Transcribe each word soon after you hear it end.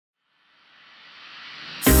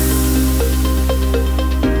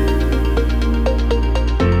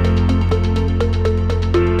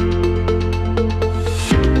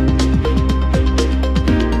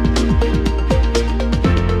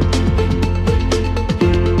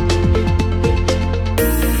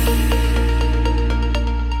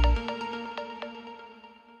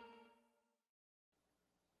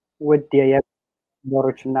ውድ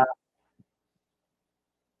የቦሮችና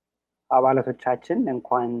አባላቶቻችን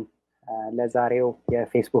እንኳን ለዛሬው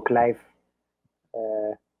የፌስቡክ ላይቭ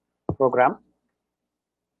ፕሮግራም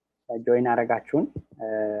ጆይን አረጋችሁን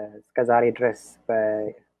እስከዛሬ ድረስ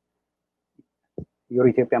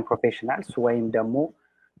በኢትዮጵያን ፕሮፌሽናልስ ወይም ደግሞ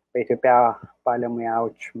በኢትዮጵያ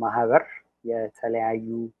ባለሙያዎች ማህበር የተለያዩ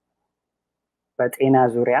በጤና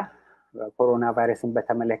ዙሪያ ኮሮና ቫይረስን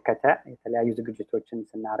በተመለከተ የተለያዩ ዝግጅቶችን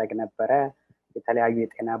ስናደርግ ነበረ የተለያዩ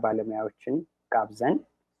የጤና ባለሙያዎችን ጋብዘን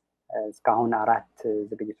እስካሁን 4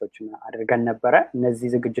 ዝግጅቶችን አድርገን ነበረ እነዚህ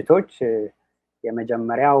ዝግጅቶች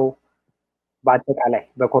የመጀመሪያው በአጠቃላይ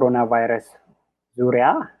በኮሮና ቫይረስ ዙሪያ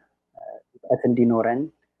እውቀት እንዲኖረን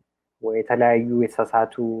ወይ የተለያዩ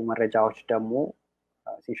የተሳሳቱ መረጃዎች ደግሞ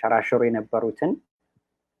ሲንሸራሸሩ የነበሩትን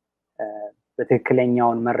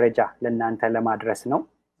በትክክለኛውን መረጃ ለእናንተ ለማድረስ ነው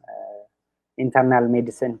ኢንተርናል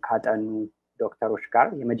ሜዲሲን ካጠኑ ዶክተሮች ጋር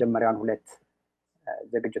የመጀመሪያውን 2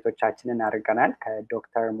 ዝግጅቶቻችንን አድርገናል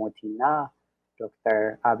ከዶክተር ሞቲና ዶክተር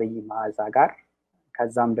አብይ ማዛ ጋር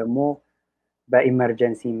ከዛም ደግሞ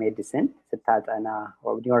በኢመርጀንሲ ሜዲሲን ስታጠና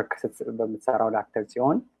ኒውዮርክ በምትሰራው ዶክተር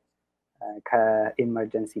ሲሆን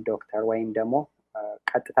ከኢመርጀንሲ ዶክተር ወይም ደግሞ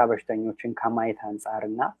ቀጥታ በሽተኞችን ከማየት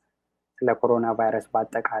አንፃርና ስለ ኮሮና ቫይረስ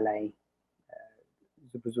በአጠቃላይ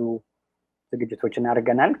ብዙ ዝግጅቶችን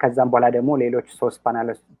አድርገናል ከዛም በኋላ ደግሞ ሌሎች 3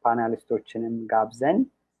 ፓናሊስቶችንም ጋብዘን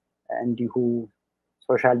እንዲሁ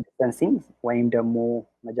ሶሻል ዲስታንሲንግ ወይም ደግሞ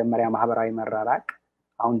መጀመሪያ ማህበራዊ መራራቅ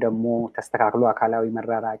አሁን ደግሞ ተስተካክሎ አካላዊ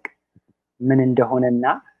መራራቅ ምን እንደሆነና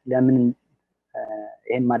ለምን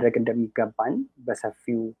ይሄን ማድረግ እንደሚገባን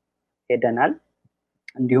በሰፊው ሄደናል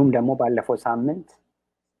እንዲሁም ደግሞ ባለፈው ሳምንት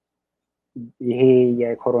ይሄ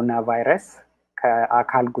የኮሮና ቫይረስ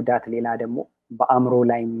ከአካል ጉዳት ሌላ ደግሞ በአእምሮ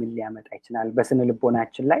ላይ ምን ሊያመጣ ይችላል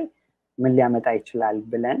በስነ-ልቦናችን ላይ ምን ሊያመጣ ይችላል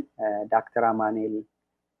ብለን ዶክተር አማኑኤል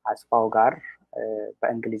አስፋው ጋር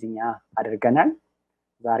በእንግሊዝኛ አድርገናል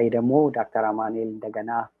ዛሬ ደግሞ ዶክተር አማኑኤል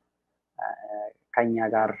እንደገና ከኛ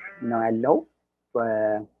ጋር ነው ያለው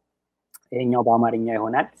ይሄኛው በአማርኛ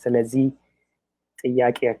ይሆናል ስለዚህ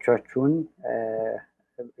ጥያቄዎቻችሁን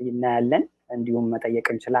እናያለን እንዲሁም መጠየቅ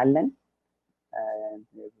እንችላለን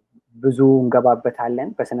ብዙ እንገባበታለን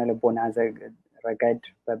በስነ-ልቦና ረገድ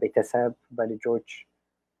በቤተሰብ በልጆች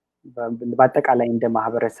በአጠቃላይ እንደ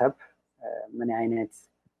ማህበረሰብ ምን አይነት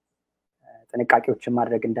ጥንቃቄዎችን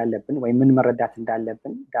ማድረግ እንዳለብን ወይ ምን መረዳት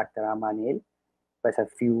እንዳለብን ዶክተር አማኑኤል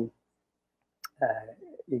በሰፊው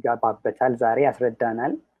ይጋባበታል ዛሬ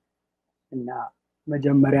ያስረዳናል እና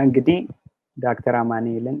መጀመሪያ እንግዲህ ዶክተር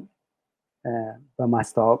አማኑኤልን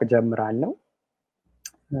በማስተዋወቅ ጀምራለሁ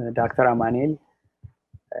ዶክተር አማኑኤል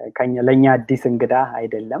ለኛ አዲስ እንግዳ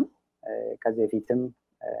አይደለም ከዚህ በፊትም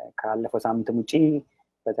ካለፈው ሳምንትም ውጪ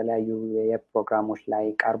በተለያዩ የፕሮግራሞች ላይ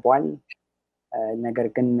ቀርቧል ነገር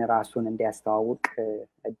ግን ራሱን እንዲያስተዋውቅ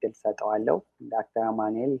እድል ሰጠዋለሁ ዶክተር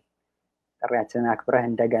አማኑኤል ጥሪያችንን አክብረህ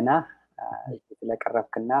እንደገና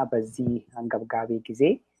ስለቀረብክና በዚህ አንገብጋቢ ጊዜ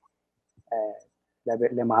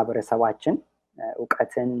ለማህበረሰባችን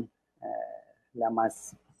ዕውቀትን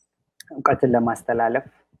ለማስተላለፍ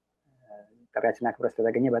ጥሪያችንን አክብረህ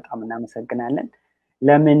ስለተገኘ በጣም እናመሰግናለን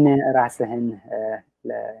ለምን ራስህን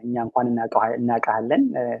ለኛ እንኳን እናቀሃለን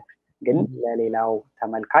ግን ለሌላው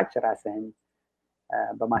ተመልካች ራስህን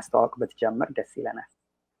በማስተዋወቅ ብትጀምር ደስ ይለናል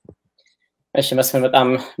እሺ መስፍን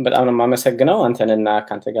በጣም ነው ማመሰግነው አንተንና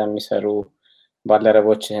ካንተ ጋር የሚሰሩ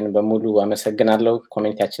ባልደረቦችህን በሙሉ አመሰግናለሁ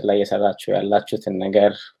ኮሜንታችን ላይ እየሰራችሁ ያላችሁትን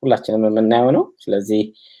ነገር ሁላችንም የምናየው ነው ስለዚህ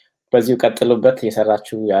በዚሁ ቀጥሉበት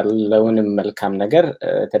እየሰራችሁ ያለውንም መልካም ነገር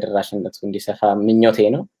ተደራሽነቱ እንዲሰፋ ምኞቴ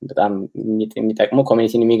ነው በጣም የሚጠቅሙ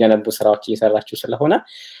ኮሚኒቲን የሚገነቡ ስራዎች እየሰራችሁ ስለሆነ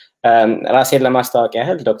ራሴን ለማስተዋወቅ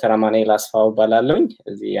ያህል ዶክተር አማኑኤል አስፋው ባላለኝ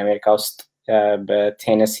እዚህ አሜሪካ ውስጥ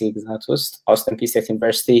በቴነሲ ግዛት ውስጥ ኦስተን ፒ ስቴት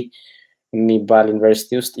ዩኒቨርሲቲ የሚባል ዩኒቨርሲቲ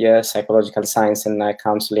ውስጥ የሳይኮሎጂካል ሳይንስ እና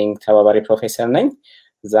ካውንስሊንግ ተባባሪ ፕሮፌሰር ነኝ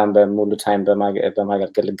እዛም በሙሉ ታይም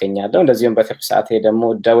በማገልገል እገኛለሁ እንደዚሁም በትርፍ ሰዓቴ ደግሞ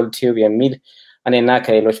ደብል ቲዩብ የሚል እኔና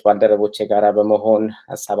ከሌሎች ባልደረቦቼ ጋራ በመሆን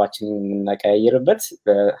ሐሳባችንን የምናቀያይርበት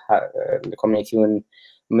ኮሚኒቲውን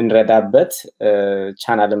የምንረዳበት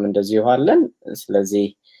ቻናልም እንደዚሁ አለን ስለዚህ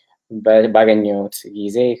ባገኘሁት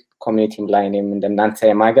ጊዜ ኮሚኒቲም ላይ እኔም እንደናንተ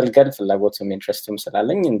የማገልገል ፍላጎቱም ኢንትረስቱም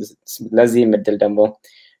ስላለኝ ለዚህ ምድል ደግሞ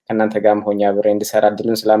ከናንተ ጋር ሆኜ አብሬ እንድሰራ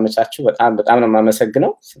እድሉን ስላመቻችሁ በጣም ነው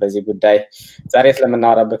የማመሰግነው ስለዚህ ጉዳይ ዛሬ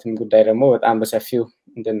ስለምናወራበትም ጉዳይ ደግሞ በጣም በሰፊው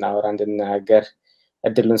እንድናገር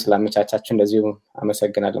እድሉን ስላመቻቻችሁ እንደዚሁ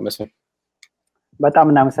አመሰግናለሁ መስፍን በጣም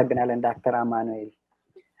እናመሰግናለን ዶክተር አማኑኤል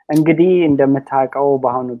እንግዲህ እንደምታውቀው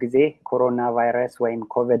በአሁኑ ጊዜ ኮሮና ቫይረስ ወይም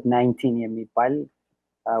ኮቪድ-19 የሚባል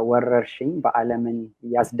ወረርሽኝ በአለምን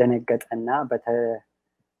ያስደነገጠና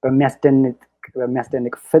በሚያስደንቅ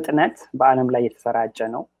በሚያስደንቅ ፍጥነት በአለም ላይ የተሰራጨ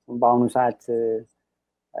ነው በአሁኑ ሰዓት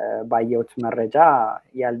ባየሁት መረጃ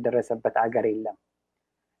ያልደረሰበት አገር የለም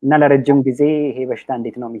እና ለረጅም ጊዜ ይሄ በሽታ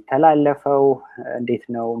እንዴት ነው የሚተላለፈው እንዴት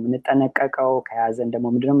ነው የምንጠነቀቀው ከያዘን ደግሞ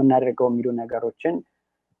ምንድነው የምናደርገው የሚሉ ነገሮችን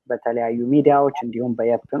በተለያዩ ሚዲያዎች እንዲሁም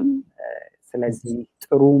በየፕም ስለዚህ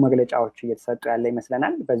ጥሩ መግለጫዎች እየተሰጡ ያለ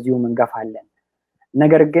ይመስለናል በዚሁ እንገፋለን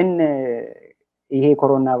ነገር ግን ይሄ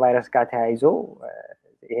ኮሮና ቫይረስ ጋር ተያይዞ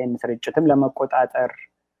ይሄን ስርጭትም ለመቆጣጠር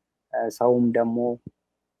ሰውም ደግሞ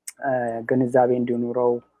ግንዛቤ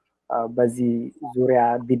እንዲኖረው በዚህ ዙሪያ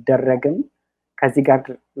ቢደረግም ከዚህ ጋር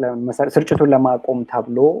ስርጭቱን ለማቆም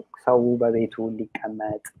ተብሎ ሰው በቤቱ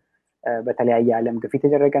እንዲቀመጥ በተለያየ ዓለም ግፊት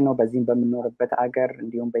የተደረገ ነው በዚህም በመኖርበት አገር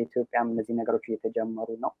እንዲሁም በኢትዮጵያም እነዚህ ነገሮች እየተጀመሩ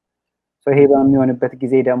ነው ይሄ በሚሆንበት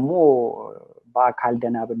ጊዜ ደግሞ በአካል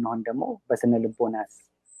ደና ብንሆን ደግሞ በስነ ልቦናስ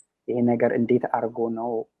ይሄ ነገር እንዴት አርጎ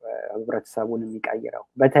ነው ህብረተሰቡን የሚቀይረው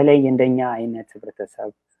በተለይ እንደኛ አይነት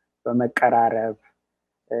ህብረተሰብ በመቀራረብ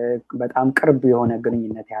በጣም ቅርብ የሆነ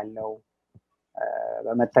ግንኙነት ያለው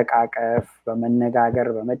በመተቃቀፍ በመነጋገር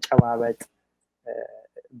በመጨባበጥ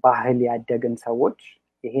ባህል ያደግን ሰዎች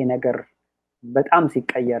ይሄ ነገር በጣም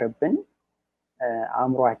ሲቀየርብን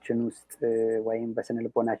አእምሮአችን ውስጥ ወይም በስነ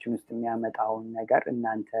ልቦናችን ውስጥ የሚያመጣውን ነገር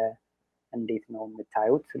እናንተ እንዴት ነው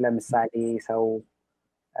የምታዩት ለምሳሌ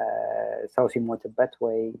ሰው ሲሞትበት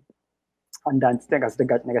ወይ አንዳንድ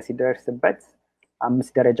አስደንጋጭ ነገር ሲደርስበት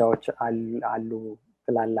 5 ደረጃዎች አሉ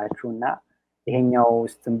ትላላችሁና ይሄኛው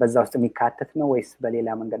ውስጥ በዛ ውስጥ የሚካተት ነው ወይስ በሌላ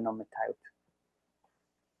መንገድ ነው የምታዩት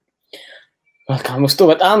መልካም ውስጡ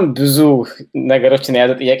በጣም ብዙ ነገሮችን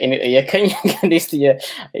ያዘ ጥያቄ ነው የከኝ እንዴት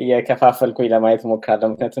የከፋፈልኩኝ ለማየት ሞክራለሁ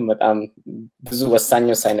ምክንያቱም በጣም ብዙ ወሳኝ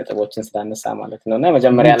ነጥቦችን ስላነሳ ማለት ነውና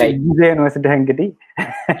መጀመሪያ ላይ ጊዜን ወስደህ እንግዲህ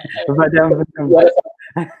በደንብ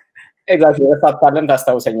ኤግዛክትሊ ወጣታለን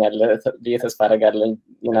ታስታውሰኛለህ ተስፋ አደርጋለሁ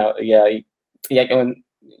ጥያቄውን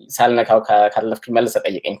ሳልነካው ካለፍኩኝ መልሰ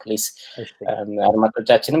ጠይቀኝ ፕሊዝ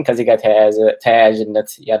አድማጮቻችንም ከዚህ ጋር ተያያዥነት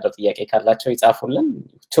ያለው ጥያቄ ካላቸው ይጻፉልን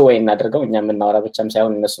ወይ እናደርገው እኛ የምናወራ ብቻም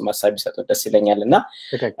ሳይሆን እነሱ ማሳብ ይሰጡ ደስ ይለኛልና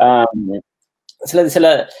ስለዚህ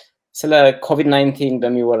ስለ ኮቪድ-19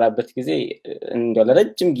 በሚወራበት ጊዜ እንደው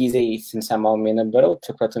ለረጅም ጊዜ ስንሰማውም የነበረው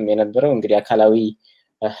ትኩረቱም የነበረው እንግዲህ አካላዊ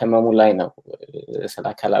ህመሙ ላይ ነው ስለ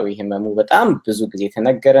አካላዊ ህመሙ በጣም ብዙ ጊዜ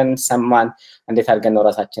ተነገረን ሰማን እንዴት አድርገን ነው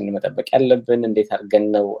ራሳችንን መጠበቅ ያለብን እንዴት አድርገን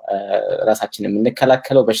ነው ራሳችንን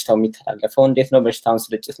የምንከላከለው በሽታው የሚተላለፈው እንዴት ነው በሽታውን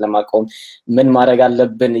ስርጭት ለማቆም ምን ማድረግ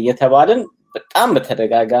አለብን እየተባልን በጣም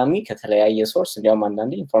በተደጋጋሚ ከተለያየ ሶርስ እንዲያውም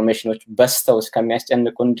አንዳንድ ኢንፎርሜሽኖች በስተው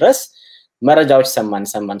እስከሚያስጨንቁን ድረስ መረጃዎች ሰማን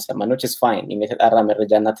which is fine የተጣራ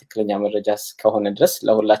መረጃና ትክክለኛ መረጃ ከሆነ ድረስ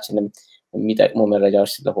ለሁላችንም የሚጠቅሙ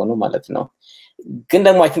መረጃዎች ስለሆኑ ማለት ነው ግን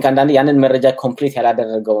ደግሞ አይ ቲንክ አንዳንዴ ያንን መረጃ ኮምፕሊት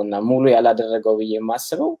ያላደረገውና ሙሉ ያላደረገው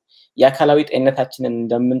በየማስበው የአካላዊ ጤንነታችንን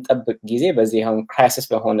እንደምንጠብቅ ጊዜ በዚህ አሁን ክራይሲስ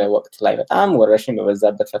በሆነ ወቅት ላይ በጣም ወረሽኝ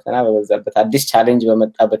በበዛበት ፈተና በበዛበት አዲስ ቻሌንጅ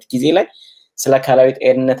በመጣበት ጊዜ ላይ ስለ አካላዊ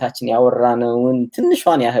ጤንነታችን ያወራነውን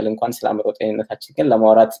ትንሿን ያህል እንኳን ስለ አእምሮ ጤንነታችን ግን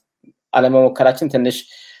ለማውራት አለመሞከራችን ትንሽ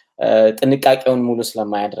ጥንቃቄውን ሙሉ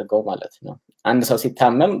ስለማያደርገው ማለት ነው አንድ ሰው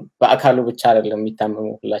ሲታመም በአካሉ ብቻ አይደለም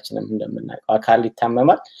የሚታመመው ሁላችንም እንደምናውቀው አካል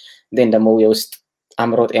ይታመማል ደግሞ የውስጥ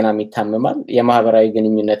አእምሮ ጤና ይታመማል የማህበራዊ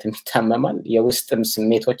ግንኙነት ይታመማል የውስጥም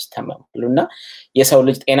ስሜቶች ይታመማሉና የሰው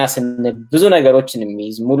ልጅ ጤና ስንል ብዙ ነገሮችን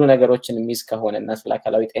የሚይዝ ሙሉ ነገሮችን የሚይዝ ከሆነና ስለ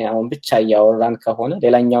አካላዊ ጤናውን ብቻ ያወራን ከሆነ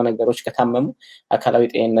ሌላኛው ነገሮች ከታመሙ አካላዊ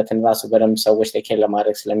ጤንነትን ራሱ በደንብ ሰዎች ለኬር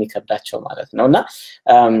ለማድረግ ስለሚከብዳቸው ማለት ነውና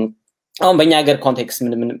አሁን በእኛ ሀገር ኮንቴክስት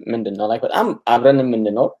ምንድነው ላይ በጣም አብረን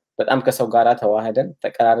የምንኖር በጣም ከሰው ጋራ ተዋህደን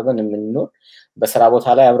ተቀራርበን የምንኖር በስራ ቦታ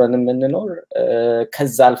ላይ አብረን የምንኖር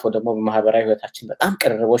ከዛ አልፎ ደግሞ በማህበራዊ ህይወታችን በጣም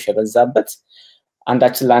ቅርርቦሽ የበዛበት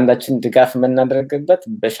አንዳችን ለአንዳችን ድጋፍ የምናደርግበት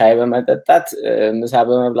በሻይ በመጠጣት ምሳ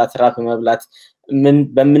በመብላት ራት በመብላት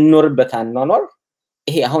በምንኖርበት አኗኗር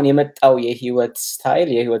ይሄ አሁን የመጣው የህይወት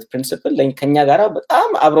ስታይል የህይወት ፕሪንሲፕል ለኛ ጋራ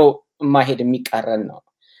በጣም አብሮ ማሄድ የሚቃረን ነው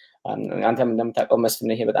አንተም እንደምታውቀው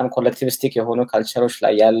መስፍን ይሄ በጣም ኮሌክቲቪስቲክ የሆኑ ካልቸሮች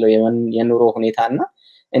ላይ ያለው የኑሮ ሁኔታና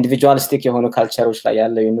ኢንዲቪጁዋሊስቲክ የሆኑ ካልቸሮች ላይ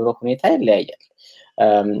ያለው የኑሮ ሁኔታ ይለያያል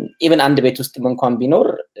ኢቭን አንድ ቤት ውስጥ እንኳን ቢኖር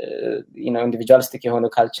ኢንዲቪጁዋሊስቲክ የሆኑ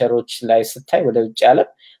ካልቸሮች ላይ ስታይ ወደ ውጭ ያለ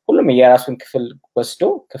ሁሉም የራሱን ክፍል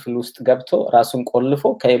ወስዶ ክፍል ውስጥ ገብቶ ራሱን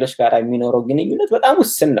ቆልፎ ከሌሎች ጋር የሚኖረው ግንኙነት በጣም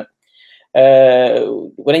ውስን ነው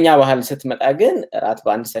ወደኛ ባህል ስትመጣ ግን ራት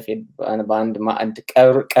በአንድ ሰፌድ በአንድ ማዕድ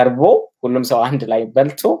ቀርቦ ሁሉም ሰው አንድ ላይ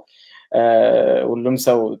በልቶ ሁሉም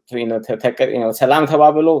ሰው ሰላም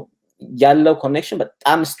ተባብሎ ያለው ኮኔክሽን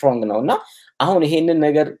በጣም ስትሮንግ ነውና አሁን ይሄንን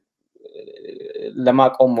ነገር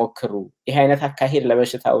ለማቆም ሞክሩ ይሄ አይነት አካሄድ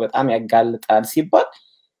ለበሽታው በጣም ያጋልጣል ሲባል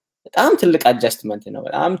በጣም ትልቅ አጀስትመንት ነው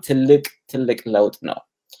በጣም ትልቅ ለውጥ ነው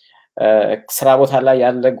ስራ ቦታ ላይ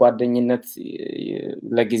ያለ ጓደኝነት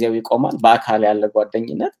ለጊዜው ይቆማል በአካል ያለ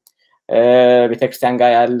ጓደኝነት ቤተክርስቲያን ጋር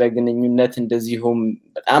ያለ ግንኙነት እንደዚሁም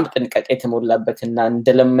በጣም ጥንቃቄ የተሞላበትና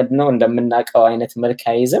እንደለመድነው እንደምናቀው አይነት መልክ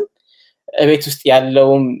አይዝም ቤት ውስጥ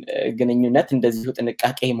ያለውም ግንኙነት እንደዚሁ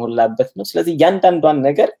ጥንቃቄ የሞላበት ነው ስለዚህ ያንዳንዷን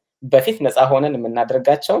ነገር በፊት ነፃ ሆነን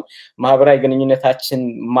የምናደርጋቸው ማህበራዊ ግንኙነታችን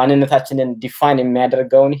ማንነታችንን ዲፋይን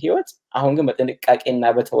የሚያደርገውን ህይወት አሁን ግን በጥንቃቄና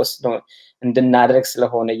በተወስኖ እንድናደርግ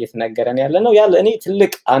ስለሆነ እየተነገረን ያለነው ያለ እኔ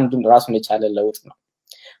ትልቅ አንዱን ራሱን የቻለ ለውጥ ነው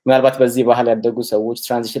ምናልባት በዚህ ባህል ያደጉ ሰዎች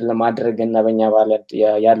ትራንዚሽን ለማድረግና በእኛ ባህል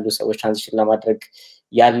ያሉ ሰዎች ትራንዚሽን ለማድረግ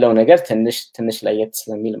ያለው ነገር ትንሽ ለየት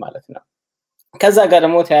ስለሚል ማለት ነው ከዛ ጋር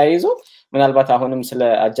ደግሞ ተያይዞ ምናልባት አሁንም ስለ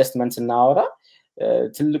አጀስትመንት እናወራ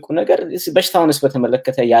ትልቁ ነገር በሽታውንስ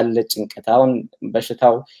በተመለከተ ያለ ጭንቀት አሁን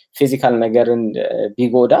በሽታው ፊዚካል ነገርን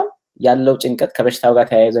ቢጎዳ ያለው ጭንቀት ከበሽታው ጋር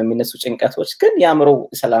ተያይዞ የሚነሱ ጭንቀቶች ግን ያምሮ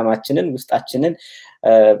ሰላማችንን ውስጣችንን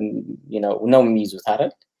ነው የሚይዙት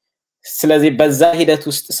አይደል ስለዚህ በዛ ሂደት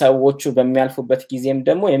ውስጥ ሰዎቹ በሚያልፉበት ጊዜም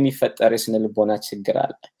ደግሞ የሚፈጠር የስነ-ልቦና ችግር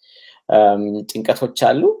አለ ጭንቀቶች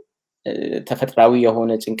አሉ ተፈጥሯዊ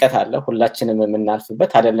የሆነ ጭንቀት አለ ሁላችንም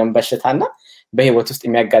የምናልፍበት አይደለም በሽታና በህይወት ውስጥ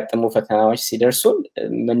የሚያጋጥሙ ፈተናዎች ሲደርሱን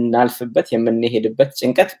ምናልፍበት የምንሄድበት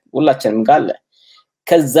ጭንቀት ሁላችንም ጋር አለ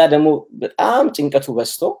ከዛ ደግሞ በጣም ጭንቀቱ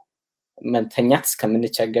በስቶ መንተኛት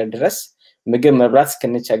እስከምንቸገር ድረስ ምግብ መብላት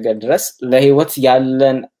እስከምንቸገር ድረስ ለህይወት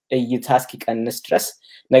ያለን እይታ እስኪቀንስ ድረስ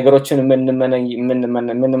ነገሮችን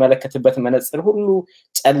ምንመለከትበት መነጽር ሁሉ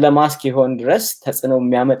ጨለማ እስኪሆን ድረስ ተጽዕኖ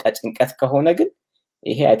የሚያመጣ ጭንቀት ከሆነ ግን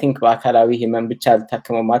ይሄ አይ ቲንክ በአካላዊ ህመም ብቻ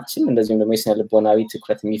ልታከመው ማትችል እንደዚሁም ደግሞ የስነ-ልቦናዊ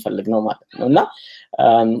ትኩረት የሚፈልግ ነው ማለት ነውና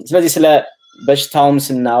ስለዚህ ስለ በሽታውም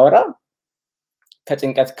ስናወራ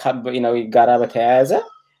ከጭንቀት ጋራ በተያያዘ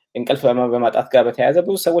እንቅልፍ በማጣት ጋር በተያያዘ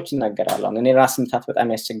ብዙ ሰዎች ይናገራሉ እኔ ራስ ምታት በጣም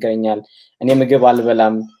ያስቸግረኛል እኔ ምግብ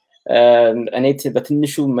አልበላም እኔ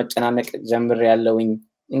በትንሹ መጨናነቅ ጀምር ያለውኝ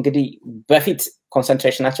እንግዲህ በፊት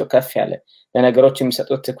ኮንሰንትሬሽናቸው ከፍ ያለ ለነገሮች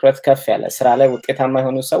የሚሰጡት ትኩረት ከፍ ያለ ስራ ላይ ውጤታማ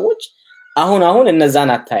የሆኑ ሰዎች አሁን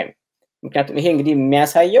እነዛን አታይም ምክንያቱም ይሄ እንግዲህ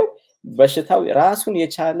የሚያሳየው በሽታው ራሱን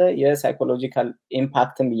የቻለ የሳይኮሎጂካል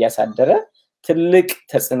ኢምፓክትም እያሳደረ ትልቅ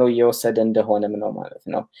ተጽዕኖ እየወሰደ እንደሆነም ነው ማለት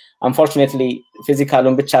ነው unfortunately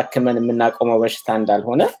ፊዚካሉን ብቻ አክመን የምናቆመው በሽታ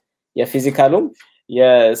እንዳልሆነ የፊዚካሉም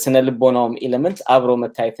የስነ-ልቦናውም ኤሌመንት አብሮ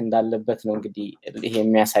መታየት እንዳለበት ነው እንግዲህ ይሄ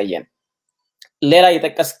የሚያሳየን ሌላ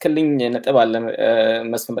የጠቀስክልኝ ነጥብ አለ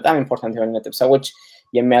መስፍን በጣም ኢምፖርታንት የሆነ ነጥብ ሰዎች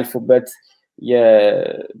የሚያልፉበት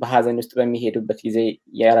የባህዘን ውስጥ በሚሄዱበት ጊዜ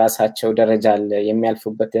የራሳቸው ደረጃ አለ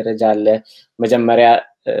የሚያልፉበት ደረጃ አለ መጀመሪያ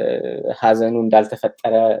ሀዘኑ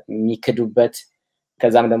እንዳልተፈጠረ የሚክዱበት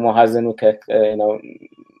ከዛም ደግሞ ሀዘኑ ነው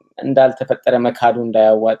እንዳልተፈጠረ መካዱ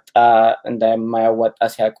እንደማያዋጣ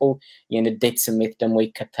ሲያቁ የንዴት ስሜት ደግሞ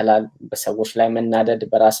ይከተላል በሰዎች ላይ መናደድ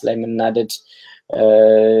በራስ ላይ መናደድ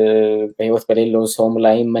በህይወት በሌለው ሰውም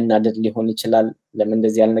ላይ መናደድ ሊሆን ይችላል ለምን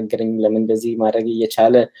እንደዚህ ያልነገረኝ ለምን እንደዚህ ማድረግ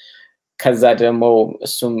እየቻለ ከዛ ደግሞ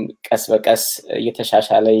እሱም ቀስ በቀስ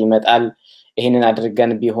እየተሻሻለ ይመጣል ይሄንን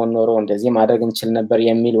አድርገን ቢሆን ኖሮ እንደዚህ ማድረግ እንችል ነበር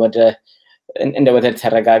የሚል ወደ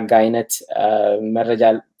ተረጋጋ አይነት መረጃ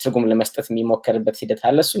ትርጉም ለመስጠት የሚሞከርበት ሂደት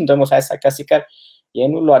አለ እሱም ደግሞ ሳይሳካ ሲቀር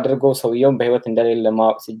ይሄን ሁሉ አድርጎ ሰውየው በህይወት እንደሌለ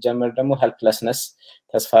ማወቅ ሲጀምር ደግሞ ሄልፕለስነስ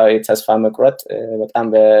ተስፋ መቁረጥ በጣም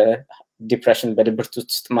በዲፕሬሽን በድብርት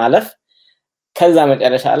ውስጥ ማለፍ ከዛ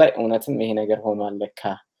መጨረሻ ላይ እውነትም ይሄ ነገር ሆኗል ለካ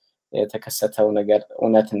የተከሰተው ነገር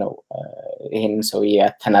እውነት ነው ይሄንን ሰው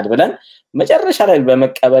ያተናል ብለን መጨረሻ ላይ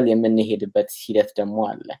በመቀበል የምንሄድበት ሂደት ደግሞ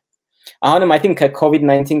አለ አሁንም አይ ቲንክ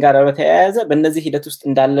ከኮቪድ-19 ጋር በተያያዘ በእነዚህ ሂደት ውስጥ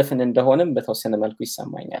እንዳለፍን እንደሆነም በተወሰነ መልኩ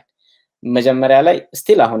ይሰማኛል መጀመሪያ ላይ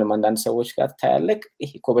ስቲል አሁንም አንዳንድ ሰዎች ጋር ታያለክ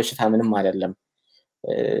ይሄ በሽታ ምንም አይደለም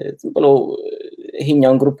ዝም ብሎ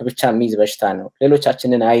ይሄኛውን ግሩፕ ብቻ የሚይዝ በሽታ ነው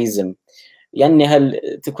ሌሎቻችንን አይዝም ያን ያህል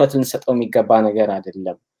ትኩረት ልንሰጠው የሚገባ ነገር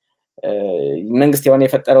አይደለም መንግስት የሆነ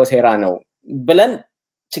የፈጠረው ሴራ ነው ብለን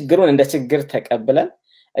ችግሩን እንደ ችግር ተቀብለን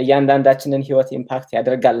እያንዳንዳችንን ህይወት ኢምፓክት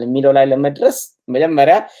ያደርጋል የሚለው ላይ ለመድረስ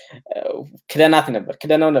መጀመሪያ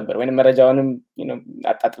ክደናው ነበር ወይንም መረጃውንም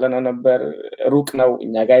አጣጥለነው ነበር ሩቅ ነው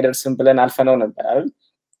እኛ ጋር አይደርስም ብለን አልፈነው ነበር አይደል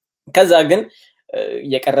ከዛ ግን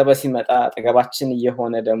የቀረበ ሲመጣ አጠገባችን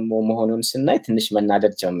የሆነ ደግሞ መሆኑን ስናይ ትንሽ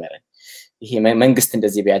መናደድ ጀመረ ይሄ መንግስት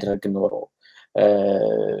እንደዚህ ቢያደርግ ኖሮ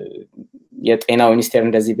የጤና ሚኒስቴር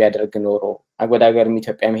እንደዚህ ቢያደርግ ኖሮ አጎዳገርም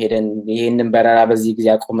ኢትዮጵያ መሄደን ይሄንን በረራ በዚህ ጊዜ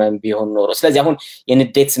አቆመን ቢሆን ኖሮ ስለዚህ አሁን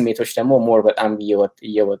የንዴት ስሜቶች ደግሞ ሞር በጣም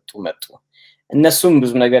እየወጡ መጡ እነሱም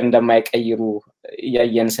ብዙ ነገር እንደማይቀይሩ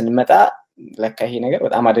ያየን ስንመጣ ለካ ይሄ ነገር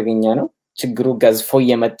በጣም አደገኛ ነው ችግሩ ገዝፎ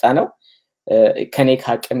እየመጣ ነው ከኔ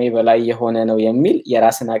ካቅሜ በላይ የሆነ ነው የሚል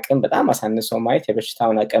የራስን አቅም በጣም አሳንሶ ማየት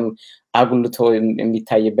የበሽታውን አቅም አጉልቶ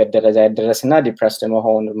የሚታይበት ደረጃ ያደረስና ዲፕረስድ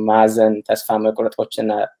መሆን ማዘን ተስፋ መቁረጦችን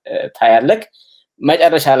ታያለክ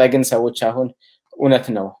መጨረሻ ላይ ግን ሰዎች አሁን እውነት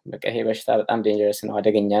ነው በቃ ይሄ በሽታ በጣም ዴንጀረስ ነው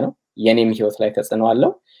አደገኛ ነው የኔም ህይወት ላይ ተጽዕኖ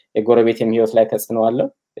አለው የጎረቤቴም ህይወት ላይ ተጽዕኖ አለው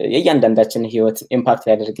የእያንዳንዳችን ህይወት ኢምፓክት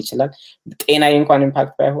ሊያደርግ ይችላል ጤናዬ እንኳን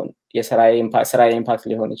ኢምፓክት ባይሆን የስራዬ ኢምፓክት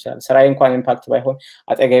ሊሆን ይችላል ስራዬ እንኳን ኢምፓክት ባይሆን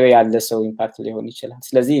አጠገቤ ያለ ሰው ኢምፓክት ሊሆን ይችላል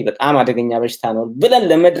ስለዚህ በጣም አደገኛ በሽታ ነው ብለን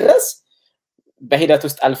ለመድረስ በሂደት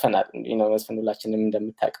ውስጥ አልፈናል ነው መስፈኑላችንም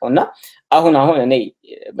እንደምታውቀውና አሁን እኔ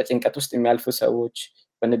በጭንቀት ውስጥ የሚያልፉ ሰዎች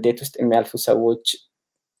በንዴት ውስጥ የሚያልፉ ሰዎች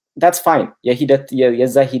that's fine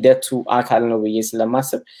የዛ ሂደቱ አካል ነው ብዬ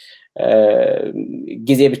ስለማስብ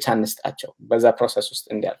ጊዜ ብቻ እንስጣቸው በዛ ፕሮሰስ ውስጥ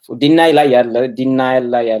እንዲያልፉ ዲናይል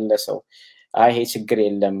ላይ ያለ ሰው ይሄ ችግር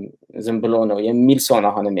የለም ዝም ብሎ ነው የሚል ሰው ነው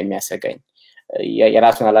አሁንም የሚያሰጋኝ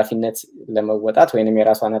የራሱን ኃላፊነት ለመወጣት ወይንም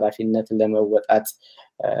የራሱን ኃላፊነት ለመወጣት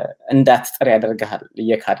እንዳትጥር ያደርጋል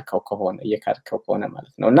እየካድከው ከሆነ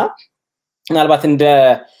ማለት ነውና ምናልባት እንደ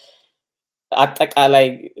አጠቃላይ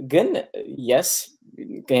ግን yes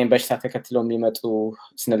ከይሄን በሽታ ተከትሎ የሚመጡ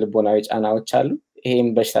ስነ-ልቦናዊ ጫናዎች አሉ ይሄን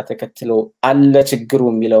በሽታ ተከትሎ አለ ችግሩ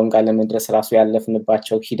የሚለውን ጋር ለመድረስ ራሱ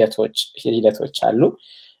ያለፍንባቸው ሂደቶች አሉ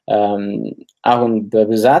አሁን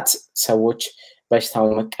በብዛት ሰዎች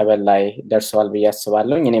በሽታውን መቀበል ላይ ደርሰዋል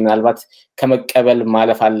በያስባለሁ እኔ ምናልባት ከመቀበል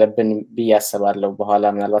ማለፍ አለብን በያስባለሁ በኋላ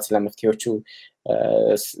ምናልባት ስለመፍትሄዎቹ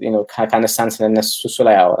ካነሳን ስለነሱ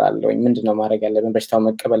ላይ ያወራለሁ ምንድነው ማድረግ ያለብን በሽታውን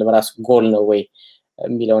መቀበል በራሱ ጎል ነው ወይ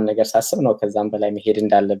የሚለውን ነገር ሳስብ ነው ከዛም በላይ መሄድ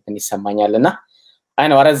እንዳለብን ይሰማኛልና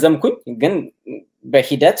አይነው አረዘምኩኝ ግን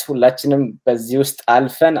በሂደት ሁላችንም በዚህ ውስጥ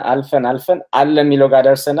አልፈን አለ የሚለው ጋር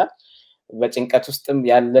ደርሰናል በጭንቀት ውስጥም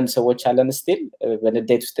ያለን ሰዎች አለን ስቲል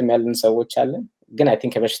በንዴት ውስጥም ያለን ሰዎች አለን ግን አይ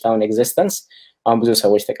ቲንክ የበሽታውን ኤግዚስተንስ አሁን ብዙ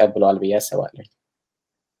ሰዎች ተቀብለዋል በያስባለሁ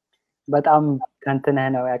በጣም ተንትነህ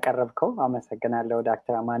ነው ያቀረብከው አመሰግናለሁ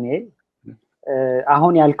ዶክተር አማኑኤል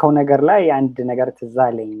አሁን ያልከው ነገር ላይ አንድ ነገር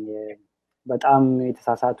ትዛለኝ በጣም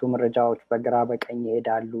የተሳሳቱ መረጃዎች በግራ በቀኝ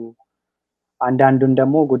ይሄዳሉ አንዳንዱን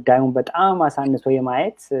ደግሞ ጉዳዩን በጣም አሳንሶ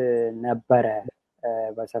የማየት ነበረ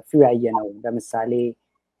በሰፊው ያየነው ለምሳሌ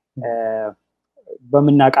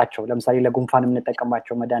በመናቃቸው ለምሳሌ ለጉንፋን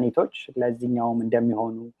የምንጠቀማቸው መድኃኒቶች ለዚህኛውም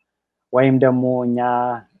እንደሚሆኑ ወይም ደግሞ እኛ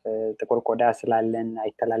ጥቁር ቆዳ ስላለን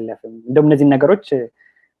አይተላለፍም እንደም እነዚህ ነገሮች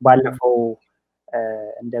ባለፈው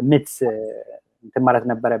እንደ ምትስ እንትን ማለት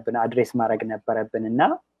ነበረብን አድሬስ ማድረግ ነበረብንና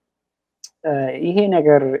ይሄ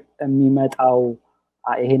ነገር የሚመጣው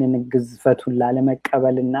ይሄንን ግዝፈቱን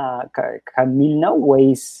ላለመቀበልና ከሚል ነው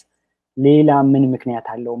ወይስ ሌላ ምን ምክንያት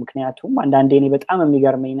አለው ምክንያቱም አንዳንዴ እኔ በጣም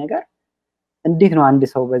የሚገርመኝ ነገር እንዴት ነው አንድ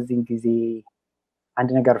ሰው በዚህ ጊዜ አንድ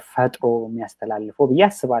ነገር ፈጥሮ የሚያስተላልፈው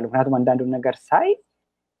በያስባለሁ ምክንያቱም አንዳንዱ ነገር ሳይ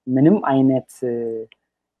ምንም አይነት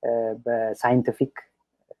በሳይንቲፊክ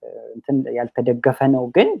እንትን ያልተደገፈ ነው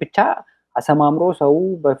ግን ብቻ አሰማምሮ ሰው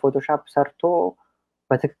በፎቶሾፕ ሰርቶ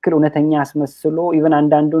በትክክል እውነተኛ አስመስሎ ኢቭን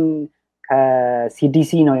አንዳንዱን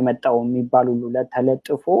ከሲዲሲ ነው የመጣው የሚባሉ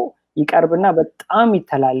ለተለጥፎ ይቀርብና በጣም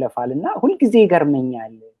ይተላለፋልና ሁሉ ጊዜ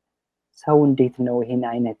ይገርመኛል ሰው እንዴት ነው ይሄን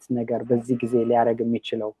አይነት ነገር በዚህ ጊዜ ሊያረግ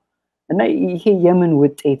የሚችለው እና ይሄ የምን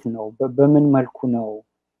ውጤት ነው በምን መልኩ ነው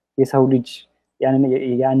የሰው ልጅ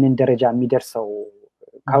ያንን ደረጃ የሚደርሰው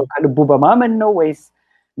ከልቡ በማመን ነው ወይስ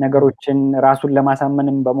ነገሮችን ራሱን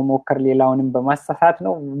ለማሳመንም በመሞከር ሌላውንም በማሳሳት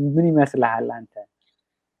ነው ምን ይመስልሃል አንተ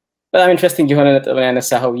በጣም ኢንትረስቲንግ የሆነ ነጥብ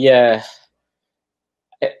ያነሳው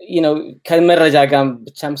ከመረጃ ጋር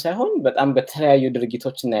ብቻም ሳይሆን በጣም በተለያዩ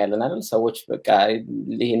ድርጊቶች እናያለን አይደል ሰዎች በቃ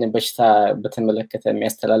ይሄንን በሽታ በተመለከተ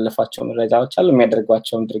የሚያስተላልፋቸው መረጃዎች አሉ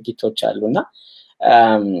የሚያደርጓቸው ድርጊቶች አሉና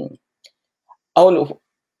አሁን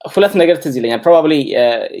ሁለት ነገር ትዝ ይለኛል ፕሮባብሊ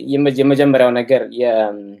የመጀመሪያው ነገር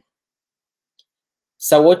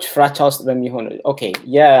ሰዎች ፍራቻ ውስጥ በሚሆን ኦኬ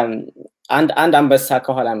አንድ አንበሳ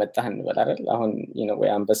ከኋላ መጣህ እንበል አይደል አሁን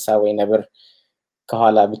ወይ አንበሳ ወይ ነብር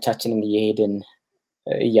ከኋላ ብቻችንን እየሄድን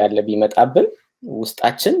እያለ ቢመጣብን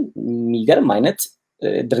ውስጣችን የሚገርም አይነት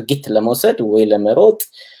ድርጊት ለመውሰድ ወይ ለመሮጥ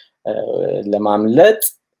ለማምለጥ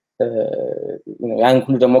ያን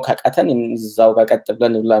ሁሉ ደግሞ ካቃተን እዛው ጋር ቀጥ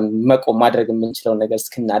ብለን መቆም ማድረግ የምንችለው ነገር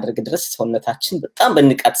እስክናደርግ ድረስ ሰውነታችን በጣም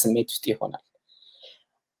በንቃት ስሜት ውስጥ ይሆናል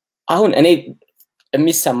አሁን እኔ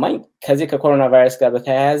የሚሰማኝ ከዚህ ከኮሮና ቫይረስ ጋር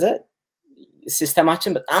በተያያዘ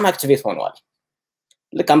ሲስተማችን በጣም አክቲቬት ሆኗል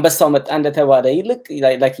ልክ አንበሳው መጣ እንደተባለ ይልቅ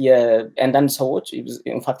ላይክ የአንዳንድ ሰዎች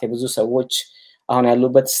ኢንፋክት የብዙ ሰዎች አሁን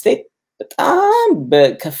ያሉበት ስቴት በጣም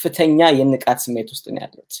በከፍተኛ የንቃት ስሜት ውስጥ ነው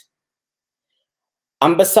ያሉት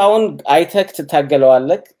አንበሳውን አይተክ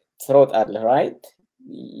ትታገለዋለክ ትሮጣለህ ራይት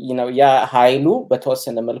ያ ኃይሉ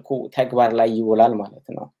በተወሰነ መልኩ ተግባር ላይ ይውላል ማለት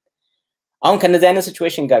ነው አሁን ከነዚህ አይነት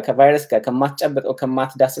ሲቹዌሽን ጋር ከቫይረስ ጋር ከማትጨበጠው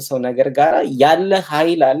ከማትዳስሰው ነገር ጋር ያለ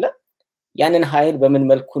ኃይል አለ ያንን ኃይል በምን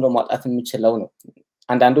መልኩ ነው ማውጣት የሚችለው ነው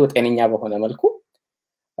አንዳንዱ ጤነኛ በሆነ መልኩ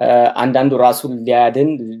አንዳንዱ ራሱን ሊያድን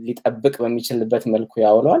ሊጠብቅ በሚችልበት መልኩ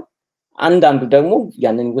ያውለዋል አንዳንዱ ደግሞ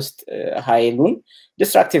ያንን ውስጥ ኃይሉን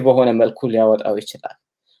ዲስትራክቲቭ በሆነ መልኩ ሊያወጣው ይችላል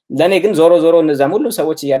ለኔ ግን ዞሮ ዞሮ እነዛ ሁሉ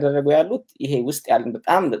ሰዎች እያደረጉ ያሉት ይሄ ውስጥ ያለ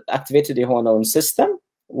በጣም አክቲቬትድ የሆነውን ሲስተም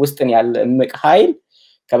ውስጥን ያለ እምቅ ኃይል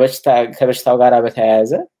ከበሽታው ጋር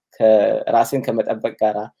በተያያዘ ከራስን ከመጠበቅ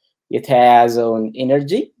ጋር የተያያዘውን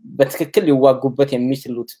ኢነርጂ በትክክል ሊዋጉበት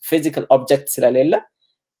የሚችሉት ፊዚካል ኦብጀክት ስለሌለ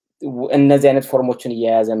እነዚህ አይነት ፎርሞችን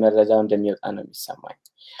እየያዘ መረጃው እንደሚወጣ ነው የሚሰማኝ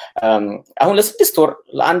አሁን ለስድስት ወር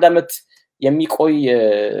ለአንድ አመት የሚቆይ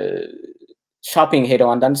ሾፒንግ ሄደው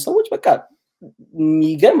አንዳንድ ሰዎች በቃ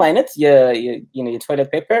የሚገርም አይነት የቶይሌት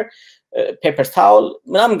ፔፐር ታውል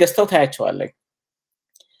ምናምን ገዝተው ታያቸዋለህ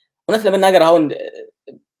እውነት ለመናገር አሁን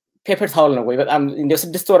ፔፐር ታውል ነው ወይ በጣም እንደ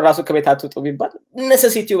 6 ወር ራሱ ከቤት አትወጡ ቢባል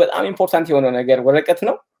ኔሴሲቲው በጣም ኢምፖርታንት የሆነ ነገር ወረቀት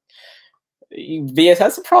ነው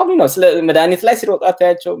ቢያሳስ ፕሮብሌም ነው ስለ መድኃኒት ላይ ሲሮጡ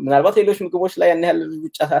አታያቸው ምናልባት ሌሎች ምግቦች ላይ ያን ያህል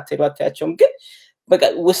ሩጫ ሳትሄዱ አታያቸውም ግን በቃ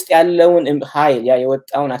ውስጥ ያለውን ኃይል ያ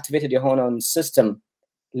የወጣውን አክቲቬትድ የሆነውን ሲስተም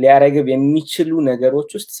ሊያረግብ የሚችሉ ነገሮች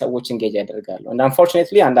ውስጥ ሰዎች እንጌጅ ያደርጋሉ and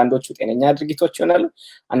unfortunately አንዳንዶቹ ጤነኛ ድርጊቶች ይሆናሉ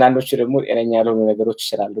አንዳንዶቹ ደግሞ ጤነኛ ያልሆኑ ነገሮች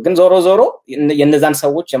ይችላሉ ግን ዞሮ የነዛን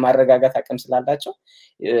ሰዎች የማረጋጋት አቅም ስላላቸው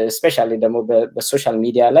ስፔሻሊ ደግሞ በሶሻል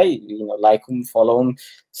ሚዲያ ላይ ላይኩም ፎሎውም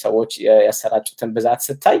ሰዎች ያሰራጩትን ብዛት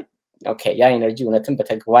ስታይ ኦኬ ያ ኢነርጂ እውነትም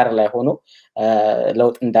በተግባር ላይ ሆኖ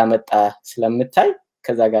ለውጥ እንዳመጣ ስለምታይ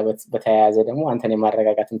ከዛ ጋር በተያያዘ ደግሞ አንተን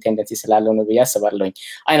የማረጋጋትን ቴንደንሲ ስላለው ነው በያስባለሁኝ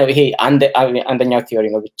አይ ነው ይሄ አንደኛው ቲዮሪ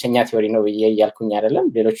ነው ብቸኛ ቲዮሪ ነው በየያልኩኝ አይደለም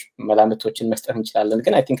ሌሎች መላምቶችን መስጠት እንችላለን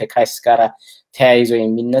ግን አይ ቲንክ ክራይሲስ ጋር ተያይዞ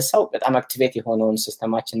የሚነሳው በጣም አክቲቬት የሆነውን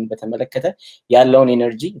ሲስተማችንን በተመለከተ ያለውን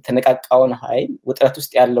ኢነርጂ ተነቃቃውን ኃይል ውጥረት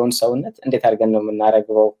ውስጥ ያለውን ሰውነት እንዴት አድርገን ነው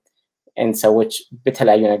የምናረግበው and ሰዎች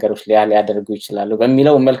በተለያዩ ነገሮች ሊያደርጉ ይችላሉ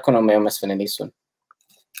በሚለው መልኩ ነው መስፍን እሱን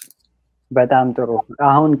በጣም ጥሩ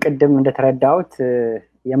አሁን ቅድም እንደተረዳውት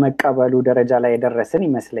የመቀበሉ ደረጃ ላይ ደረስን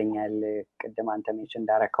ይመስለኛል ቅድም አንተ ሜንሽን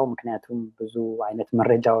እንዳረከው ምክንያቱም ብዙ አይነት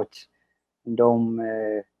መረጃዎች እንደውም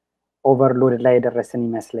ኦቨርሎድ ላይ ደረስን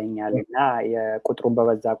ይመስለኛልና የቁጥሩን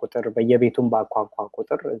በበዛ ቁጥር በየቤቱም ባቋቋ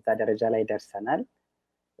ቁጥር እዛ ደረጃ ላይ ደርሰናል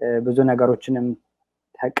ብዙ ነገሮችንም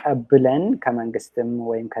ተቀብለን ከመንግስትም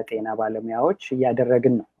ወይም ከጤና ባለሙያዎች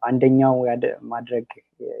ያደረግን ነው አንደኛው ማድረግ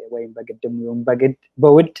ወይም በግድም ወይም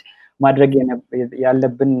በውድ ማድረግ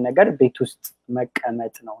ያለብን ነገር ቤት ውስጥ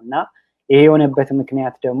መቀመጥ ነውና ይሄ የሆነበት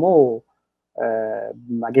ምክንያት ደግሞ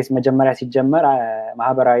ማገስ መጀመሪያ ሲጀመር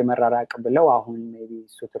ማህበራዊ መራራቅ ብለው አሁን ሜቢ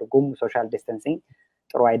እሱ ትርጉም ሶሻል ዲስታንሲንግ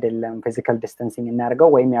ጥሩ አይደለም ፊዚካል ዲስታንሲንግ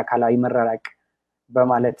እናርገው ወይም ያካላዊ መራራቅ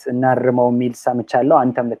በማለት እናርመው ሚል ሰምቻለሁ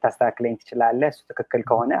አንተም ልታስተካክለኝ ትችላለህ እሱ ትክክል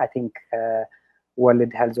ከሆነ አይ ቲንክ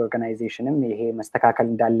ወርልድ ሄልዝ ኦርጋናይዜሽንም ይሄ መስተካከል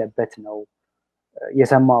እንዳለበት ነው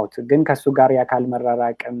የሰማውት ግን ከሱ ጋር ያካል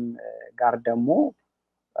መራራቅም ጋር ደግሞ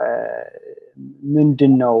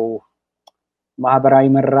ምንድነው ማህበራዊ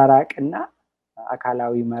መራራቅና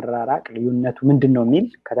አካላዊ መራራቅ ልዩነቱ ምንድነው ሚል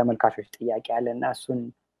ከተመልካቾች ጥያቄ አለና እሱን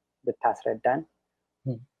ብታስረዳን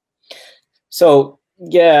so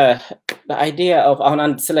yeah the idea of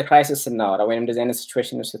አሁን ስለ ክራይሲስ እናወራ ወይንም እንደዚህ አይነት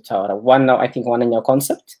ሲቹዌሽን ውስጥ ታወራ ዋናው I think ዋናው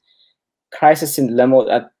ኮንሰፕት ክራይሲስን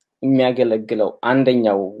ለመውጣት የሚያገለግለው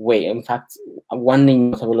አንደኛው ወይ ኢንፋክት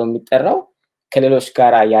ዋነኛው ተብሎ የሚጠራው ከሌሎች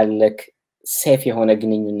ጋር ያለክ ሴፍ የሆነ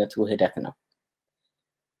ግንኙነት ውህደት ነው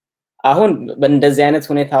አሁን በእንደዚህ አይነት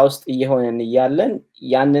ሁኔታ ውስጥ እየሆነን ያለን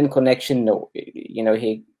ያንን ኮኔክሽን ነው ይሄ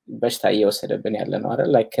በሽታ እየወሰደብን ያለ ነው አይደል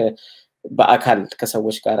ላይክ በአካል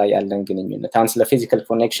ከሰዎች ጋር ያለን ግንኙነት አሁን ስለ ፊዚካል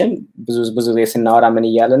ኮኔክሽን ብዙ ስናወራ ምን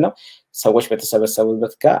ይያለ ነው ሰዎች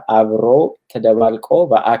በተሰበሰቡበት ጋር አብሮ ተደባልቆ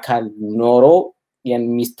በአካል ኖሮ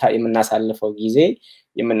የምናሳልፈው ጊዜ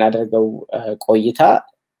የምናደርገው ቆይታ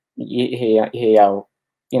ይሄ ያው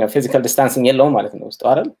physical distancing የለውም ማለት ነው ውስጥ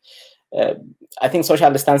አይደል I think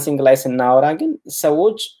social distancing ላይ ስናወራ ግን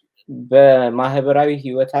ሰዎች በማህበራዊ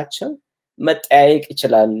ህይወታቸው መጠያየቅ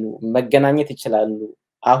ይችላሉ መገናኘት ይችላሉ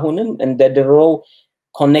አሁንም እንደ ድሮ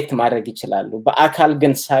ኮኔክት ማድረግ ይችላሉ በአካል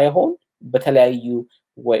ግን ሳይሆን በተለያዩ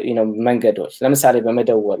መንገዶች ለምሳሌ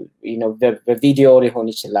በመደወል በቪዲዮ ሊሆን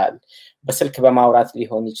ይችላል በስልክ በማውራት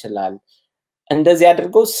ሊሆን ይችላል እንደዚህ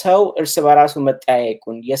አድርገው ሰው እርስ በራሱ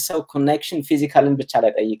መጠያየቁን የሰው ኮኔክሽን ፊዚካልን ብቻ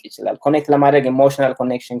ላይ ጠይቅ ይችላል ኮኔክት ለማድረግ ኢሞሽናል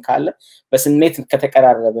ኮኔክሽን ካለ በስሜት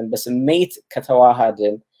ከተቀራረብን በስሜት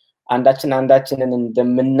ከተዋሃድን አንዳችንን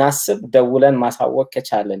እንደምናስብ ደውለን ማሳወቅ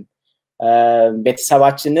ከቻለን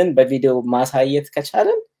ቤተሰባችንን በቪዲዮ ማሳየት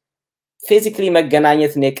ከቻለን ፊዚካሊ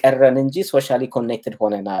መገናኘት ነው የቀረን እንጂ ሶሻሊ ኮኔክትድ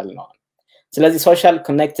ሆነናል ነው ስለዚህ ሶሻል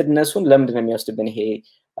ኮኔክትድነሱን ለምንድን ነው የሚወስድብን ይሄ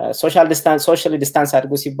ሶሻሊ ዲስታንስ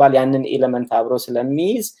አድርጎ ሲባል ያንን ኤሌመንት አብሮ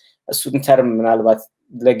ስለሚይዝ እሱን ተርም ምናልባት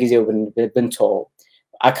ለጊዜው ብንቶ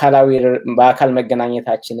በአካል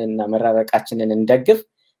መገናኘታችንና መራረቃችንን እንደግፍ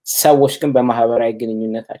ሰዎች ግን በማህበራዊ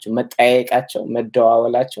ግንኙነታቸው መጠያየቃቸው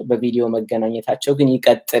መደዋወላቸው በቪዲዮ መገናኘታቸው ግን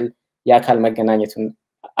ይቀጥል የአካል መገናኘቱን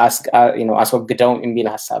አስወግደው የሚል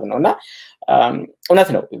ሐሳብ ነውና እውነት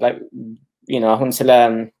ነው አሁን ስለ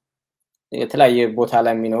የተለያየ ቦታ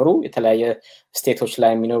ላይ የሚኖሩ የተለያየ ስቴቶች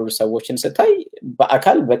ላይ የሚኖሩ ሰዎችን ስታይ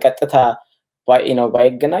በአካል በቀጥታ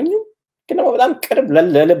ባይገናኙ ግን በጣም ቅርብ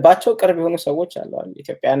ለልባቸው ቅርብ የሆኑ ሰዎች አሉ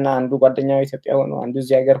ኢትዮጵያና አንዱ ጓደኛው ኢትዮጵያ ሆኖ አንዱ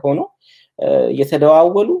እዚህ ሀገር ሆኖ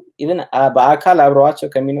የተደዋወሉ ኢቭን በአካል አብረዋቸው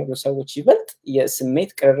ከሚኖሩ ሰዎች ይበልጥ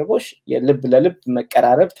የስሜት ቅርርቦሽ የልብ ለልብ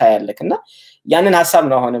መቀራረብ ታያለክና ያንን ሐሳብ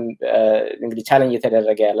ነው አሁንም እንግዲህ ቻሌንጅ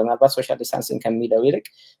የተደረገ ያለው ምናልባት ሶሻል ዲስታንሲንግ ከሚለው ይልቅ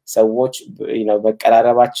ሰዎች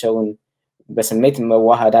በቀራረባቸውን በስሜት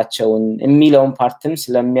መዋሃዳቸውን የሚለውን ፓርትም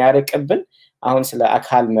ስለሚያርቅብን አሁን ስለ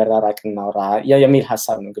አካል መራራቅ እናውራ የሚል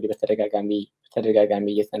ሐሳብ ነው እንግዲህ በተደጋጋሚ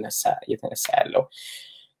እየተነሳ ያለው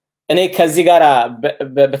እኔ ከዚህ ጋር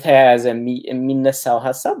በተያያዘ የሚነሳው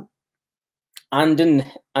ሐሳብ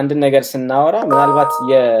አንድን ነገር ስናወራ ምናልባት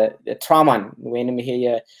የትራማን ወይንም ይሄ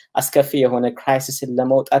የአስከፊ የሆነ ክራይሲስን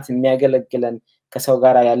ለመውጣት የሚያገለግለን ከሰው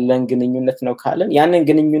ጋር ያለን ግንኙነት ነው ካለን ያንን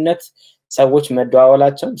ግንኙነት ሰዎች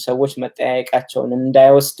መደዋወላቸው ሰዎች መጠያየቃቸውን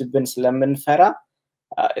እንዳይወስድብን ስለምንፈራ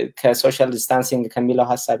ከሶሻል ዲስታንሲንግ ከሚለው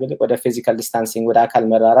ሐሳብ ይልቅ ወደ ፊዚካል ዲስታንሲንግ ወደ አካል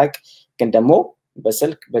መራራቅ ግን ደግሞ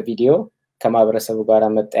በስልክ በቪዲዮ ከማህበረሰቡ ጋር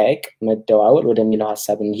መጠያየቅ መደዋወል ወደሚለው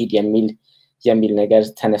ሐሳብ እንሂድ የሚል ነገር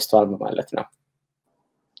ተነስቷል ማለት ነው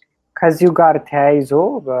ከዚሁ ጋር ተያይዞ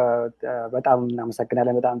በጣም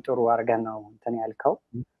እናመሰግናለን በጣም ጥሩ አርገን ነው እንትን ያልከው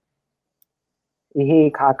ይሄ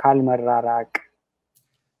ከአካል መራራቅ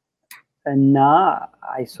እና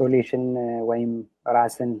አይሶሌሽን ወይም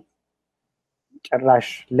ራስን ጭራሽ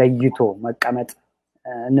ለይቶ መቀመጥ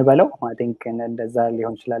እንበለው I think እንደዛ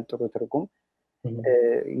ሊሆን ይችላል ጥሩ ትርጉም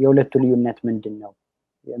የሁለቱ ልዩነት ምንድነው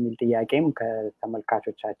የሚል ጥያቄም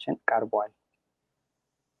ከተመልካቾቻችን ቀርቧል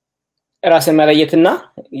ራስን መለየትና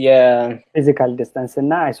የፊዚካል ዲስታንስ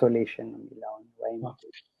እና አይሶሌሽን የሚለው ወይም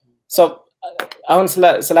አሁን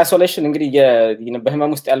ስለ አይሶሌሽን እንግዲህ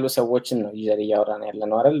በህመም ውስጥ ያሉ ሰዎችን ነው ያወራን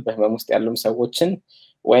ያለነው አይደል በህመም ውስጥ ያሉም ሰዎችን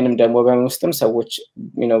ወይንም ደግሞ በህመም ውስጥም ሰዎች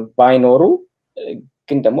ባይኖሩ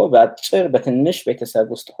ግን ደግሞ በትንሽ ቤተሰብ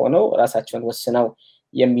ውስጥ ሆነው ራሳቸውን ወስነው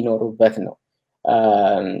የሚኖሩበት ነው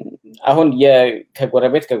አሁን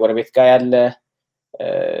ከጎረቤት ጋር ያለ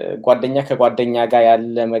ጓደኛ ከጓደኛ ጋር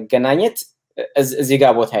ያለ መገናኘት እዚህ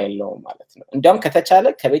ጋር ቦታ የለውም ማለት ነው እንዲያውም ከተቻለ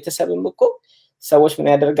ከቤተሰብም እኮ ሰዎች ምን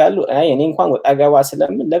ያደርጋሉ እኔ እንኳን ወጣ ገባ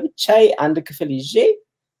ስለምን ለብቻዬ አንድ ክፍል ይዤ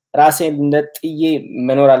ራሴን ነጥዬ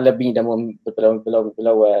መኖር አለብኝ ደግሞ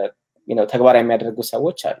ብለው ተግባራዊ የሚያደርጉ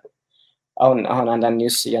ሰዎች አሉ አሁን አንዳንድ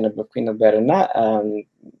ኒውስ ያነበብኩኝ ነበርና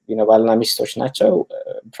ባልና ሚስቶች ናቸው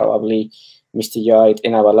ፕሮባብሊ ሚስትየዋ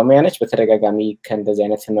የጤና ባለሙያ ነች በተደጋጋሚ ከእንደዚህ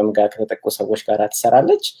አይነት ህመም ጋር ከተጠቁ ሰዎች ጋር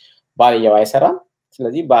ትሰራለች ባልየው አይሰራም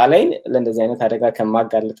ስለዚህ ባሌን ለእንደዚህ አይነት አደጋ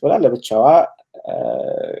ከማጋለጥ ብላ ለብቻዋ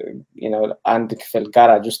አንድ ክፍል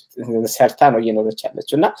ጋራጅ ውስጥ ሰርታ ነው እየኖረች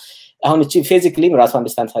ያለችውና አሁን እቺ ፊዚካሊ ራሷን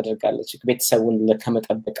አንደርስታንድ ታደርጋለች ቤተሰቡን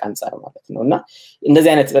ለከመጠበቅ አንፃር ማለት ነውና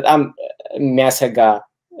እንደዚህ አይነት በጣም የሚያሰጋ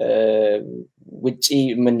ውጪ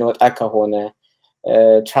የምንወጣ ከሆነ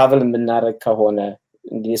ትራቨል የምናረግ ከሆነ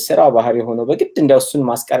እንግዲህ ስራው ባህሪ ሆኖ በግድ እንደውሱን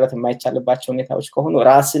ማስቀረት የማይቻልባቸው ሁኔታዎች ከሆኑ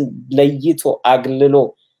ራስን ለይቶ አግልሎ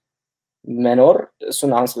መኖር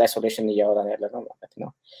እሱን አሁን ስለ አይሶሌሽን እያወራን ያለነው ማለት ነው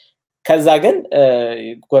ከዛ ግን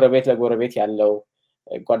ጎረቤት ለጎረቤት ያለው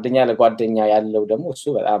ጓደኛ ለጓደኛ ያለው ደግሞ እሱ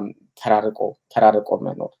በጣም ተራርቆ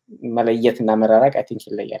መኖር መለየትና መራራቅ አይ ቲንክ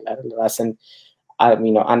ይለያል አይደል ራስን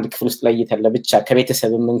አንድ ክፍል ውስጥ ለይተን ለብቻ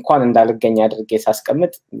ከቤተሰብም እንኳን እንዳልገኝ አድርጌ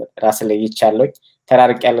ሳስቀምጥ ራስ ላይ ይቻለው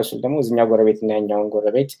ተራርቅ ያለው ሰው ደግሞ እዚህኛው ጎረቤትና ያኛውን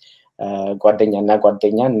ጎረቤት ጓደኛና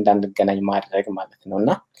ጓደኛን እንዳንገናኝ ማድረግ ማለት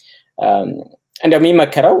ነውና እንደም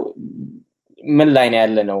የሚመከረው ምን ላይ ነው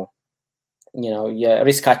ያለነው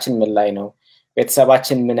የሪስካችን ምን ላይ ነው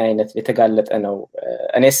ቤተሰባችን ምን አይነት የተጋለጠ ነው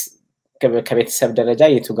እኔስ ከቤተሰብ ደረጃ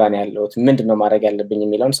የቱ ጋር ነው ያለው ምንድነው ማድረግ ያለብኝ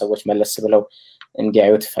የሚለውን ሰዎች መለስ ብለው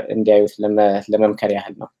እንዲያዩት ለመምከር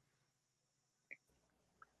ያህል ነው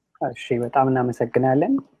እሺ በጣም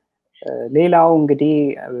እናመሰግናለን ሌላው እንግዲህ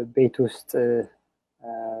ቤት ውስጥ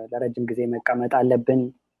ለረጅም ጊዜ መቀመጥ አለብን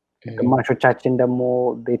ግማሾቻችን ደግሞ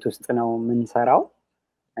ቤት ውስጥ ነው የምንሰራው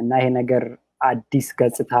እና ይሄ ነገር አዲስ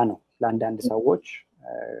ገጽታ ነው ለአንዳንድ ሰዎች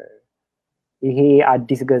ይሄ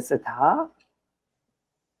አዲስ ገጽታ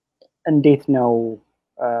እንዴት ነው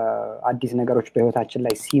አዲስ ነገሮች በህይወታችን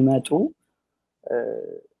ላይ ሲመጡ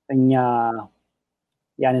እኛ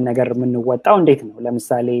ያንን ነገር የምንወጣው እንዴት ነው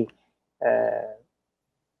ለምሳሌ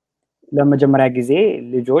ለመጀመሪያ ጊዜ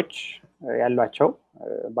ልጆች ያሏቸው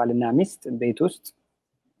ባልና ሚስት ቤት ውስጥ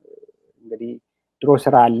እንግዲህ ድሮ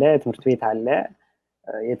ስራ አለ ትምህርት ቤት አለ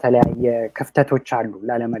የተለያየ ክፍተቶች አሉ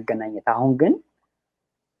ላለመገናኘት አሁን ግን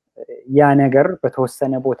ያ ነገር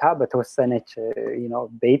በተወሰነ ቦታ በተወሰነች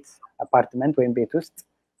ቤት አፓርትመንት ወይም ቤት ውስጥ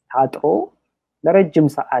ታጥሮ ለረጅም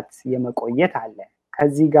ሰዓት የመቆየት አለ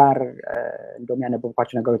ከዚህ ጋር እንደውም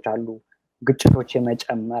ያነበብኳቸው ነገሮች አሉ ግጭቶች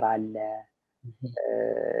የመጨመር አለ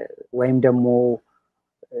ወይም ደግሞ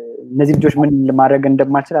እነዚህ ልጆች ምን ማድረግ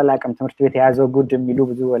እንደማይችል አላውቅም ትምህርት ቤት የያዘው ጉድ የሚሉ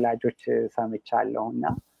ብዙ ወላጆች ሰምቻለሁና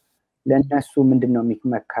ለነሱ ምንድነው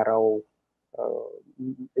የሚመከረው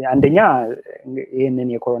አንደኛ ይሄንን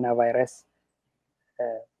የኮሮና ቫይረስ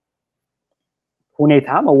ሁኔታ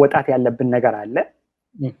መወጣት ያለብን ነገር አለ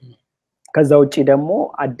ከዛ ውጪ ደግሞ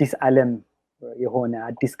አዲስ ዓለም የሆነ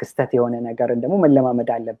አዲስ ክስተት የሆነ ነገር ደግሞ መለማመድ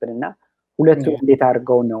አለብንና ሁለቱ እንዴት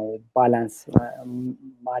አድርገው ነው ባላንስ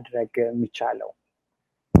ማድረግ የሚቻለው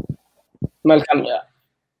መልካም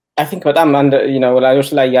I think በጣም ወላጆች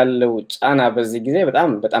ላይ ያለው ጫና በዚህ ጊዜ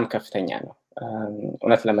በጣም ከፍተኛ ነው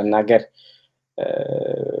እውነት ለመናገር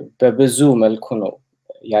በብዙ መልኩ ነው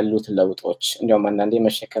ያሉት ለውጦች እንደውም አንዳንዴ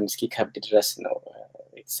መሸከም እስኪ ከብድ ድረስ ነው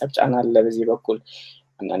ቤተሰብ ጫና አለ በዚህ በኩል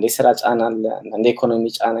አንዳንዴ ስራ ጫና አለ አንዳንዴ ኢኮኖሚ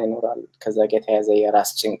ጫና ይኖራል ከዛ ጋር የተያዘ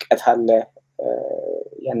የራስ ጭንቀት አለ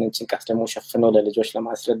ያንን ጭንቀት ደግሞ ሸፍኖ ለልጆች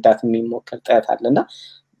ለማስረዳት የሚሞከር ጥረት አለና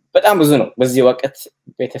በጣም ብዙ ነው በዚህ ወቅት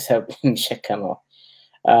ቤተሰብ የሚሸከመው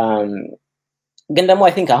ግን ደግሞ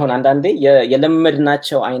I think አሁን አንዳንዴ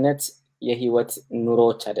የለመድናቸው አይነት የህይወት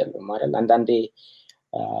ኑሮዎች አይደሉም ማለት አንዳንዴ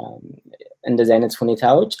እንደዚህ አይነት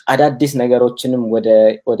ሁኔታዎች አዳዲስ ነገሮችንም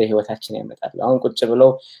ወደ ህይወታችን ያመጣሉ አሁን ቁጭ ብሎ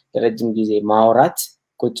ለረጅም ጊዜ ማውራት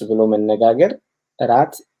ቁጭ ብሎ መነጋገር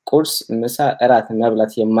ራት ቁርስ ምሳ ራት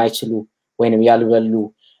መብላት የማይችሉ ወይንም ያልበሉ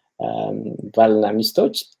ባልና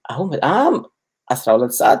ሚስቶች አሁን በጣም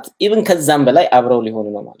 12 ሰዓት even ከዛም በላይ አብረው ሊሆኑ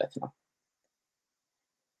ነው ማለት ነው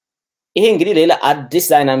ይሄ እንግዲህ ሌላ አዲስ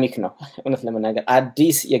ዳይናሚክ ነው እውነት ለመናገር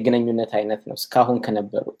አዲስ የግንኙነት አይነት ነው እስካሁን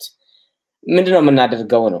ከነበሩት ምንድነው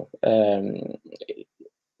የምናደርገው ነው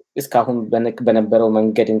እስካሁን በነበረው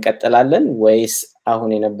መንገድ እንቀጥላለን ወይስ አሁን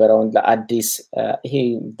የነበረውን ለአዲስ ይሄ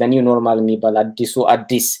the new normal የሚባል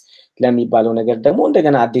አዲስ ለሚባለው ነገር ደግሞ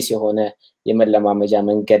እንደገና አዲስ የሆነ የመለማመጃ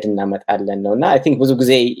መንገድ እናመጣለን ነውና I think ብዙ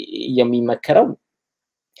ጊዜ የሚመከረው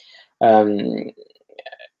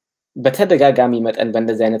በተደጋጋሚ መጠን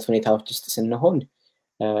በእንደዚህ አይነት ሁኔታዎች ውስጥ ስንሆን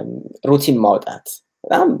ሩቲን ማውጣት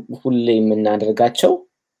በጣም ሁሌ የምናደርጋቸው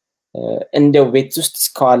እንደው ቤት ውስጥ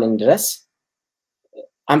እስካዋልን ድረስ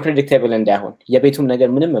unpredictable እንዳይሆን የቤቱም ነገር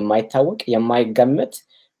ምንም የማይታወቅ የማይገመት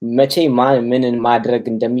መቼ ምንን ማድረግ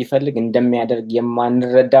እንደሚፈልግ እንደሚያደርግ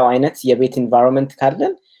የማንረዳው አይነት የቤት environment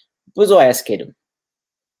ካለን ብዙ አያስኬድም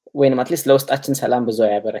ወይንም አትሊስት ለውስጣችን ሰላም ብዙ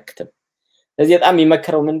አያበረክትም ስለዚህ በጣም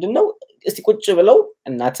የሚመከረው ምንድነው እስቲ ቁጭ ብለው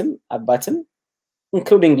እናትም አባትም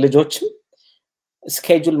including ልጆችም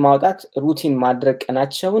ስኬጁል ማውጣት ሩቲን ማድረግ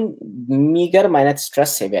ቀናቸውን የሚገርም አይነት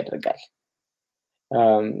ስትረስ ሴቭ ያደርጋል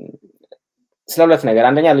ስለሁለት ነገር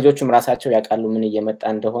አንደኛ ልጆቹም ራሳቸው ያውቃሉ ምን እየመጣ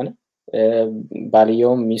እንደሆነ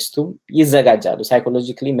ባልየውም ሚስቱም ይዘጋጃሉ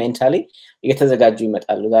ሳይኮሎጂካሊ ሜንታሊ እየተዘጋጁ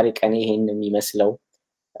ይመጣሉ ዛሬ ቀን ይሄን የሚመስለው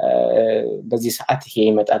በዚህ ሰዓት ይሄ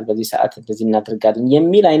ይመጣል በዚህ ሰዓት እንደዚህ እናደርጋለን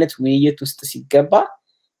የሚል አይነት ውይይት ውስጥ ሲገባ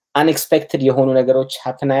unexpected የሆኑ ነገሮች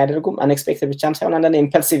happen አያደርጉም unexpected ብቻም ሳይሆን አንዳንዴ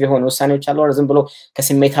impulsive የሆኑ ውሳኔዎች አሉ ዝም ብሎ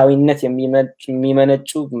ከስሜታዊነት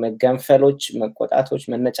የሚመነጩ መገንፈሎች መቆጣቶች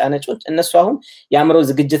መነጫነጮች እነሱ አሁን ያምሮ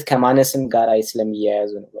ዝግጅት ከማነስም ጋር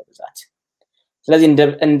ስለሚያያዙ ነው በብዛት ስለዚህ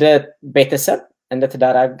እንደ ቤተሰብ እንደ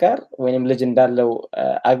ትዳር አጋር ወይንም ልጅ እንዳለው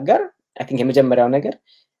አጋር I think የመጀመሪያው ነገር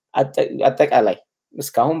አጠቃላይ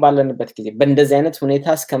እስካሁን ባለንበት ጊዜ በእንደዚህ አይነት ሁኔታ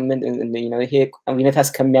ይሄ ሁኔታ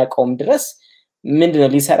እስከሚያቆም ድረስ ምንድነው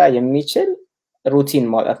ሊሰራ የሚችል ሩቲን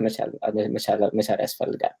ማውጣት መቻል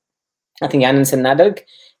ያስፈልጋል I think ያንን ስናደርግ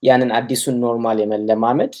ያንን አዲሱን ኖርማል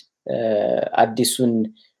የመለማመድ አዲሱን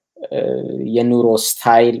የኑሮ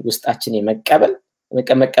ስታይል ውስጣችን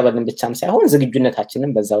መቀበልን ብቻም ሳይሆን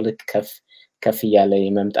ዝግጁነታችንን በዛው ልክ ከፍ ያለ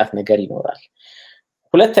የመምጣት ነገር ይኖራል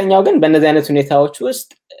ሁለተኛው ግን በእነዚህ አይነት ሁኔታዎች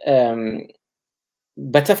ውስጥ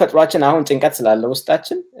በተፈጥሯችን አሁን ጭንቀት ስላለ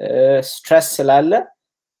ውስጣችን ስትረስ ስላለ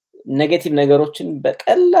ኔጌቲቭ ነገሮችን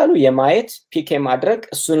በቀላሉ የማየት ፒክ ማድረግ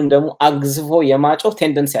እሱንም ደግሞ አግዝፎ የማጮህ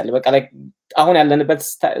ቴንደንሲ አለ በቃ ላይ አሁን ያለንበት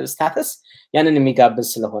ስታተስ ያንን የሚጋብዝ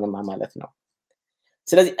ስለሆነ ማለት ነው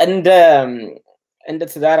ስለዚህ እንደ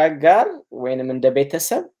ትዳር አጋር ወይንም እንደ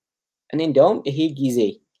ቤተሰብ እኔ እንደውም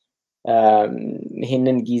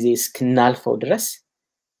ይሄንን ጊዜ እስክናልፈው ድረስ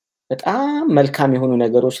በጣም መልካም የሆኑ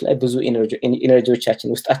ነገሮች ላይ ብዙ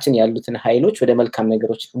ኢነርጂዎቻችን ውስጣችን ያሉትን ኃይሎች ወደ መልካም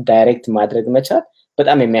ነገሮች ዳይሬክት ማድረግ መቻል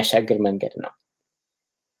በጣም የሚያሻግር መንገድ ነው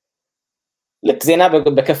ልክ ዜና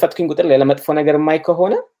በከፈትኩኝ ቁጥር ለመጥፎ ነገር ማይ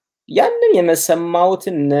ከሆነ ያንን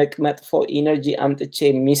የመሰማውትን መጥፎ ኢነርጂ አምጥቼ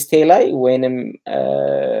ሚስቴ ላይ ወይንም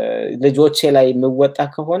ልጆቼ ላይ ምወጣ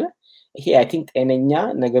ከሆነ ይሄ አይ ቲንክ ጤነኛ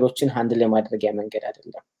ነገሮችን ሃንድል ለማድረግ መንገድ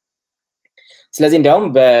አይደለም ስለዚህ እንዲያውም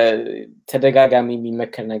በተደጋጋሚ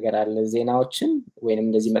የሚመከር ነገር አለ ዜናዎችን ወይንም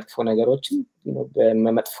እንደዚህ መጥፎ ነገሮችን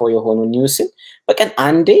በመጥፎ የሆኑ ኒውስን በቀን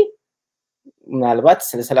አንዴ ምናልባት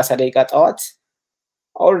 30 ደቂቃ ጠዋት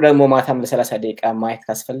ኦር ደግሞ ማታም ለ30 ደቂቃ ማየት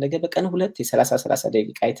ካስፈለገ በቀን ሁለት የ30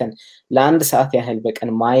 ደቂቃ አይተን ለአንድ ሰዓት ያህል በቀን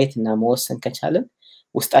ማየትና መወሰን ከቻለን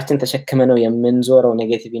ውስጣችን ተሸክመነው የምንዞረው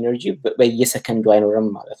ኔጌቲቭ ኢነርጂ በየሰከንዱ አይኖርም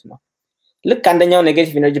ማለት ነው ልክ አንደኛው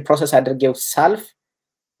ኔጌቲቭ ኢነርጂ ፕሮሰስ አድርጌው ሳልፍ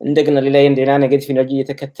እንደገና ሌላ ኔጌቲቭ ኢነርጂ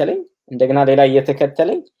እየተከተለኝ እንደገና ሌላ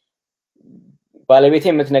እየተከተለኝ ባለቤቴ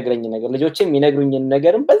የምትነግረኝ ነገር ልጆቼ የሚነግሩኝ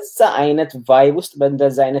ነገርም በዛ አይነት ቫይብ ውስጥ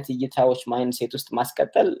በእንደዛ አይነት እይታዎች ማይንድ ሴት ውስጥ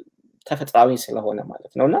ማስቀጠል ተፈጥሯዊ ስለሆነ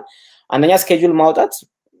ማለት ነውና አንደኛ ስኬጁል ማውጣት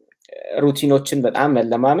ሩቲኖችን በጣም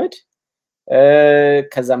መለማመድ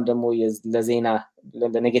ከዛም ደግሞ ለዜና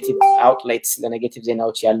ለኔጌቲቭ አውትሌትስ ለኔጌቲቭ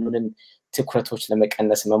ዜናዎች ያሉንን ትኩረቶች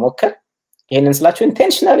ለመቀነስ መሞከር ይሄንን ስላችሁ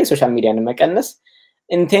ኢንቴንሽናሊ ሶሻል ሚዲያን መቀነስ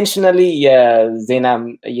ኢንቴንሽናሊ የዜና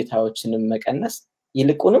እይታዎችን መቀነስ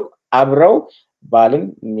ይልቁንም አብረው ባልም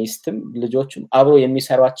ሚስትም ልጆችም አብረው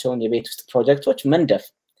የሚሰሯቸውን የቤት ውስጥ ፕሮጀክቶች መንደፍ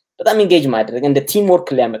በጣም ኢንጌጅ ማድረግ እንደ ቲም ወርክ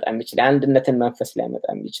ሊያመጣ የሚችል አንድነትን መንፈስ ሊያመጣ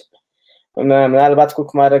የሚችል ምናልባት ኩክ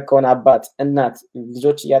ማድረግ ከሆነ አባት እናት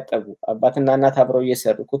ልጆች እያጠቡ አባትና እናት አብረው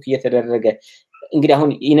እየሰሩ ኩክ እየተደረገ እንግዲህ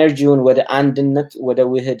አሁን ኢነርጂውን ወደ አንድነት ወደ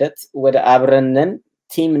ውህደት ወደ አብረነን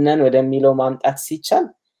ቲም ነን ወደሚለው ማምጣት ሲቻል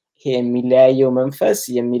ይሄ የሚለያየው መንፈስ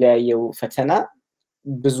የሚለያየው ፈተና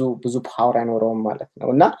ብዙ ፓወር አይኖረውም ማለት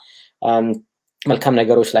ነውና መልካም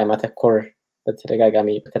ነገሮች ላይ ማተኮር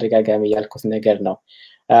በተደጋጋሚ ያልኩት ነገር ነው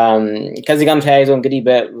ከዚህ ጋርም ተያይዞ እንግዲህ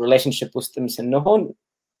በሪሌሽንሺፕ ውስጥም ስንሆን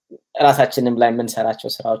ራሳችንም ላይ የምንሰራቸው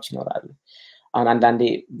ስራዎች ይኖራሉ አሁን አንዳንዴ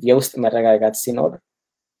የውስጥ መረጋጋት ሲኖር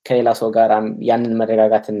ከሌላ ሰው ጋር ያንን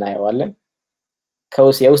መረጋጋት እናየዋለን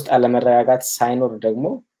የውስጥ አለመረጋጋት ሳይኖር ደግሞ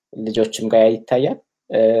ልጆችም ጋር ይታያል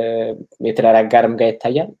የትዳር አጋርም ጋር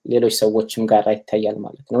ይታያል ሌሎች ሰዎችም ጋር ይታያል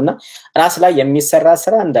ማለት ነውና ራስ ላይ የሚሰራ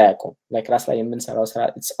ስራ እንዳያቆም ራስ ላይ የምንሰራው ስራ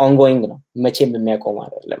it's ongoing ነው መቼም የሚያቆም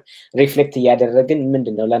አይደለም ሪፍሌክት ያደረግን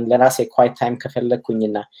ምንድነው ለራሴ ኳይት ታይም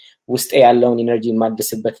ከፈለኩኝና ውስጤ ያለውን ኢነርጂ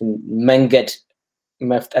ማድስበትን መንገድ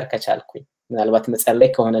መፍጠር ከቻልኩኝ ምናልባት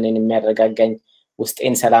መጸለይ ከሆነ እኔን የሚያረጋጋኝ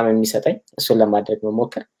ውስጤን ሰላም የሚሰጠኝ እሱን ለማድረግ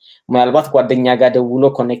መሞከር ምናልባት ጓደኛ ጋር ደውሎ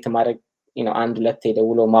ኮኔክት ማድረግ አንድ ሁለት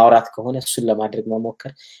ደውሎ ማውራት ከሆነ እሱን ለማድረግ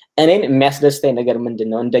መሞከር እኔን የሚያስደስተኝ ነገር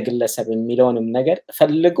ምንድነው እንደ ግለሰብ የሚለውንም ነገር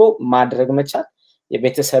ፈልጎ ማድረግ መቻል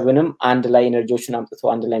የቤተሰብንም አንድ ላይ ኢነርጂዎችን አምጥቶ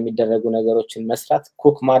አንድ ላይ የሚደረጉ ነገሮችን መስራት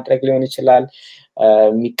ኩክ ማድረግ ሊሆን ይችላል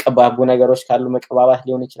የሚቀባቡ ነገሮች ካሉ መቀባባት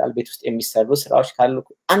ሊሆን ይችላል ቤት ውስጥ የሚሰሩ ስራዎች ካሉ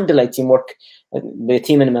አንድ ላይ ቲም ወርክ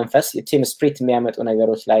በቲምን መንፈስ የቲም ስፒሪት የሚያመጡ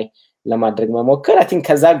ነገሮች ላይ ለማድረግ መሞከር አይ ቲንክ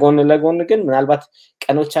ከዛ ጎን ለጎን ግን ምናልባት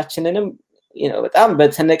ቀኖቻችንንም በጣም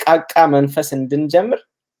በተነቃቃ መንፈስ እንድንጀምር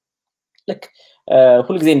ልክ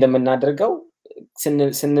ሁሉ ጊዜ እንደምናደርገው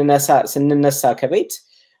ስንነሳ ከቤት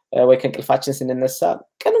ወይ ከእንቅልፋችን ስንነሳ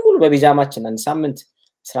ቀን ሙሉ በቢጃማችን አንድ ሳምንት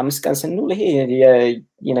 15 ቀን ስንውል ይሄ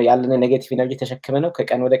ያለነ ኔጌቲቭ ኢነርጂ ተሸክመ ነው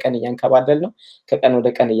ከቀን ወደ ቀን ያንከባለል ነው ከቀን ወደ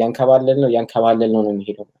ቀን ያንከባለል ነው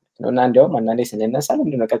የሚሄደው ነውና እንዲያውም አንዳንዴ ስንነሳ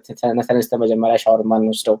ለምንድነው ተነስተን መጀመሪያ ሻወር ማን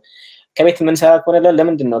ወስደው ከቤት ምን ሰራ ኮነለ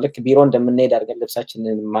ለምንድነው ልክ ቢሮ እንደምንሄድ አድርገን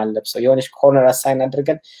ልብሳችንን ማለብሰው የሆነች ኮርነር አሳይን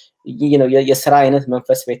አድርገን የሥራ አይነት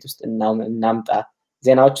መንፈስ ቤት ውስጥ እናምጣ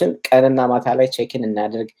ዜናዎችን ቀንና ማታ ላይ ቼክን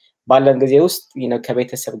እናድርግ ባለን ጊዜ ውስጥ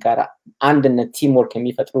ከቤተሰብ ጋር አንድነት ቲም ወርክ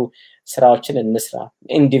የሚፈጥሩ ስራዎችን እንስራ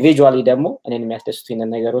ኢንዲቪጁዋሊ ደግሞ እኔን የሚያስደስቱኝ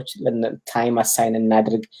ነገሮች ታይም አሳይን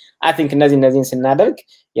እናድርግ አይ ቲንክ እነዚህን ስናደርግ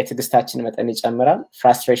የትግስታችን መጠን ይጨምራል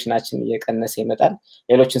ፍራስትሬሽናችን እየቀነሰ ይመጣል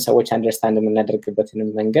ሌሎችን ሰዎች አንደርስታንድ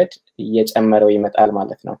የምናደርግበትን መንገድ እየጨመረው ይመጣል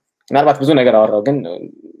ማለት ነው ምናልባት ብዙ ነገር አወራው ግን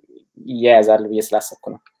ያያዛል ብዬ ስላሰብኩ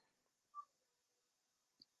ነው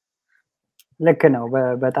ልክ ነው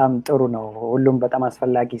በጣም ጥሩ ነው ሁሉም በጣም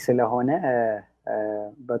አስፈላጊ ስለሆነ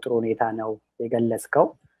በጥሩ ሁኔታ ነው የገለጽከው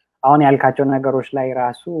አሁን ያልካቸው ነገሮች ላይ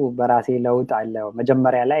ራሱ በራሴ ለውጥ አለው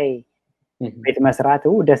መጀመሪያ ላይ ቤት መስራት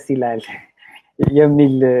ደስ ይላል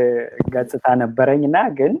የሚል ገጽታ ነበረኝና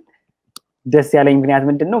ግን ደስ ያለኝ ምክንያት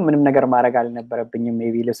ምንድነው ምንም ነገር ማድረግ አልነበረብኝም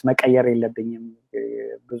ሜቢ ልብስ መቀየር የለብኝም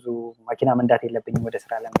ብዙ መኪና መንዳት የለብኝም ወደ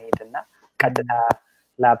ስራ ለመሄድና ቀጥታ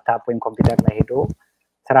ላፕቶፕ ወይም ኮምፒውተር ላይ ሄዶ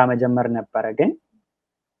ስራ መጀመር ነበር ግን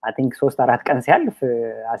አይ ቲንክ 3-4 ቀን ሲያልፍ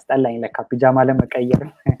አስጠላኝ ለካ ፒጃማ ለመቀየር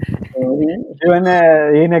የሆነ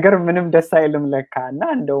ይሄ ነገር ምንም ደስ አይልም ለካና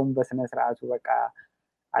እንደውም በስነ ስርዓቱ በቃ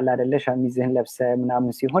አላ አይደለ ሸሚዝህን ለብሰ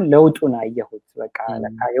ምናምን ሲሆን ለውጡን አየሁት በቃ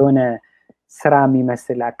ለካ የሆነ ስራ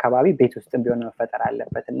የሚመስል አካባቢ ቤት ውስጥም ቢሆን መፈጠር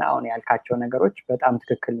አለበትና አሁን ያልካቸው ነገሮች በጣም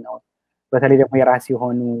ትክክል ነው። በተለይ ደግሞ የራስ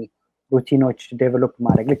የሆኑ ሩቲኖች ዴቨሎፕ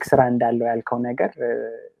ማድረግ ልክ ስራ እንዳለው ያልከው ነገር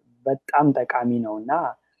በጣም ጠቃሚ ነውና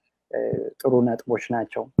ጥሩ ነጥቦች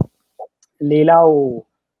ናቸው። ሌላው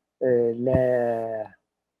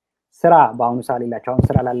ለስራ በአሁኑ ሰዓት ሌላቸው አሁን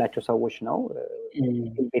ስራ ላላቸው ሰዎች ነው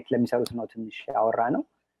ቤት ለሚሰሩት ነው ትንሽ ያወራ ነው።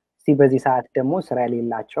 እስቲ በዚህ ሰዓት ደግሞ ስራ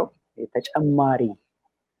የሌላቸው ተጨማሪ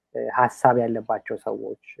ሐሳብ ያለባቸው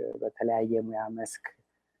ሰዎች በተለያየ ሙያ መስክ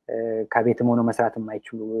ከቤትም ሆኖ መስራት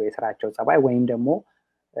የማይችሉ የስራቸው ጸባይ ወይም ደግሞ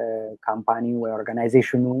ካምፓኒ ወይ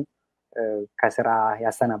ኦርጋናይዜሽኑ ከስራ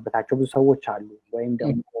ያሰናበታቸው ብዙ ሰዎች አሉ። ወይም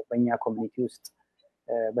ደግሞ በእኛ ኮሚኒቲ ውስጥ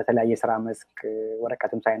በተለያየ ስራ መስክ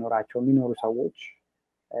ወረቀትም ሳይኖራቸው የሚኖሩ ሰዎች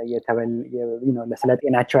ስለ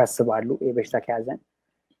ጤናቸው ያስባሉ። የበሽታ ከያዘን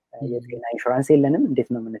የጤና ኢንሹራንስ የለንም፣ እንዴት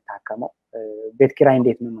ነው የምንታከመው? ቤት ኪራይ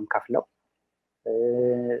እንዴት ነው የምንከፍለው?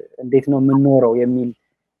 እንዴት ነው የምንኖረው የሚል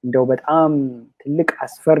እንደው በጣም ትልቅ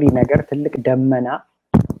አስፈሪ ነገር ትልቅ ደመና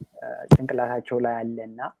ጭንቅላታቸው ላይ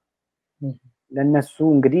አለና ለነሱ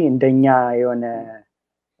እንግዲህ እንደኛ የሆነ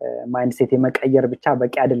ማይንድሴት የመቀየር ብቻ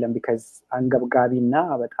በቂ አይደለም። ቢካዝ አንገብጋቢና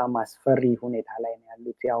በጣም አስፈሪ ሁኔታ ላይ ነው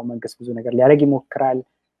ያሉት። ያው መንግስት ብዙ ነገር ሊያደርግ ይሞክራል።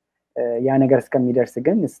 ያ ነገር እስከሚደርስ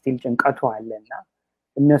ግን ስቲል ጭንቀቱ አለና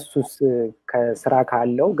እነሱስ ከስራ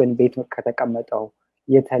ካለው ግን ቤት ከተቀመጠው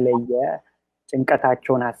የተለየ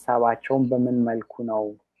ጭንቀታቸውን ሐሳባቸውን በምን መልኩ ነው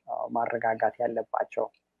ማረጋጋት ያለባቸው?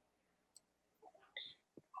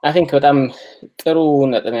 I think በጣም ጥሩ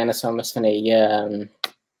ነጥብ ያነሳው መስፍኔ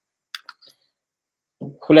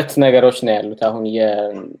ሁለት ነገሮች ነው ያሉት። አሁን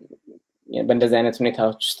በእንደዚህ አይነት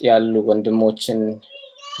ሁኔታዎች ውስጥ ያሉ ወንድሞችን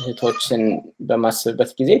እህቶችን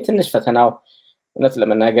በማስብበት ጊዜ ትንሽ ፈተናው እውነት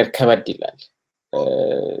ለመናገር ከበድ ይላል።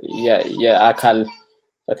 የአካል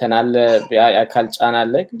ፈተና አለ፣ የአካል ጫና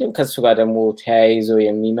አለ። ግን ከሱ ጋር ደግሞ ተያይዞ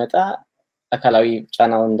የሚመጣ አካላዊ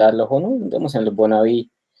ጫናው እንዳለ ሆኖ ደግሞ ስነ-ልቦናዊ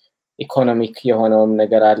ኢኮኖሚክ የሆነውም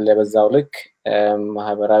ነገር አለ። በዛው ልክ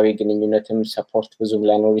ማህበራዊ ግንኙነትም ሰፖርት ብዙም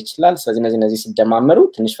ላይኖር ይችላል። ስለዚህ እነዚህ ሲደማመሩ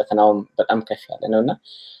ትንሽ ፈተናው በጣም ከፍ ያለ ነውና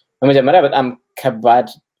በመጀመሪያ በጣም ከባድ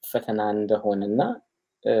ፈተና እንደሆነና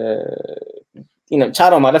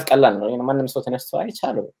ቻለው ማለት ቀላል ነው። ማንንም ሰው ተነስቶ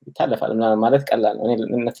አይቻለው ይታለፋል ማለት ቀላል ነው።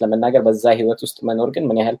 እውነት ለመናገር በዛ ህይወት ውስጥ መኖር ግን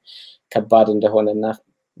ምን ያህል ከባድ እንደሆነና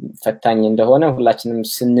ፈታኝ እንደሆነ ሁላችንም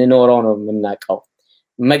ስንኖረው ነው የምናውቀው።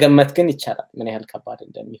 መገመት ግን ይቻላል ምን ያህል ከባድ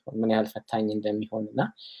እንደሚሆን ምን ያህል ፈታኝ እንደሚሆንና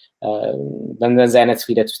በእንደዚህ አይነት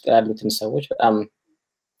ሂደት ውስጥ ያሉትን ሰዎች በጣም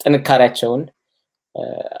ጥንካሬያቸውን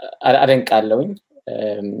አደንቃለሁኝ።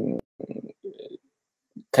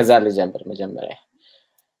 ከዛ ልጀምር መጀመሪያ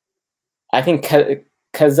I think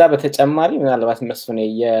ከዛ በተጨማሪ ምናልባት መስፍኔ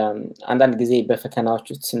አንዳንድ ጊዜ በፈተናዎች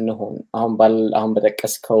ውስጥ ስንሆን አሁን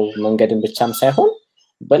በተቀስከው መንገድን ብቻም ሳይሆን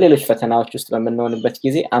በሌሎች ፈተናዎች ውስጥ በመንሆንበት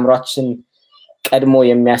ጊዜ አምሯችን ቀድሞ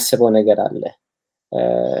የሚያስበው ነገር አለ።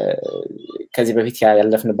 ከዚህ በፊት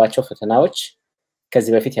ያለፍንባቸው ፈተናዎች፣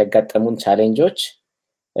 ከዚህ በፊት ያጋጠሙን ቻሌንጆች፣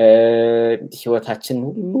 ህይወታችን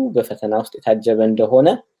ሁሉ በፈተና ውስጥ የታጀበ እንደሆነ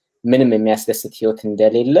ምንም የሚያስደስት ህይወት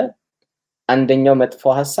እንደሌለ አንደኛው መጥፎ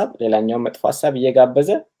ሐሳብ ሌላኛው መጥፎ ሐሳብ እየጋበዘ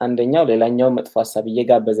አንደኛው ሌላኛው መጥፎ ሐሳብ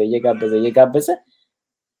እየጋበዘ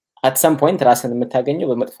at some point ራስን የምታገኘው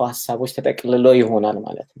በመጥፎ ሐሳቦች ተጠቅልሎ ይሆናል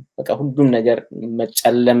ማለት ነው። በቃ ሁሉም ነገር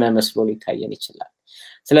መጨለመ መስሎ ሊታየን ይችላል።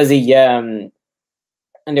 ስለዚህ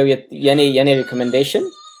እንደው የኔ ሪኮሜንዴሽን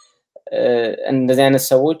እንደዚህ አይነት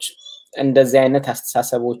ሰዎች እንደዚህ አይነት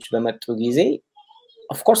አስተሳሰቦች በመጡ ጊዜ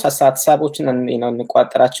of course ሐሳቦችን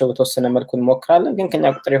እንቋጥራቸው በተወሰነ መልኩ እንሞክራለን። ግን ከኛ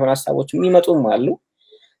ቁጥር የሆነ ሐሳቦች የሚመጡም አሉ።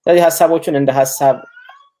 ስለዚህ ሐሳቦችን እንደ ሐሳብ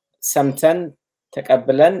ሰምተን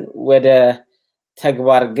ተቀብለን ወደ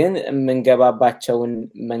ተግባር ግን የምንገባባቸውን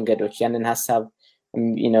መንገዶች ያንን ሐሳብ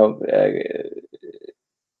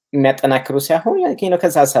የሚያጠናክሩ ሳይሆን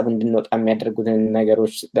ከዛ ሐሳብ እንድንወጣ የሚያደርጉትን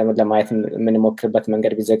ነገሮች ለማየት የምንሞክርበት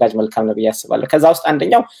መንገድ ቢዘጋጅ መልካም ነው ብዬ አስባለሁ። ከዛ ውስጥ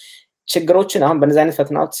አንደኛው ችግሮችን አሁን በእነዚህ አይነት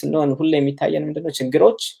ፈተናዎች ስንሆን ሁሉ የሚታየን ምንድነው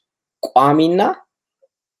ችግሮች ቋሚና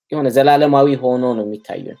የሆነ ዘላለማዊ ሆኖ ነው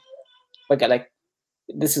የሚታዩን። በቃ like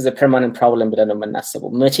this is a permanent problem ብለን ነው የምናስበው።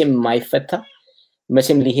 መቼም የማይፈታ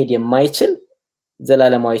መቼም ሊሄድ የማይችል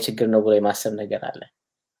ዘላለማዊ ችግር ነው ብሎ የማሰብ ነገር አለ።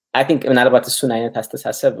 I think ምናልባት እሱን አይነት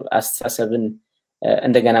አስተሳሰብን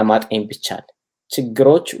እንደገና ማጥኘት ብቻል።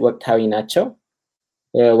 ችግሮች ወቅታዊ ናቸው።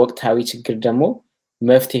 ወቅታዊ ችግር ደግሞ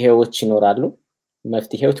መፍትሄዎች ይኖራሉ።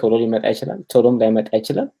 መፍትሄው ቶሎ ሊመጣ ይችላል፣ ቶሎም ላይመጣ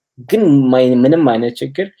ይችላል። ግን ምንም አይነት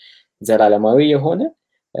ችግር ዘላለማዊ የሆነ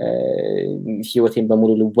ህይወቴን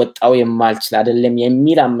በሙሉ ልወጣው የማልችል አይደለም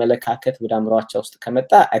የሚል አመለካከት ወደ አምሯቸው ውስጥ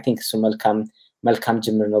ከመጣ I think እሱ መልካም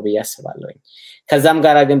ጅምር ነው ብዬ አስባለሁ። ከዛም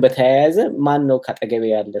ጋር ግን በተያያዘ ማን ነው ካጠገቤ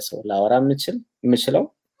ያለ ሰው ላወራ የምችለው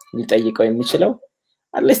ሊጠይቀው የሚችለው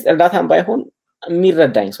አትሊስት እርዳታን ባይሆን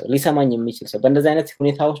የሚረዳኝ ሰው ሊሰማኝ የሚችል ሰው በእንደዚህ አይነት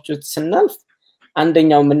ሁኔታዎች ስናልፍ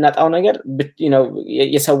አንደኛው የምናጣው ነገር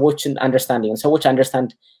የሰዎችን አንደርስታንዲንግ ሰዎች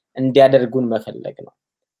አንደርስታንድ እንዲያደርጉን መፈለግ ነው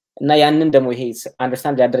እና ያንን ደግሞ ይሄ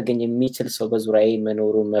አንደርስታንድ ሊያደርገኝ የሚችል ሰው በዙሪያዬ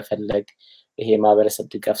መኖሩን መፈለግ ይሄ ማህበረሰብ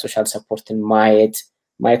ድጋፍ ሶሻል ሰፖርትን ማየት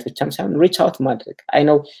ብቻም ሳይሆን ሪች አውት ማድረግ አይ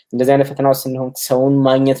ነው እንደዚህ አይነት ፈተናዎች ስንሆን ሰውን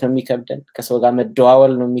ማግኘት ነው የሚከብደን ከሰው ጋር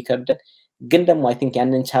መደዋወል ነው የሚከብደን ግን ደግሞ አይ ቲንክ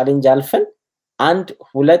ያንን ቻሌንጅ አልፈን 1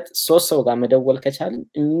 2 3 ሰው ጋር መደወል ከቻልን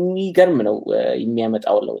የሚገርም ነው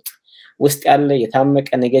የሚያመጣው ለውጥ ውስጥ ያለ የታመቀ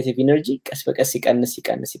ኔጌቲቭ ኢነርጂ ቀስ በቀስ ይቀንስ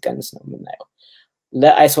ነው የምናየው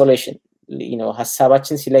ለአይሶሌሽን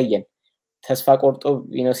ሐሳባችን ሲለየን ተስፋ ቆርጦ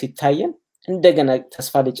ሲታየን እንደገና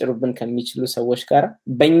ተስፋ ሊጭሩብን ከሚችሉ ሰዎች ጋር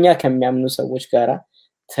በእኛ ከሚያምኑ ሰዎች ጋር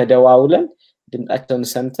ተደዋውለን ድምጣቸውን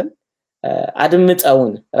ሰምተን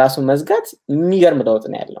አድምጠውን ራሱ መዝጋት የሚገርም ለውጥ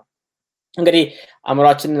ነው ያለው እንግዲህ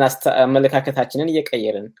አምሯችንን አመለካከታችንን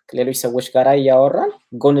እየቀየርን ሌሎች ሰዎች ጋር ያወራን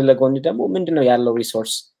ጎን ለጎን ደግሞ ምንድነው ያለው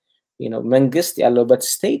ሪሶርስ መንግስት ያለበት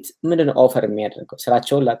ስቴት ምንድነው ኦፈር የሚያደርገው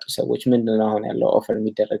ስራቸውን ላጡ ሰዎች ምንድነው አሁን ያለው ኦፈር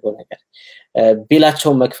የሚደረገው ነገር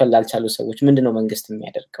ቢላቸውን መክፈል ላልቻሉ ሰዎች ምንድነው መንግስት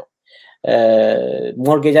የሚያደርገው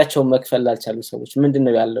ሞርጌጃቸውን መክፈል ላልቻሉ ሰዎች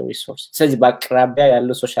ምንድነው ያለው ሪሶርስ ስለዚህ በአቅራቢያ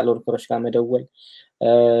ያለው ሶሻል ወርከሮች ጋር መደወል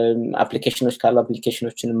አፕሊኬሽኖች ካሉ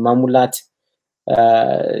አፕሊኬሽኖችን ማሙላት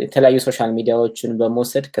የተለያዩ ሶሻል ሚዲያዎችን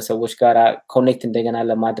በመውሰድ ከሰዎች ጋር ኮኔክት እንደገና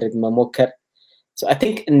ለማድረግ መሞከር so I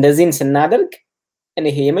think እንደዚህን ስናደርግ እኔ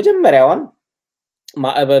የመጀመሪያውን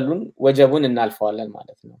ማዕበሉን ወጀቡን እናልፈዋለን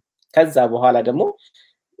ማለት ነው ከዛ በኋላ ደግሞ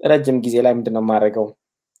ረጅም ጊዜ ላይ ምንድነው ማድረገው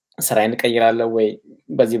ስራዬን ቀይራለሁ ወይ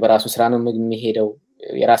በዚህ በራሱ ስራ ነው የሚሄደው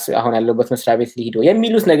የራስ አሁን ያለበት መስሪያ ቤት ሊሄደው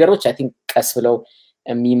የሚሉት ነገሮች I think ቀስ ብለው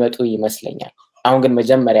የሚመጡ ይመስለኛል አሁን ግን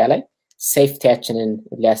መጀመሪያ ላይ ሴፍቲያችንን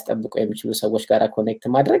ሊያስጠብቁ የሚችሉ ሰዎች ጋር ኮኔክት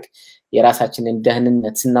ማድረግ የራሳችንን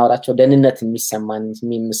ደህንነት ስናወራቸው ደህንነት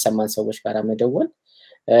የሚሰማን ሰዎች ጋር መደወል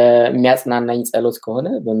የሚያጽናናኝ ጸሎት ከሆነ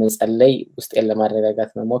በመጸለይ ውስጤን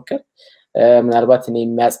ለማረጋጋት መሞከር ምናልባት እኔ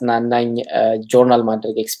የሚያጽናናኝ ጆርናል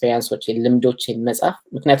ማድረግ ኤክስፒሪየንሶች ልምዶችን መጻፍ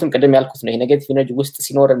ምክንያቱም ቀደም ያልኩት ነው ይሄ ኔጌቲቭ ኢነርጂ ውስጥ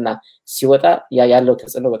ሲኖርና ሲወጣ ያለው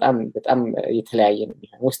ተጽዕኖ በጣም የተለያየ ነው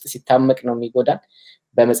ውስጥ ሲታመቅ ነው የሚጎዳን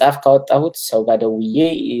በመጻፍ ካወጣሁት ሰው ጋር ደውዬ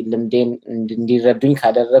ልምዴን እንዲረዱኝ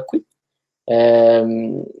ካደረኩኝ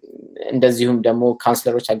እንደዚሁም ደግሞ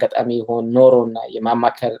ካውንስለሮች አጋጣሚ ኖሮና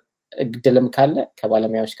የማማከር እድልም ካለ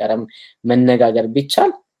ከባለሙያዎች ጋር መነጋገር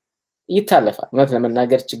ቢቻል ይታለፋል ማለት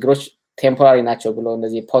ለመናገር ችግሮች ቴምፖራሪ ናቸው ብሎ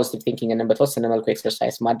እንደዚህ ፖዚቲቭ ቲንኪንግ እና በተወሰነ መልኩ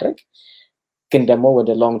ኤክሰርሳይዝ ማድረግ ግን ደግሞ ወደ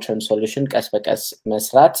ሎንግ ተርም ሶሉሽን ቀስ በቀስ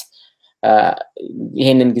መስራት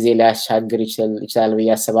ይሄንን ጊዜ ሊያሻግር ይችላል ብዬ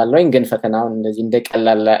አስባለሁ ግን ፈተናውን እንደዚህ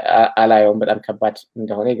እንደቀላል አላየውም በጣም ከባድ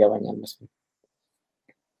እንደሆነ ይገባኛል መስሎኝ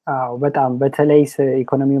አዎ በጣም በተለይ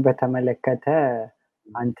ኢኮኖሚው በተመለከተ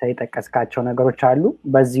አንተ የጠቀስካቸው ነገሮች አሉ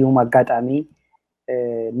በዚሁም አጋጣሚ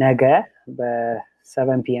ነገ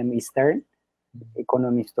በ7 PM ኢስተርን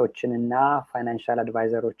ኢኮኖሚስቶችን እና ፋይናንሻል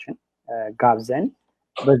አድቫይዘሮችን ጋብዘን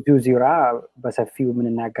በዚሁ ዙሪያ በሰፊው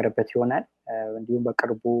ምንናገርበት ይሆናል እንዲሁም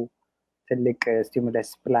በቅርቡ ትልቅ ስቲሙለስ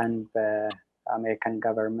ፕላን በአሜሪካን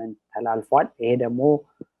ገቨርንመንት ተላልፏል ይሄ ደግሞ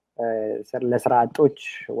ለስራ አጦች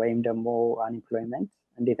ወይም ደግሞ አንኤምፕሎይመንት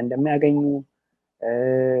እንዴት እንደሚያገኙ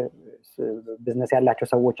ቢዝነስ ያላቸው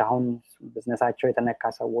ሰዎች አሁን ቢዝነሳቸው የተነካ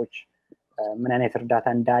ሰዎች ምን አይነት እርዳታ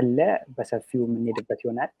እንዳለ በሰፊው ምንሄድበት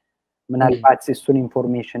ይሆናል ምናልባት እሱን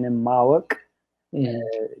ኢንፎርሜሽን ማወቅ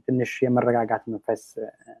ትንሽ የመረጋጋት መንፈስ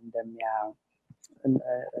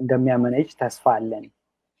እንደሚያመነጭ ተስፋ አለን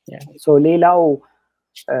ሶ ሌላው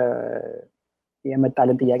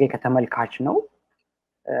የመጣልን ጥያቄ ከተመልካች ነው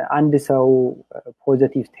አንድ ሰው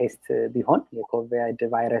ፖዚቲቭ ቴስት ቢሆን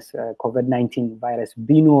የኮቪድ-19 ቫይረስ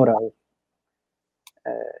ቢኖረው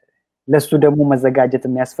ለሱ ደግሞ መዘጋጀት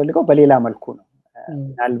የሚያስፈልገው በሌላ መልኩ ነው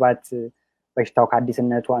ምናልባት በሽታው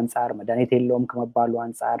ከአዲስነቱ አንፃር መድኃኒት የለውም ከመባሉ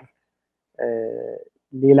አንፃር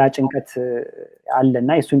ሌላ ጭንቀት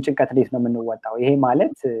አለና የሱን ጭንቀት እንዴት ነው የምንወጣው ይሄ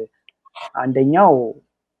ማለት አንደኛው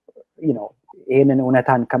ይሄንን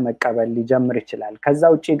እውነታን ከመቀበል ሊጀምር ይችላል ከዛ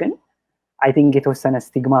ውጪ ግን I think የተወሰነ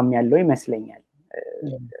ስቲግማም ያለው ይመስለኛል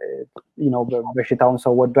በሽታውን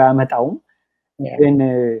ሰው ወዶ ያመጣውም ግን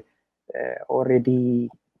ኦሬዲ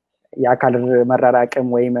የአካል መራራቅም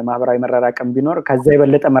ወይም ማህበራዊ መራራቅም ቢኖር ከዛ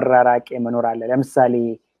የበለጠ መራራቅ መኖር አለ ለምሳሌ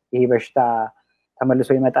ይሄ በሽታ ተመልሶ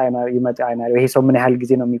ይመጣ ይሄ ሰው ምን ያህል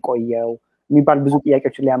ጊዜ ነው የሚቆየው የሚባል ብዙ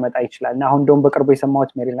ጥያቄዎችን ሊያመጣ ይችላል እና አሁን ደግሞ በቅርቡ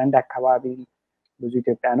የሰማሁት ሜሪላንድ አካባቢ ብዙ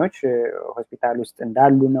ኢትዮጵያኖች ሆስፒታል ውስጥ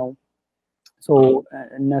እንዳሉ ነው ሶ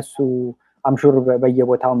እነሱ አምሹር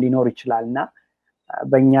በየቦታውም ሊኖር ይችላልና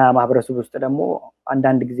በእኛ ማህበረሰብ ውስጥ ደግሞ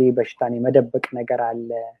አንዳንድ ጊዜ በሽታን የመደበቅ ነገር አለ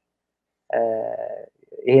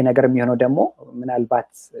ይሄ ነገር የሚሆነው ደግሞ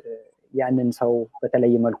ምናልባት ያንን ሰው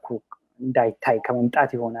በተለየ መልኩ እንዳይታይ ከመምጣት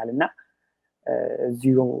ይሆናልና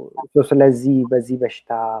እዚሁ ስለዚህ በዚህ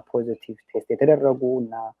በሽታ ፖዚቲቭ ቴስት የተደረጉ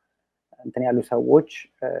እና እንትን ያሉ ሰዎች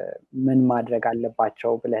ምን ማድረግ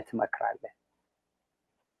አለባቸው ብለህ ትመክራለህ?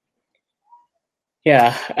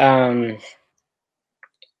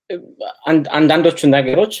 አንዳንዶቹ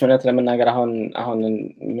ነገሮች እውነት ለመናገር አሁን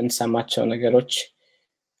የምንሰማቸው ነገሮች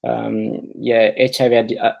የኤችአይቪ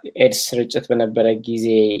ኤድስ ስርጭት በነበረ ጊዜ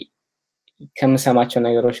ከምሰማቸው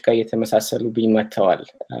ነገሮች ጋር እየተመሳሰሉብኝ መጥተዋል።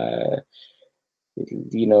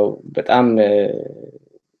 በጣም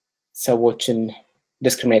ሰዎችን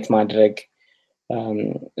ዲስክሪሚኔት ማድረግ፣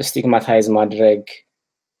 ስቲግማታይዝ ማድረግ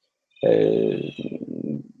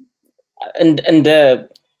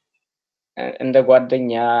እንደ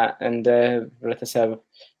ጓደኛ እንደ ህብረተሰብ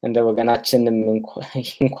እንደ ወገናችንም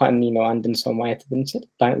እንኳን ነው አንድን ሰው ማየት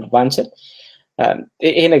ባንችል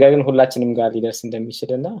ይሄ ነገር ግን ሁላችንም ጋር ሊደርስ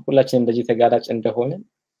እንደሚችልና ሁላችንም እንደዚህ ተጋላጭ እንደሆነ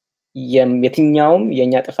የትኛውም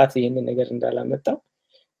የኛ ጥፋት ይሄንን ነገር እንዳላመጣው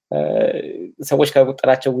ሰዎች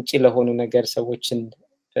ከቁጥራቸው ውጪ ለሆኑ ነገር ሰዎችን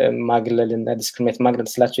ማግለልና ዲስክሪሚኔት ማግለል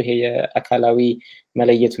ስላቸው ይሄ የአካላዊ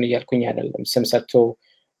መለየቱን እያልኩኝ አይደለም። ስም ሰጥቶ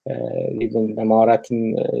ለማውራትም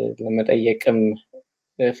ለመጠየቅም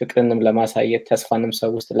ፍቅርንም ለማሳየት ተስፋንም ሰው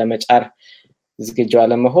ውስጥ ለመጫር ዝግጁ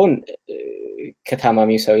አለመሆን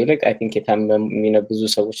ከታማሚ ሰው ይልቅ አይ ቲንክ የታመሙ ብዙ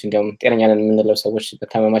ሰዎች እንዲያውም ጤነኛ ነን የምንለው ሰዎች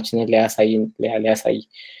በታመማችንን ሊያሳይ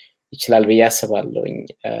ይችላል ብዬ አስባለሁኝ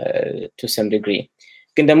to some degree።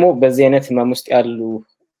 ግን ደግሞ በዚህ አይነት ህመም ውስጥ ያሉ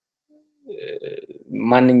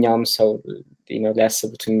ማንኛውም ሰው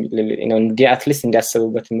ሊያስቡት አትሊስት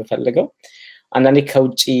እንዲያስቡበት የምፈልገው አንዳንዴ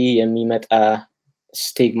ከውጪ የሚመጣ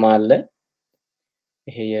ስቲግማ አለ።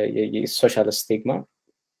 ይሄ የሶሻል ስቲግማ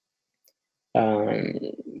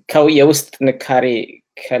የውስጥ ጥንካሬ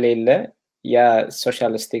ከሌለ ያ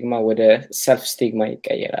ሶሻል ስቲግማ ወደ ሰልፍ ስቲግማ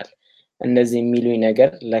ይቀየራል። እነዚህ የሚሉኝ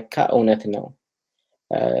ነገር ለካ እውነት ነው።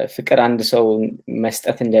 ፍቅር አንድ ሰው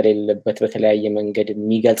መስጠት እንደሌለበት በተለያየ መንገድ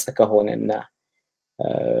የሚገልጽ ከሆነና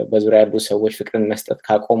በዙሪያ ያሉ ሰዎች ፍቅርን መስጠት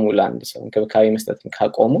ካቆሙ ለአንድ ሰው እንክብካቤ መስጠትን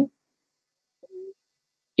ካቆሙ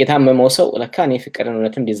የታመመው ሰው ለካ እኔ ፍቅርን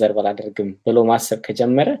እውነትም ዲዘርቭ አላደርግም ብሎ ማሰብ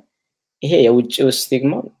ከጀመረ ይሄ የውጭው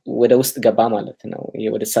ስቲግማ ወደ ውስጥ ገባ ማለት ነው።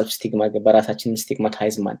 ወደ ሰልፍ ስቲግማ ገባ፣ ራሳችንን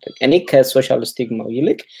ስቲግማታይዝ ማድረግ። እኔ ከሶሻል ስቲግማው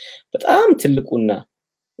ይልቅ በጣም ትልቁና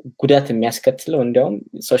ጉዳት የሚያስከትለው እንዲያውም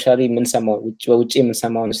ሶሻሊ የምንሰማው በውጪ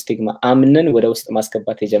የምንሰማውን ስቲግማ አምነን ወደ ውስጥ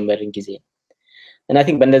ማስገባት የጀመርን ጊዜ ነው። እና አይ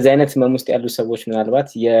ቲንክ በእንደዚህ አይነት ህመም ውስጥ ያሉ ሰዎች ምናልባት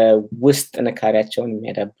የውስጥ ጥንካሬያቸውን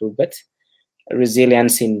የሚያዳብሩበት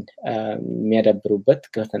ሬዚሊየንስን የሚያዳብሩበት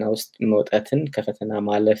ከፈተና ውስጥ መውጣትን ከፈተና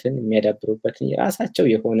ማለፍን የሚያዳብሩበት የራሳቸው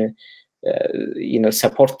የሆነ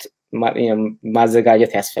ሰፖርት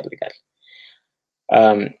ማዘጋጀት ያስፈልጋል።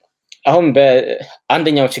 አሁን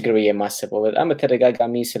በአንደኛው ችግር ብዬ የማስበው በጣም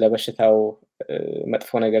በተደጋጋሚ ስለበሽታው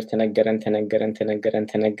መጥፎ ነገር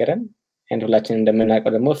ተነገረን and ሁላችን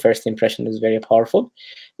እንደምናውቀው ደግሞ first impression is very powerful።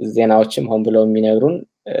 ዜናዎችም ሆን ብለው የሚነግሩን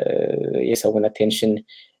የሰውን attention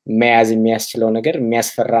መያዝ የሚያስችለው ነገር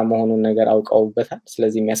የሚያስፈራ መሆኑን ነገር አውቀውበታል።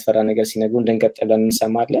 ስለዚህ የሚያስፈራ ነገር ሲነግሩን ደንገጥ ብለን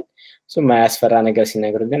እንሰማለን። የማያስፈራ ነገር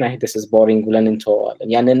ሲነግሩ ግን አይ this is boring ብለን እንተዋለን።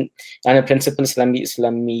 ያንን ፕሪንሲፕል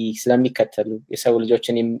ስለሚከተሉ የሰው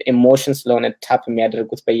ልጆችን ኢሞሽን ስለሆነ ታፕ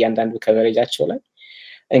የሚያደርጉት በእያንዳንዱ ከቨሬጃቸው ላይ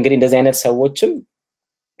እንግዲህ እንደዚህ አይነት ሰዎችም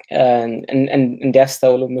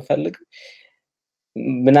እንዲያስተውሉ የምፈልገው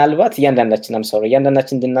ምናልባት እያንዳንዳችን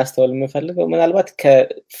እንድናስተውል የምፈልገው ምናልባት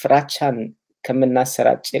ከፍራቻን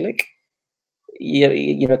ከምናሰራጭ ይልቅ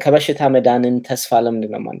ከበሽታ መዳንን ተስፋ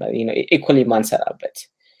ለምንድነው ማለት ኢኩሊ ማንሰራበት።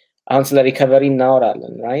 አሁን ስለ ሪከቨሪ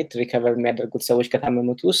እናወራለን ራይት። ሪከቨር የሚያደርጉት ሰዎች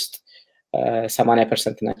ከታመሙት ውስጥ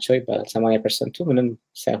 80% ናቸው ይባላል። 80%ቱ ምንም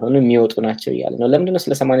ሳይሆኑ የሚወጡ ናቸው ይላል ነው። ለምንድነው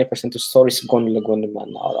ስለ 80% ስቶሪስ ጎን ለጎን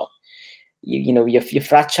ማናወራው?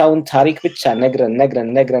 የፍራቻውን ታሪክ ብቻ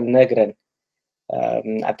ነግረን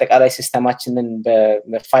አጠቃላይ ሲስተማችንን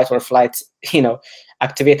በፋይት ኦር ፍላይት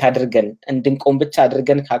አክቲቬት አድርገን እንድንቆም ብቻ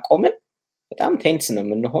አድርገን ካቆምን በጣም ቴንስ ነው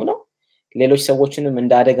የምንሆነው። ሌሎች ሰዎችንም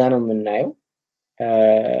እንዳደጋ ነው የምናየው።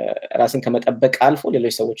 ራስን ከመጠበቅ አልፎ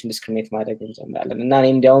ሌሎች ሰዎችን ዲስክሪሚኔት ማድረግ እንጀምራለን። እና እኔ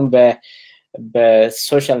እንዲያውም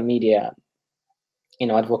በሶሻል ሚዲያ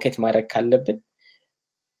አድቮኬት ማድረግ ካለብን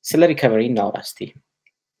ስለ ሪከቨሪ እናውራ እስቲ።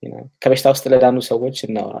 ከበሽታ ውስጥ ለዳኑ ሰዎች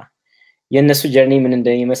እናውራ። የነሱ ጀርኒ ምን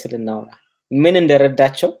እንደሚመስል እናውራ። ምን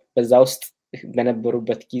እንደረዳቸው በዛ ውስጥ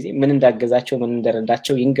በነበሩበት ጊዜ ምን እንዳገዛቸው ምን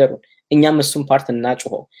እንደረዳቸው ይንገሩን። እኛም እሱን ፓርት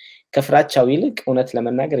እናጭሆ። ከፍራቻው ይልቅ እውነት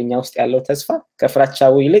ለመናገር እኛ ውስጥ ያለው ተስፋ፣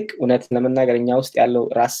 ከፍራቻው ይልቅ እውነት ለመናገር እኛ ውስጥ ያለው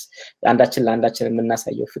ራስ አንዳችን ለአንዳችን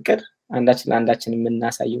የምናሳየው ፍቅር፣ አንዳችን ለአንዳችን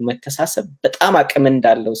የምናሳየው መተሳሰብ በጣም አቅም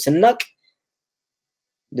እንዳለው ስናቅ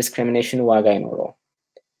ዲስክሪሚኔሽን ዋጋ አይኖረው።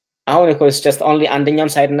 አሁን እኮ it's just only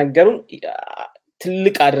አንደኛውን ሳይድ ነገሩን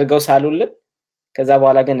ትልቅ አድርገው ሳሉልን ከዛ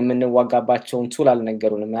በኋላ ግን የምንዋጋባቸውን ቱል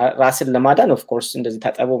አልነገሩንም ራስን ለማዳን ኦፍ ኮርስ እንደዚህ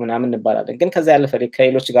ታጠቦ ምናምን እንባላለን ግን ከዛ ያለፈ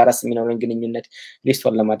ከሌሎች ጋርስ የሚኖረን ግንኙነት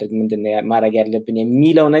ሪስቶር ለማድረግ ምንድነው ማድረግ ያለብን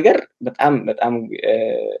የሚለው ነገር በጣም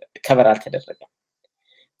ከቨር አልተደረገም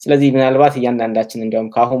ስለዚህ ምናልባት እያንዳንዳችን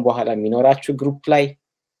እንዲያውም ካሁን በኋላ የሚኖራችሁ ግሩፕ ላይ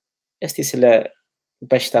እስቲ ስለ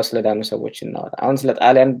በሽታው ስለዳኑ ሰዎች እናወራ አሁን ስለ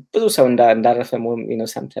ጣሊያን ብዙ ሰው እንዳረፈ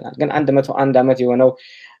ሰምተናል ግን 101 አመት የሆነው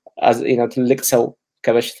ትልቅ ሰው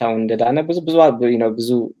ከበሽታው እንደዳነ ብዙ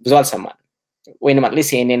አልሰማንም ወይንም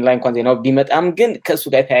አትሊስት CNN ላይ እንኳን ዜናው ቢመጣም ግን ከሱ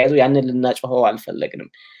ጋር ተያይዞ ያንን ልናጮኸው አልፈለግንም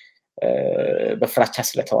በፍራቻ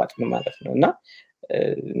ስለተዋጥን ማለት ነውና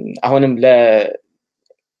አሁንም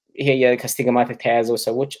ይሄ የከስቲግማት ተያያዘው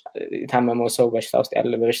ሰዎች የታመመው ሰው በሽታ ውስጥ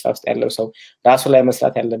ያለው ሰው ራሱ ላይ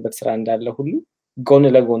መስራት ያለበት ስራ እንዳለ ሁሉ ጎን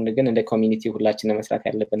ለጎን ግን እንደ ኮሚኒቲ ሁላችንም መስራት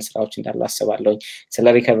ያለብን ስራዎች እንዳሉ አስባለሁ ስለ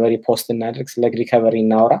ሪከቨሪ ፖስት እናድርግ ስለ ሪከቨሪ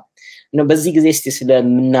እናወራ ነው በዚህ ጊዜ እስቲ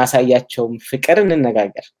ስለምናሳያቸው ፍቅር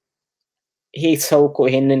እንነጋገር ይሄ ሰው እኮ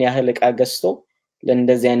ይሄንን ያህል ዕቃ ገዝቶ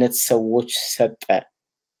ለእንደዚህ አይነት ሰዎች ሰጠ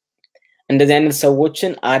እንደዚህ አይነት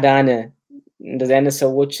ሰዎችን አዳነ እንደዚህ አይነት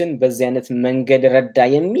ሰዎችን በዚህ አይነት መንገድ ረዳ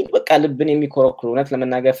የሚል በቃ ልብን የሚኮረኩሩ እውነት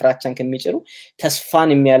ለመናገር ፍራቻን ከሚጭሩ ተስፋን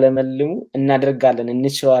የሚያለመልሙ እናደርጋለን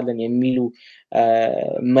እንችላለን የሚሉ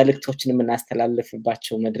መልእክቶችን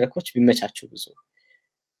የምናስተላልፍባቸው መድረኮች ቢመቻቹ ብዙ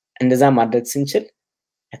እንደዛ ማድረግ ስንችል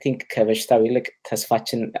I think ከበሽታው ይልቅ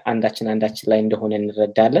ተስፋችን አንዳችን ላይ እንደሆነ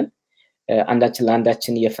እንረዳለን አንዳችን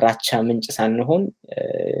ለአንዳችን የፍራቻ ምንጭ ሳንሆን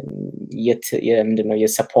ምንድነው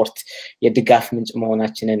የሰፖርት የድጋፍ ምንጭ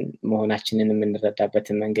መሆናችንን የምንረዳበት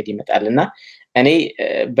መንገድ ይመጣልና እኔ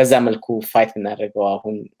በዛ መልኩ ፋይት እናደርገው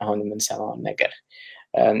አሁን የምንሰማው ነገር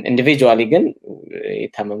ኢንዲቪጁዋሊ ግን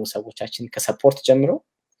የታመሙ ሰዎቻችን ከሰፖርት ጀምሮ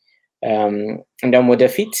እንደውም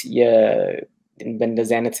ወደፊት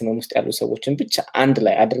በእንደዚህ አይነት ህመም ውስጥ ያሉ ሰዎችን ብቻ አንድ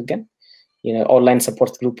ላይ አድርገን ኦንላይን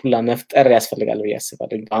ሰፖርት ግሩፕ ለመፍጠር ያስፈልጋል ብዬ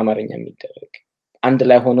አስባለሁ በአማርኛ የሚደረግ አንድ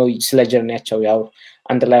ላይ ሆኖ ስለ ጀርኒያቸው ያው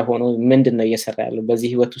አንድ ላይ ሆኖ ምንድነው እየሰራ ያለው በዚህ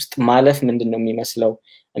ህይወት ውስጥ ማለፍ ምንድነው የሚመስለው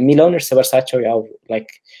የሚለውን እርስ በርሳቸው ያው ላይክ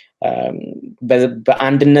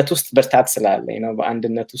በአንድነት ውስጥ በርታት ስላለ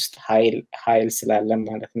በአንድነት ውስጥ ኃይል ስላለ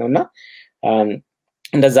ማለት ነውና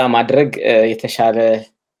እንደዛ ማድረግ የተሻለ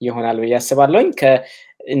ይሆናል ብዬ አስባለሁ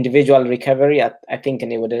ከኢንዲቪጁዋል ሪከቨሪ I think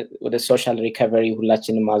እኔ ወደ ሶሻል ሪከቨሪ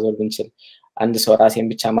ሁላችንም ማዞር ብንችል አንድ ሰው ራሴን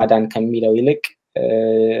ብቻ ማዳን ከሚለው ይልቅ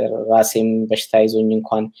ራሴን በሽታ ይዞኝ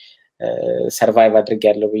እንኳን ሰርቫይቭ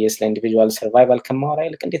አድርጌያለሁ ብዬ ስለ ኢንዲቪጁዋል ሰርቫይቫል ከማወራ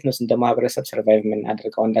ይልቅ እንዴት ነው እንደ ማህበረሰብ ሰርቫይቭ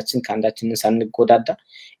የምናደርገው አንዳችን ከአንዳችን ሳንጎዳዳ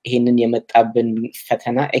ይሄንን የመጣብን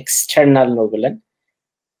ፈተና ኤክስተርናል ነው ብለን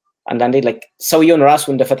አንዳንዴ ላይክ ሰውየውን ራሱ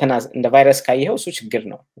እንደ ፈተና እንደ ቫይረስ ካየው እሱ ችግር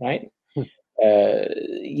ነው right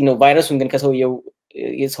ቫይረሱን ግን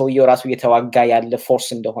የሰውየው ራሱ እየተዋጋ ያለ ፎርስ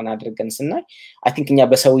እንደሆነ አድርገን ስናይ I think እኛ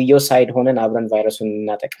በሰውየው ሳይድ ሆነን አብረን ቫይረሱን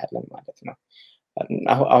እናጠቃለን ማለት ነው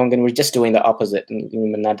አሁን ግን we're just doing the opposite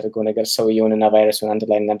የምናደርገው ነገር ሰውየውንና ቫይረሱን አንድ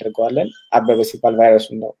ላይ እናደርገዋለን አበበ ሲባል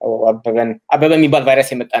ቫይረሱን ነው አበበ የሚባል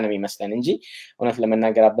ቫይረስ የመጣ ነው የሚመስለን እንጂ እውነት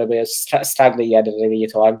ለመናገር አበበ ስትራግል እያደረገ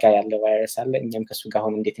እየተዋጋ ያለ ቫይረስ አለ እኛም ከሱ ጋር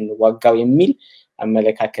አሁን እንዴት እንዋጋው የሚል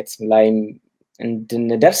አመለካከት ላይ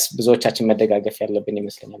እንድንደርስ ብዙዎቻችን መደጋገፍ ያለብን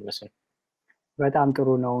ይመስለኛል መስሎኝ በጣም ጥሩ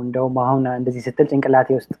ነው እንደውም አሁን እንደዚህ ስትል ጭንቅላቴ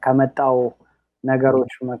ውስጥ ከመጣው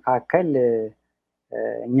ነገሮች መካከል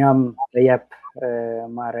እኛም ለያፕ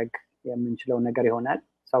ማድረግ የምንችለው ነገር ይሆናል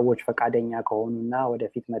ሰዎች ፈቃደኛ ከሆኑና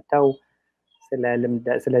ወደፊት መተው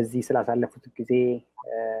ስለዚህ ስላሳለፉት ጊዜ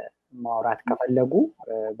ማውራት ከፈለጉ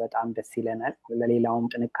በጣም ደስ ይለናል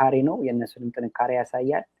ለሌላውም ጥንካሬ ነው የነሱንም ጥንካሬ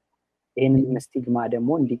ያሳያል ይሄንን ስቲግማ ደግሞ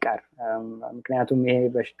እንዲቀር ምክንያቱም ይሄ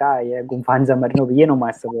በሽታ የጉንፋን ዘመድ ነው ብዬ ነው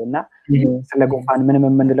ማስበውና ስለ ጉንፋን ምንም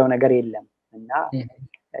የምንለው ነገር የለም እና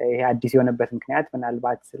ይሄ አዲስ የሆነበት ምክንያት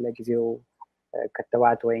ምናልባት ስለጊዜው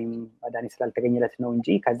ክትባት ወይም መድኃኒት ስላልተገኘለት ነው እንጂ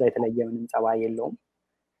ከዛ የተለየ ምንም ጸባይ የለውም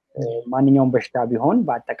ማንኛውም በሽታ ቢሆን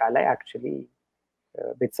በአጠቃላይ አክቹሊ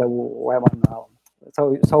ቤተሰቡ ወይማናው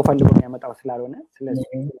ሰው ፈልጎ የሚያመጣው ስላልሆነ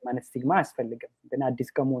ስለዚህ ማለት ስቲግማ አያስፈልግም ግን አዲስ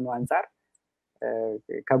ከመሆኑ አንፃር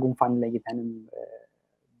ከጉንፋን ለይተንም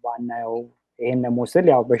ባናየው ይሄን ሞስል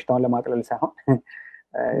ያው በሽታውን ለማቅለል ሳይሆን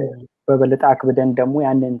በበለጠ አክብደን ደግሞ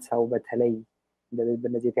ያንን ሰው በተለይ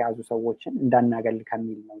እንደዚህ የተያዙ ሰዎችን እንዳናገል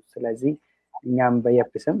ከሚል ነው ስለዚህ እኛም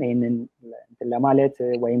በየፕስም ይሄንን ለማለት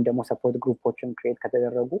ወይም ደግሞ ሰፖርት ግሩፖችን ክሬት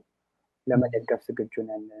ከተደረጉ ለመደገፍ ዝግጁ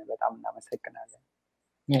ነን በጣም እናመሰግናለን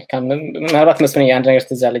ምናልባት መስሎኝ አንድ ነገር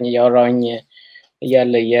ትዝ አለኝ እያወራሁኝ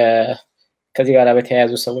እያለ ከዚህ ጋር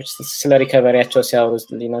በተያያዙ ሰዎች ስለ ሪከቨሪያቸው ሲያወሩ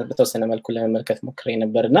በተወሰነ መልኩ ለመመልከት ሞክሬ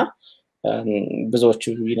ነበርና ብዙዎቹ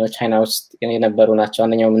ቻይና ውስጥ የነበሩ ናቸው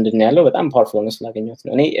አንደኛው ምንድነው ያለው በጣም ፓወርፉል ነው ስላገኘሁት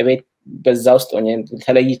ነው እኔ እቤት በዛ ውስጥ ሆኜ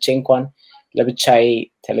ተለይቼ እንኳን ለብቻዬ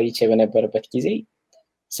ተለይቼ በነበረበት ጊዜ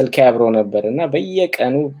ስልኬ አብሮ ነበርና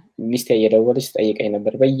በየቀኑ ሚስቴ እየደወለች ጠይቀኝ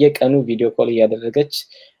ነበር በየቀኑ ቪዲዮ ኮል እያደረገች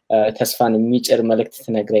ተስፋን የሚጭር መልእክት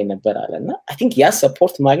ትነግረኝ ነበር አለና አይ ቲንክ ያ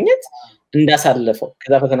ሰፖርት ማግኘት እንዳሳለፈው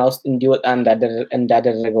ከዛ ፈተና ውስጥ እንዲወጣ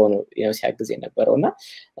እንዳደረገው ነው ሲያግዝ የነበረውና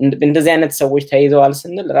እንደዚህ አይነት ሰዎች ተይዘዋል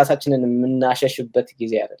ስንል ራሳችንን የምናሸሽበት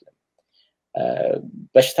ጊዜ አይደለም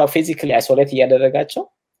በሽታው ፊዚካሊ አይሶሌት እያደረጋቸው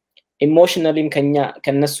ኢሞሽናሊም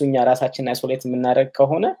ከነሱኛ ራሳችንን አይሶሌት የምናደርግ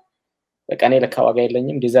ከሆነ በቃ እኔ ለካ ዋጋ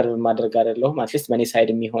የለኝም ዲዘርቭ ማድረግ አይደለሁም አትሊስት በኔ ሳይድ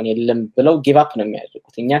የሚሆን የለም ብለው ጊቭ አፕ ነው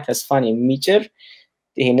የሚያደርጉት እኛ ተስፋን የሚጭር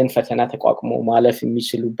ይሄንን ፈተና ተቋቁሞ ማለፍ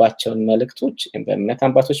የሚችሉባቸውን መልእክቶች በእምነት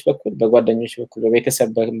አባቶች በኩል በጓደኞች በኩል በቤተሰብ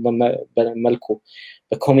መልኩ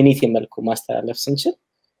በኮሚኒቲ መልኩ ማስተላለፍ ስንችል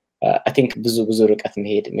አይ ቲንክ ብዙ ርቀት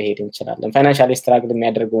መሄድ እንችላለን ፋይናንሻሊ ስትራግል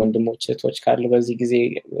የሚያደርጉ ወንድሞች እህቶች ካሉ በዚህ ጊዜ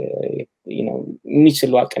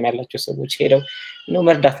የሚችሉ አቅም ያላቸው ሰዎች ሄደው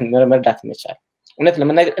መርዳት መቻል እውነት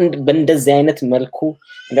ለመናገር በእንደዚህ አይነት መልኩ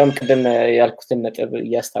እንደውም ቅድም ያልኩትን ነጥብ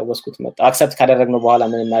ያስታወስኩት መጣ አክሰፕት ካደረግነው በኋላ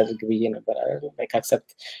ምን እናድርግ ብዬ ነበር ላይክ አክሰፕት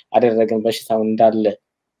አደረግን በሽታው እንዳለ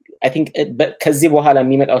አይ ቲንክ ከዚህ በኋላ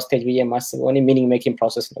የሚመጣው ስቴጅ ብዬ ማስበው እኔ ሚኒንግ ሜኪንግ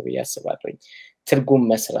ፕሮሰስ ነው ብዬ አስባለሁ ትርጉም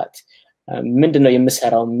መስራት ምንድነው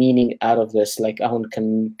የምሰራው ሚኒንግ አውት ኦፍ ዲስ ላይክ አሁን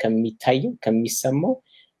ከሚታየው ከሚሰማው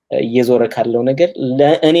እየዞረ ካለው ነገር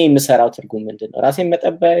ለእኔ የምሰራው ትርጉም ምንድነው ራሴን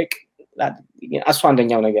መጠበቅ አሱ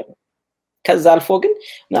አንደኛው ነገር ነው ከዛ አልፎ ግን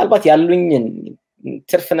ምናልባት ያሉኝን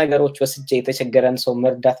ትርፍ ነገሮች ወስጄ የተቸገረን ሰው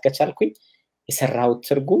መርዳት ከቻልኩኝ የሰራው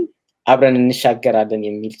ትርጉም አብረን እንሻገራለን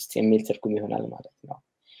የሚል ትርጉም ይሆናል ማለት ነው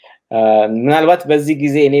ምናልባት በዚህ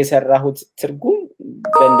ጊዜ እኔ የሰራሁት ትርጉም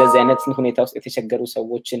በእንደዚህ አይነት ሁኔታ ውስጥ የተቸገሩ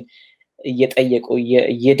ሰዎችን እየጠየቁ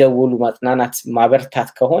እየደወሉ ማጥናናት ማበርታት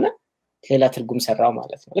ከሆነ ሌላ ትርጉም ሰራው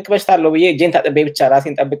ማለት ነው ልክ በሽታለው ብዬ ጄን ታጠበ ብቻ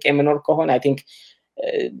ራሴን ጠብቄ የምኖር ከሆነ አይ ቲንክ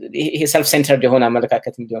ይሄ ሰልፍ ሴንተርድ የሆነ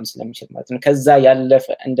አመለካከት እንዲሆን ስለሚችል ማለት ነው ከዛ ያለፈ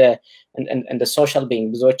እንደ ሶሻል ቢንግ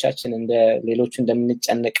ብዙዎቻችን እንደ ሌሎቹ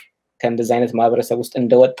እንደምንጨነቅ ከእንደዚህ አይነት ማህበረሰብ ውስጥ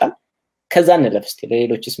እንደወጣን ከዛ እንለፍ እስቲ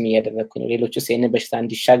ለሌሎችስ ምን ያደረኩ ነው ሌሎችስ ይሄን በሽታ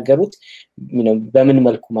እንዲሻገሩት በምን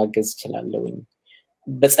መልኩ ማገዝ ይችላል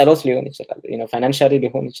በጸሎት ሊሆን ይችላል ፋይናንሻሊ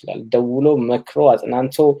ሊሆን ይችላል ደውሎ መክሮ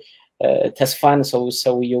አጽናንቶ ተስፋን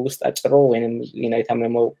ሰውየው ውስጥ አጭሮ ወይንም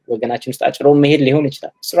የታመመው ወገናችን ውስጥ አጭሮ መሄድ ሊሆን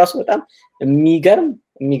ይችላል እሱ ራሱ በጣም የሚገርም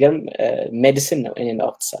ሜዲሲን ነው እኔ ነው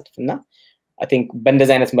አፍተሳልፍና አይ ቲንክ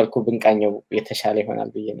በእንደዚህ አይነት መልኩ ብንቃኘው የተሻለ ይሆናል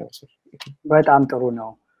ብዬ ነው በጣም ጥሩ ነው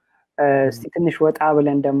እስቲ ትንሽ ወጣ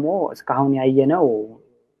ብለን ደግሞ እስካሁን ያየነው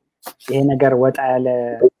ይሄ ነገር ወጣ ያለ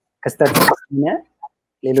ክስተት ነው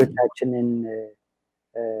ሌሎቻችንን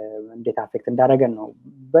እንዴት አፌክት እንዳደረገን ነው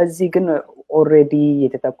በዚህ ግን ኦሬዲ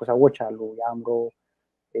የተጠቁ ሰዎች አሉ ያምሮ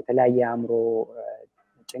የተለያየ ያምሮ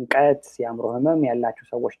ጭንቀት ያምሮ ህመም ያላቸው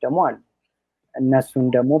ሰዎች ደግሞ አሉ እነሱን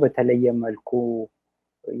ደግሞ በተለየ መልኩ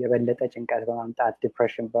የበለጠ ጭንቀት በማምጣት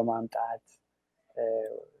ዲፕሬሽን በማምጣት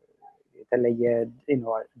የተለየ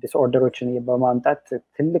ዲስኦርደሮችን በማምጣት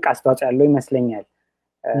ትልቅ አስተዋጽኦ ያለው ይመስለኛል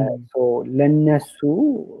ለነሱ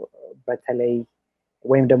በተለይ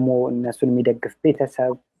ወይም ደግሞ እነሱን የሚደግፍ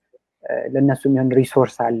ቤተሰብ ለነሱ የሚሆን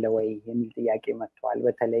ሪሶርስ አለ ወይ የሚል ጥያቄ መጥቷል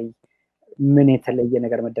በተለይ ምን የተለየ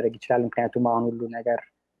ነገር መደረግ ይችላል ምክንያቱም አሁን ሁሉ ነገር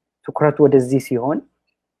ትኩረቱ ወደዚህ ሲሆን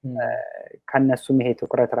ከነሱም ይሄ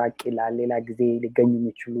ትኩረት ራቅ ይላል ሌላ ጊዜ ሊገኙ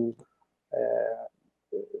የሚችሉ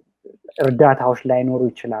እርዳታዎች ላይኖሩ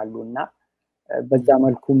ይችላሉና በዛ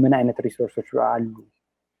መልኩ ምን አይነት ሪሶርሶች አሉ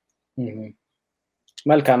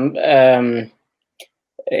መልካም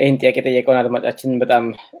ይሄን ጥያቄ ጠየቀውን አድማጫችን በጣም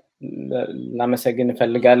ላመሰግን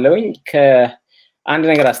ፈልጋለሁኝ ከአንድ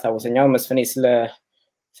ነገር አስታውሰኛው መስፍኔ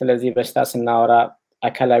ስለዚህ በሽታ ስናወራ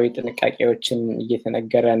አካላዊ ጥንቃቄዎችን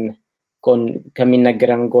እየተነገረን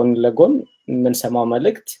ከሚነገረን ጎን ለጎን ምን ሰማው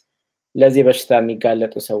መልእክት ለዚህ በሽታ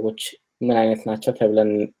የሚጋለጡ ሰዎች ምን አይነት ናቸው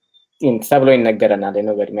ተብሎ ይነገረናል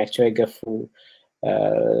ነው በእድሜያቸው የገፉ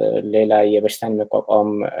ሌላ የበሽታን መቋቋም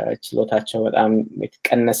ችሎታቸው በጣም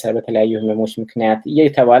የተቀነሰ በተለያዩ ህመሞች ምክንያት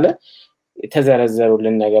እየተባለ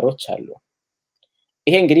የተዘረዘሩልን ነገሮች አሉ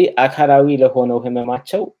ይሄ እንግዲህ አካላዊ ለሆነው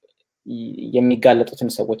ህመማቸው የሚጋለጡትን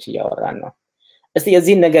ሰዎች እያወራን ነው እስቲ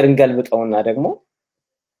የዚህን ነገር እንገልብጠውና ደግሞ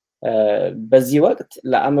በዚህ ወቅት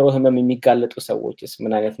ለአእምሮ ህመም የሚጋለጡ ሰዎችስ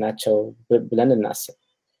ምን አይነት ናቸው ብለን እናስብ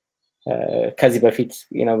ከዚህ በፊት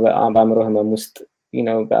በአእምሮ ህመም ውስጥ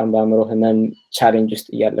በአእምሮ ህመም ቻሌንጅ ውስጥ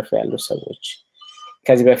እያለፉ ያሉ ሰዎች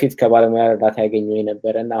ከዚህ በፊት ከባለሙያ እርዳታ ያገኙ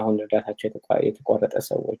የነበረና አሁን እርዳታቸው የተቋረጠ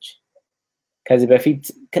ሰዎች ከዚህ በፊት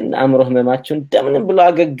ከአእምሮ ህመማቸው እንደምንም ብሎ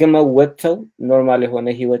አገግመው ወጥተው ኖርማል የሆነ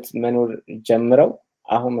ህይወት መኖር ጀምረው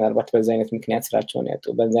አሁን ምናልባት በዛ አይነት ምክንያት ስራቸውን ያጡ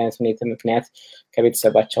በዛ አይነት ሁኔታ ምክንያት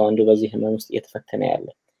ከቤተሰባቸው አንዱ በዚህ ህመም ውስጥ እየተፈተነ ያለ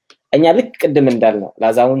እኛ ልክ ቅድም እንዳልነው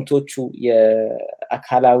ለአዛውንቶቹ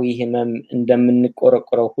የአካላዊ ህመም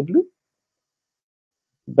እንደምንቆረቆረው ሁሉ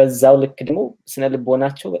በዛው ልክ ደግሞ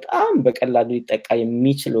ስነ-ልቦናቸው በጣም በቀላሉ ሊጠቃ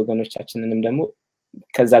የሚችል ወገኖቻችንንም ደግሞ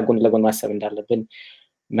ከዛ ጎን ለጎን ማሰብ እንዳለብን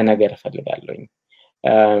መናገር እፈልጋለሁ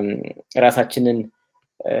ራሳችንን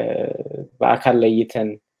በአካል ለይተን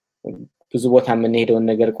ብዙ ቦታ የምንሄደውን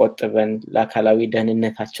ነገር ቆጥበን ለአካላዊ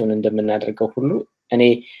ደህንነታቸውን እንደምናደርገው ሁሉ እኔ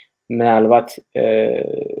ምናልባት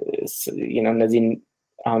እነዚህን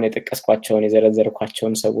አሁን የጠቀስኳቸውን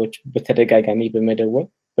የዘረዘርኳቸውን ሰዎች በተደጋጋሚ በመደወል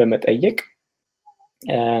በመጠየቅ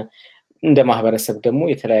እንደ ማህበረሰብ ደግሞ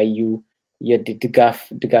የተለያዩ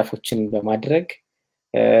የድጋፎችን በማድረግ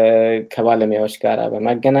ከባለሙያዎች ጋር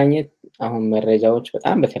በማገናኘት አሁን መረጃዎች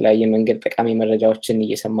በጣም በተለያየ መንገድ ጠቃሚ መረጃዎችን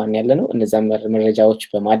እየሰማን ያለ ነው እነዛ መረጃዎች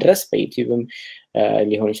በማድረስ በዩቲዩብም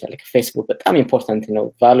ሊሆን ይችላል ፌስቡክ በጣም ኢምፖርታንት ነው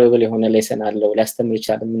ቫሉዌብል የሆነ ሌሰን አለው ሊያስተምር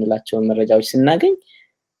ይችላል የምንላቸው መረጃዎች ስናገኝ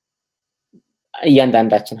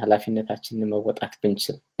እያንዳንዳችን ኃላፊነታችንን መወጣት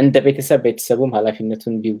ብንችል እንደ ቤተሰቡም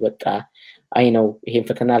ኃላፊነቱን ቢወጣ አይ ነው ይሄን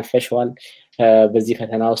ፈተና አልፈሽዋል በዚህ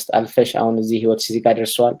ፈተና ውስጥ አልፈሽ አሁን እዚህ ህይወት እዚህ ጋር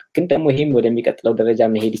ደርሷል ግን ደግሞ ይሄም ወደሚቀጥለው ደረጃ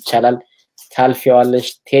መሄድ ይቻላል ታልፊዋለሽ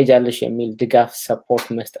ትሄጃለሽ የሚል ድጋፍ ሰፖርት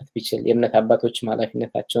መስጠት ቢችል የእምነት አባቶችም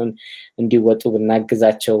ኃላፊነታቸውን እንዲወጡ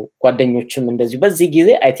ብናግዛቸው ጓደኞችም እንደዚህ በዚህ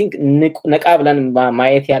ጊዜ አይ ቲንክ ነቃ ብለን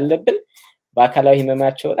ማየት ያለብን በአካላዊ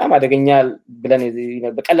ህመማቸው በጣም አደገኛ ብለን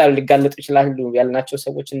በቀላሉ ሊጋለጡ ይችላሉ ያልናቸው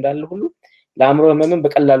ሰዎች እንዳሉ ሁሉ ለአእምሮ ህመምም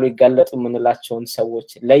በቀላሉ ይጋለጡ ምንላቸውን ሰዎች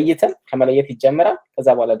ለይተን ከመለየት ይጀምራል ከዛ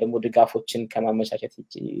በኋላ ደግሞ ድጋፎችን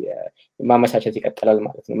ከማመቻቸት ይቀጥላል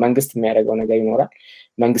ማለት ነው መንግስት የሚያደርገው ነገር ይኖራል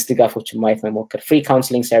መንግስት ድጋፎችን ማየት መሞከር ፍሪ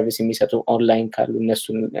ካውንስሊንግ ሰርቪስ የሚሰጡ ኦንላይን ካሉ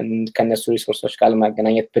ከነሱ ሪሶርሶች ጋር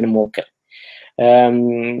ማገናኘት ብንሞክር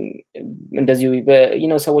እንደዚሁ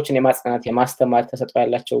ሰዎችን የማጽናናት የማስተማር ተሰጥኦ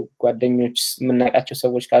ያላቸው ጓደኞች ምናቃቸው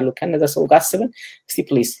ሰዎች ካሉ ከነዛ ሰው ጋር አስበን እስቲ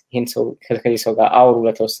ፕሊዝ ይሄን ሰው ከዚህ ሰው ጋር አውሩ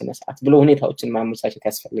ለተወሰነ ሰዓት ብሎ ሁኔታዎችን ማመቻቸት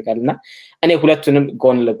ያስፈልጋልና እኔ ሁለቱንም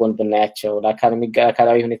ጎን ለጎን ብናያቸው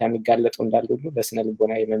ለአካላዊ ሁኔታ የሚጋለጡ እንዳሉ ሁሉ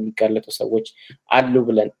በስነ-ልቦና የሚጋለጡ ሰዎች አሉ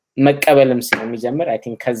ብለን መቀበልም ስለሚጀምር አይ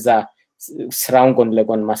ቲንክ ከዛ ስራውን ጎን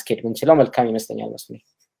ለጎን ማስኬድ ብንችለው መልካም ይመስለኛል መስሎኝ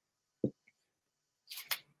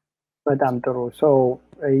በጣም ጥሩ ሰው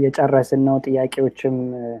የጨረስን ነው ጥያቄዎችም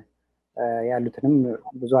ያሉትንም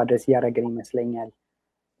ብዙ አድረስ ያደረግን ይመስለኛል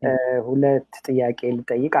ሁለት ጥያቄ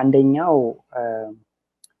ልጠይቅ አንደኛው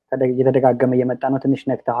የተደጋገመ እየመጣ ነው ትንሽ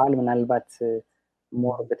ነክተዋል ምናልባት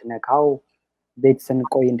ሞር ብትነካው ቤት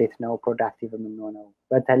ስንቆይ እንዴት ነው ፕሮዳክቲቭ የምንሆነው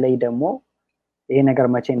በተለይ ደግሞ ይሄ ነገር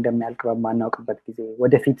መቼ እንደሚያልቅ በማናውቅበት ጊዜ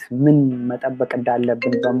ወደፊት ምን መጠበቅ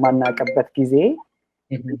እንዳለብን በማናውቅበት ጊዜ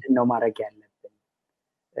ምንድነው ማድረግ ያለብን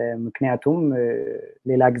ምክንያቱም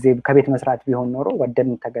ሌላ ጊዜ ከቤት መስራት ቢሆን ኖሮ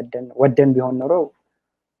ወደን ቢሆን ኖሮ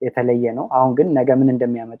የተለየ ነው አሁን ግን ነገ ምን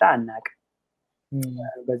እንደሚያመጣ አናውቅ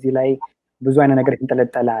በዚህ ላይ ብዙ አይነት ነገር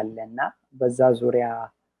እንተለጠለ አለና በዛ ዙሪያ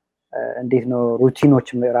እንዴት ነው ሩቲኖች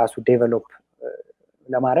ራሱ ዴቨሎፕ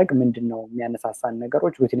ለማድረግ ምንድነው የሚያነሳሳን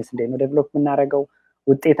ነገሮች ሩቲንስ እንዴት ነው ዴቨሎፕ የምናደርገው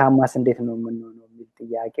ውጤታማስ እንዴት ነው የምንሆነው የሚል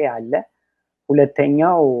ጥያቄ አለ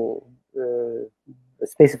ሁለተኛው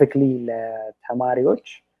ስፔሲፊክሊ ለተማሪዎች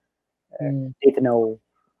እንዴት ነው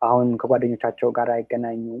አሁን ከጓደኞቻቸው ጋር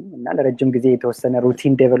አይገናኙም እና ለረጅም ጊዜ የተወሰነ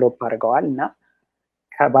ሩቲን ዴቨሎፕ አድርገዋል እና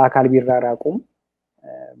በአካል ቢራራቁም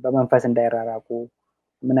በመንፈስ እንዳይራራቁ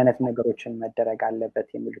ምን አይነት ነገሮችን መደረግ አለበት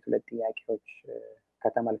የሚሉት ሁለት ጥያቄዎች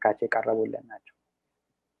ከተመልካች የቀረቡልን ናቸው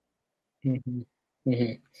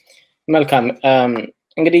መልካም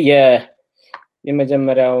እንግዲህ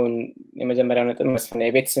የመጀመሪያው ነጥብ መስፍን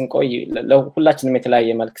የቤት ስንቆይ ለሁላችንም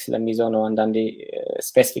የተለያየ መልክ ስለሚይዘው ነው አንዳንዴ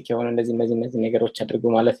ስፔሲፊክ የሆነ እነዚህ ነገሮች አድርጉ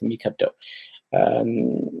ማለት የሚከብደው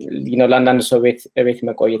ለአንዳንድ ሰው ቤት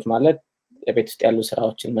መቆየት ማለት ቤት ውስጥ ያሉ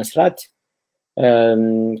ስራዎችን መስራት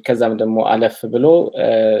ከዛም ደግሞ አለፍ ብሎ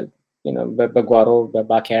በጓሮ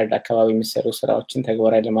በባክያርድ አካባቢ የሚሰሩ ስራዎችን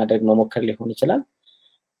ተግባራዊ ለማድረግ መሞከር ሊሆን ይችላል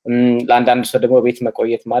ለአንዳንድ ሰው ደግሞ ቤት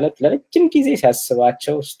መቆየት ማለት ለረጅም ጊዜ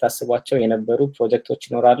ስታስቧቸው የነበሩ ፕሮጀክቶች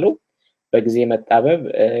ይኖራሉ በጊዜ መጣበብ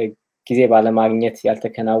ጊዜ ባለማግኘት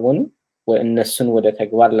ያልተከናወኑ እነሱን ወደ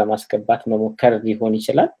ተግባር ለማስገባት መሞከር ሊሆን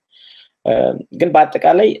ይችላል ግን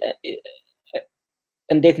በአጠቃላይ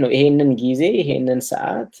እንዴት ነው ይሄንን ጊዜ ይሄንን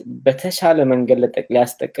ሰዓት በተሻለ መንገድ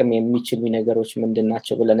ሊያስጠቅም የሚችሉ ነገሮች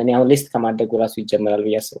ምንድናቸው ብለን እኔ አሁን ሊስት ከማድረግ ራሱ ይጀምራል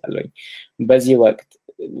ብዬ አስባለሁ በዚህ ወቅት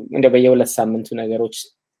እንደ በየሁለት ሳምንቱ ነገሮች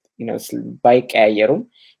ባይቀያየሩም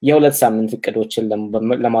የሁለት ሳምንት እቅዶችን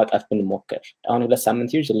ለማውጣት ብንሞክር አሁን ሁለት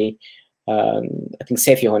ሳምንት usually I think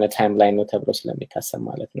safe የሆነ ታይም ላይን ነው ተብሎ ስለሚታሰብ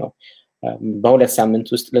ማለት ነው በሁለት ሳምንት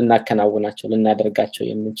ውስጥ ልናከናውናቸው ልናደርጋቸው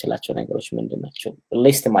የምንችላቸው ነገሮች ምንድናቸው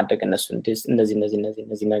ሊስት ማድረግ እነሱ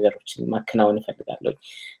እነዚህ ነገሮችን ማከናወን እፈልጋለሁ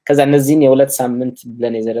ከዛ እነዚህን የሁለት ሳምንት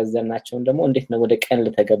ብለን የዘረዘርናቸውን ደግሞ እንዴት ነው ወደ ቀን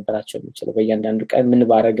ልተገብራቸው የምንችለው በእያንዳንዱ ቀን ምን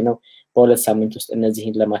ባረግ ነው በሁለት ሳምንት ውስጥ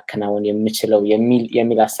እነዚህን ለማከናወን የምንችለው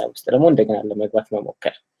የሚል ሐሳብ ውስጥ ደግሞ እንደገና ለመግባት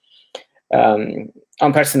መሞከር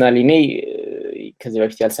ፐርሰናሊ እኔ ከዚህ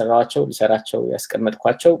በፊት ያልሰራዋቸው ልሰራቸው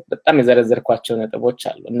ያስቀመጥኳቸው በጣም የዘረዘርኳቸው ነጥቦች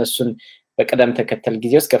አሉ እነሱን በቀደም ተከተል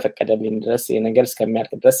ጊዜ ውስጥ ከፈቀደልኝ ድረስ የነገር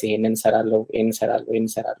እስከሚያልቅ ድረስ ይሄንን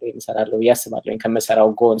ሰራለሁ ያስባለሁ ከመሰራው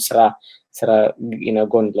ጎን ስራ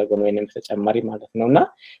ጎን ለጎን ወይንም ተጨማሪ ማለት ነውና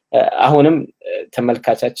አሁንም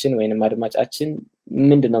ተመልካቻችን ወይንም አድማጫችን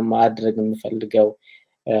ምንድነው ማድረግ የምፈልገው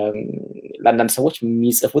ለአንዳንድ ሰዎች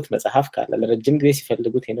የሚጽፉት መጽሐፍ ካለ ለረጅም ጊዜ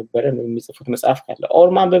ሲፈልጉት የነበረ የሚጽፉት መጽሐፍ ካለ ኦር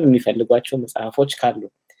ማንበብ የሚፈልጓቸው መጽሐፎች ካሉ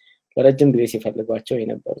ለረጅም ጊዜ ሲፈልጓቸው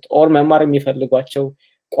የነበሩት ኦር መማር የሚፈልጓቸው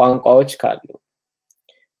ቋንቋዎች ካሉ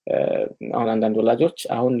አሁን አንዳንድ ወላጆች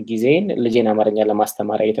አሁን ጊዜን ልጄን አማርኛ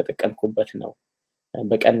ለማስተማር እየተጠቀምኩበት ነው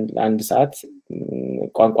በቀን ለአንድ ሰዓት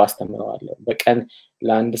ቋንቋ አስተምረዋለሁ በቀን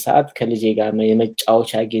ለአንድ ሰዓት ከልጄ ጋር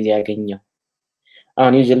የመጫወቻ ጊዜ ያገኘው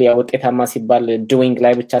አሁን ዩዥሊ ውጤታማ ሲባል ዱዊንግ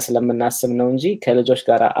ላይ ብቻ ስለምናስብ ነው እንጂ ከልጆች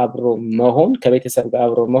ጋር አብሮ መሆን ከቤተሰብ ጋር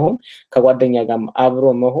አብሮ መሆን ከጓደኛ ጋር አብሮ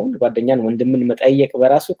መሆን ጓደኛን ወንድምን መጠየቅ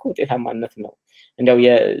በራሱ ኮቴታማነት ነው እንደው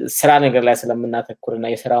የሥራ ነገር ላይ ስለምናተኩርና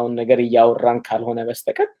የሥራውን ነገር ያወራን ካልሆነ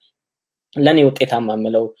በስተቀር ለኔ ውጤታማ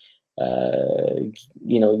ምለው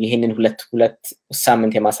ይሄንን ሁለት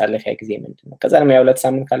ሳምንት የማሳለፊያ ጊዜ ምንድነው ከዛ ነው ሁለት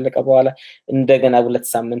ሳምንት ካለቀ በኋላ እንደገና ሁለት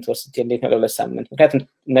ሳምንት ወስጄ እንዴት ነው ሁለት ሳምንት ምክንያቱም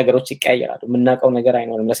ነገሮች ይቀያየራሉ ምናቀው ነገር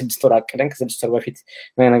አይኖርም ለስድስት ወር አቀደን ከስድስት ወር በፊት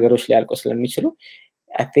ነገሮች ሊያልቁ ስለሚችሉ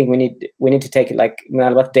I think we need to take it like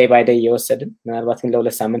ምናልባት day by day እየወሰድን ምናልባት ግን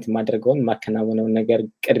ለሁለት ሳምንት ማድረገውን ማከናወነው ነገር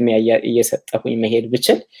ቅድሚያ እየሰጠሁኝ መሄድ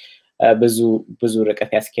ብችል ብዙ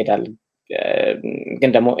ርቀት ያስኬዳል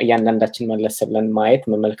ግን ደግሞ እያንዳንዳችን መለስ ብለን ማየት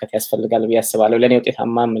መመልከት ያስፈልጋል በያስባለው ለኔ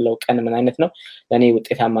ውጤታማ ምለው ቀን ምን አይነት ነው ለኔ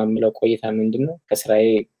ውጤታማ ምለው ቆይታ ምንድነው ከስራዬ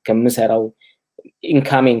ከምሰራው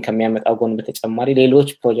ኢንካሚንግ ከሚያመጣው ጎን በተጨማሪ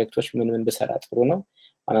ሌሎች ፕሮጀክቶች ምን ብሰራ ጥሩ ነው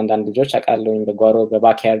አንዳንድ ልጆች አቃለውኝ በጓሮ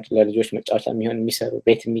በባክያርድ ለልጆች መጫወቻ የሚሰሩ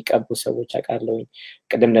ቤት የሚቀቡ ሰዎች አቃለውኝ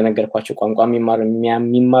ቀደም እንደነገርኳችሁ ቋንቋ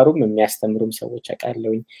የሚማሩም የሚያስተምሩም ሰዎች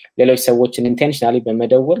አቃለውኝ ሌሎች ሰዎችን ኢንቴንሽናሊ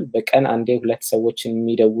በመደወል በቀን አንዴ ሁለት ሰዎችን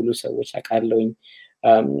የሚደውሉ ሰዎች አቃለውኝ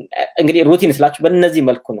እንግዲህ ሩቲን ስላችሁ በእነዚህ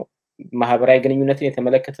መልኩ ነው ማህበራዊ ግንኙነትን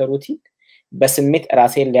የተመለከተ ሩቲን በስሜት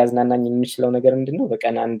ራሴን ሊያዝናናኝ የሚችለው ነገር ምንድነው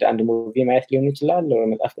በቀን አንድ ሙቪ ማየት ሊሆን ይችላል ወይ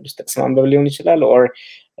መጽሐፍ ቅዱስ ጥቅስ ማንበብ ሊሆን ይችላል ኦር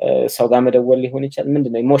ሰው ጋር መደወል ሊሆን ይችላል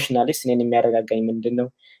ምንድነው ኢሞሽናሊ እኔን የሚያረጋጋኝ ምንድነው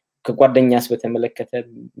ከጓደኛስ በተመለከተ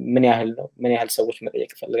ምን ያህል ሰዎች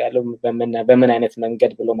መጠየቅ ፈልጋለሁ በምን አይነት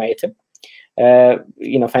መንገድ ብሎ ማየትም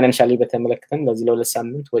ፋይናንሻሊ በተመለከተም ለዚህ ለሁለት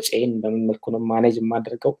ሳምንት ወጪን በምን መልኩ ነው ማኔጅ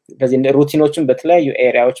ማድረገው በዚህ ሩቲኖችን በተለያዩ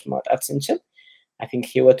ኤሪያዎች ማውጣት ስንችል I think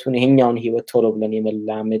ይሄኛውን ህይወት ቶሎ ብለን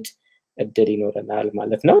የመላመድ እድል ይኖረናል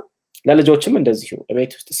ማለት ነው ለልጆችም እንደዚሁ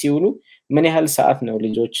ቤት ውስጥ ሲውሉ ምን ያህል ሰዓት ነው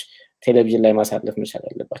ልጆች ቴሌቪዥን ላይ ማሳለፍ መቻል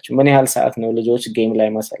ያለባቸው ምን ያህል ሰዓት ነው ልጆች ጌም ላይ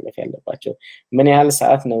ማሳለፍ ያለባቸው ምን ያህል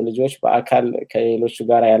ሰዓት ነው ልጆች በአካል ከሌሎች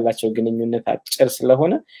ጋር ያላቸው ግንኙነት አጭር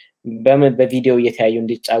ስለሆነ በቪዲዮ እየተያዩ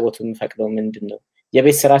እንዲጫወቱ እንፈቅደው ምንድነው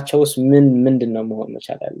የቤት ስራቸውስ ምንድነው መሆን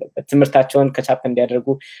መቻል ያለበት ትምህርታቸውን ከቻፕ እንዲያደርጉ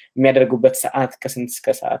የሚያደርጉበት ሰዓት ከስንት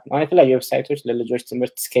እስከ ሰዓት ማለት ላይ ዌብሳይቶች ለልጆች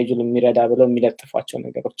ትምህርት ስኬጁል የሚረዳ ብለው የሚለጥፏቸው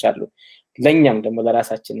ነገሮች አሉ ለኛም ደግሞ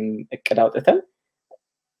ለራሳችንም እቅድ አውጥተን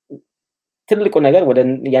ትልቁ ነገር ወደ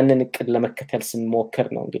ያንን እቅድ ለመከተል ስንሞክር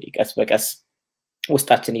ነው እንግዲህ ቀስ በቀስ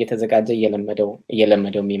ውስጣችን እየተዘጋጀ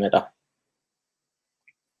እየለመደው የሚመጣው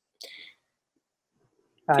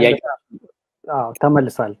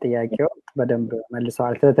ተመልሷል ጥያቄው በደንብ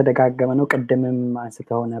መልሰዋል ተደጋገመ ነው ቀደምም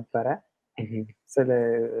አንስተው ነበረ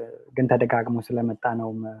ግን ተደጋግሞ ስለመጣ ነው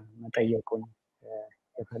መጠየቁን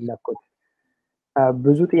የፈለኩት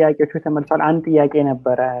ብዙ ጥያቄዎች ተመልሰዋል አንድ ጥያቄ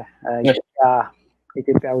ነበረ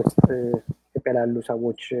ኢትዮጵያ ውስጥ ኢትዮጵያ ያሉ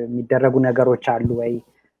ሰዎች የሚደረጉ ነገሮች አሉ ወይ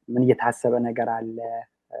ምን እየታሰበ ነገር አለ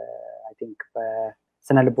I think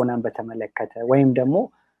በስነ-ልቦናን በተመለከተ ወይም ደግሞ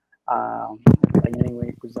ወይ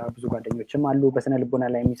ብዙ ጓደኞችም አሉ በስነ-ልቦና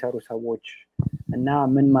ላይ የሚሰሩ ሰዎች እና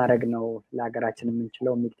ምን ማድረግ ነው ለሀገራችን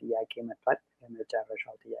የምንችለው የሚል ጥያቄ መጥቷል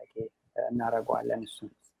የመጨረሻው ጥያቄ እናረጋዋለን እሱ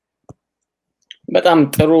በጣም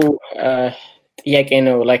ጥሩ ጥያቄ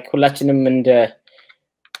ነው ላይክ ሁላችንም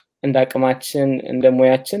እንደ አቅማችን እንደ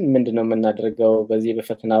ሙያችን ምንድነው የምናደርገው በዚህ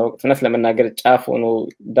በፈተና ወቅት እውነት ለመናገር ጫፍ ሆኖ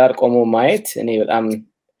ዳር ቆሞ ማየት እኔ በጣም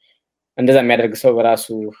እንደዛ የሚያደርግ ሰው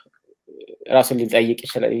ራሱን ሊጠይቅ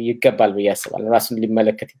ይገባል በያስባል ራሱን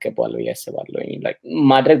ሊመለከት ይገባል በያስባል ላይክ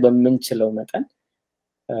ማድረግ በመንችለው መጠን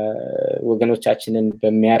ወገኖቻችንን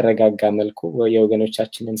በሚያረጋጋ መልኩ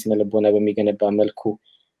የወገኖቻችንን ስነ-ልቦና በሚገነባ መልኩ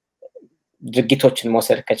ድርጊቶችን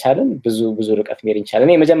መውሰድ ከቻለን ብዙ ርቀት መሄድ እንችላለን።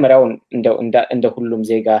 እኔ መጀመሪያው እንደ ሁሉም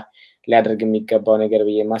ዜጋ ሊያደርግ የሚገባው ነገር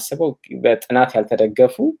ብዬ ማስበው በጥናት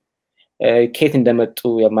ያልተደገፉ ከየት እንደመጡ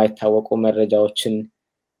የማይታወቁ መረጃዎችን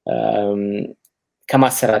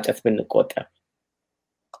ከማሰራጨት ብንቆጠብ።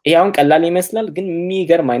 ይሄውን ቀላል ይመስላል ግን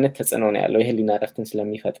የሚገርም አይነት ተጽዕኖ ነው ያለው የህሊና እረፍትን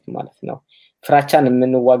ስለሚፈጥር ማለት ነው። ፍራቻን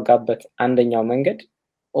የምንዋጋበት አንደኛው መንገድ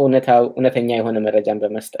እውነተኛ የሆነ መረጃን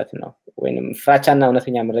በመስጠት ነው። ወይንም ፍራቻና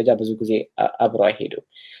እውነተኛ መረጃ ብዙ ጊዜ አብረው አይሄዱም።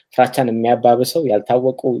 ፍራቻን የሚያባብሰው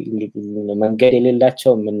ያልታወቁ መንገድ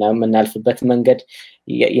የሌላቸው የምናልፍበት መንገድ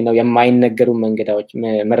የማይነገሩ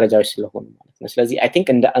መረጃዎች ስለሆኑ ማለት ነው። ስለዚህ አይ ቲንክ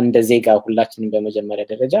እንደ ዜጋ ሁላችንም በመጀመሪያ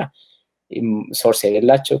ደረጃ ሶርስ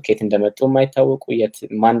የሌላቸው ከየት እንደመጡ የማይታወቁ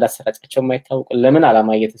ማን እንዳሰራጫቸው የማይታወቁ ለምን ዓላማ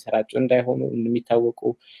እየተሰራጩ እንዳይሆኑ የሚታወቁ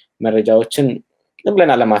መረጃዎችን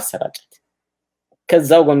ብለን አለማሰራጨት።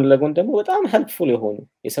 ከዛው ጎን ለጎን ደግሞ በጣም ሄልፕፉል የሆኑ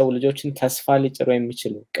የሰው ልጆችን ተስፋ ሊጭሩ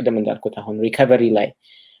የሚችሉ ቅድም እንዳልኩት አሁን ሪከቨሪ ላይ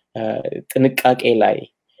ጥንቃቄ ላይ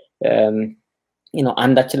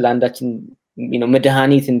አንዳችን ለአንዳችን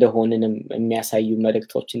መድኃኒት እንደሆነንም የሚያሳዩ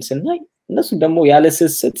መልእክቶችን ስናይ እነሱም ደግሞ ያለ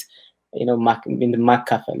ስስት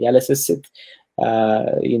ማካፈል ያለ ስስት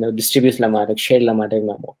ዲስትሪቢዩት ለማድረግ ሼር ለማድረግ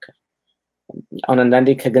መሞከር። አሁን አንዳንዴ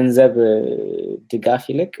ከገንዘብ ድጋፍ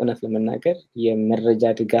ይልቅ እውነት ለመናገር የመረጃ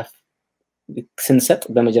ድጋፍ ስንሰጥ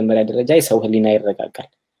በመጀመሪያ ደረጃ የሰው ህሊና ይረጋጋል።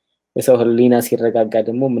 የሰው ህሊና ሲረጋጋ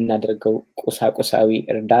ደግሞ የምናደርገው ቁሳቁሳዊ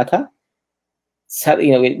እርዳታ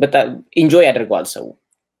በጣም ኢንጆይ ያደርገዋል ሰው።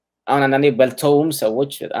 አሁን አንዳንዴ በልተውም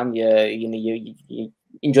ሰዎች በጣም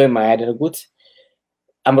ኢንጆይ ማያደርጉት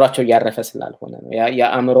አእምሯቸው ያረፈ ስላልሆነ ነው።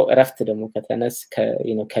 የአእምሮ እረፍት ደግሞ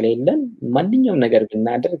ከሌለን ማንኛውም ነገር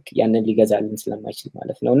ብናደርግ ያንን ሊገዛልን ስለማይችል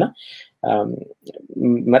ማለት ነውና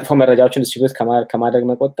መጥፎ መረጃዎችን ዲስትሪቢዩት ከማድረግ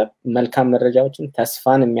መቆጠብ፣ መልካም መረጃዎችን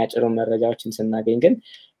ተስፋን የሚያጭሩ መረጃዎችን ስናገኝ ግን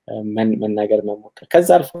መናገር መሞከር። ከዛ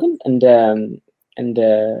አልፎ ግን እንደ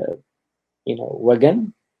ወገን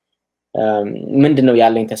ምንድነው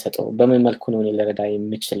ያለኝ ተሰጥኦ በምን መልኩ ነው ልረዳ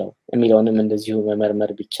የምችለው የሚለውንም እንደዚሁ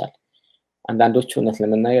መመርመር ቢቻል። አንዳንዶቹ እውነት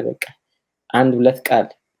ለመናገር በቃ አንድ ሁለት ቃል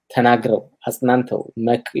ተናግረው አጽናንተው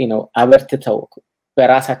አበርትተው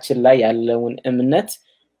በራሳችን ላይ ያለውን እምነት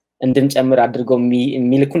እንድንጨምር አድርገው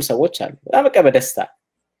የሚልኩን ሰዎች አሉ። በቃ በደስታ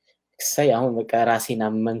አሁን በቃ ራሴን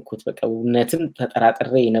አመንኩት በቃ እውነትም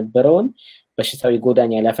ተጠራጥሬ የነበረውን በሽታው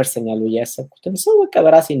ይጎዳኛል ያፈርሰኛል ብዬ ያሰብኩትን ሰው በቃ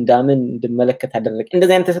በራሴ እንዳምን እንድመለከት አደረገ።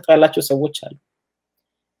 እንደዚህ አይነት ተሰጥኦ ያላቸው ሰዎች አሉ።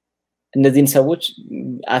 እነዚህን ሰዎች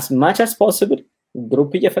as much as possible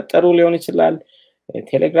ግሩፕ እየፈጠሩ ሊሆን ይችላል፣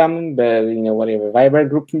 ቴሌግራምም በቫይበር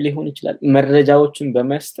ግሩፕም ሊሆን ይችላል፣ መረጃዎችን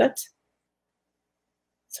በመስጠት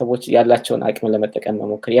ሰዎች ያላቸውን አቅም ለመጠቀም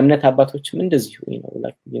መሞከር። የእምነት አባቶችም እንደዚሁ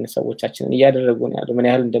ሰዎቻችንን እያደረጉ ነው ያለው። ምን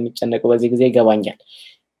ያህል እንደሚጨነቁ በዚህ ጊዜ ይገባኛል።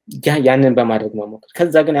 ያንን በማድረግ መሞከር።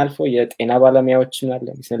 ከዛ ግን አልፎ የጤና ባለሙያዎችም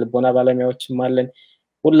አለን፣ የስነ-ልቦና ባለሙያዎችም አለን።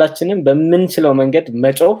 ሁላችንም በምንችለው መንገድ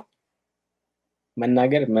መጮህ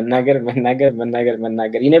መናገር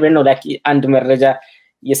you never know like አንድ መረጃ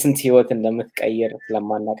የስንት ህይወት እንደምትቀይር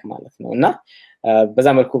ስለማናቅ ማለት ነውና በዛ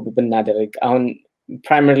መልኩ ብናደርግ አሁን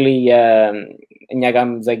primarily እኛ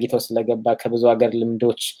ጋርም ዘግይቶ ስለገባ ከብዙ ሀገር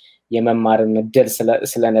ልምዶች የመማር እድል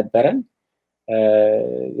ስለነበረን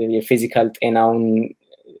የፊዚካል ጤናውን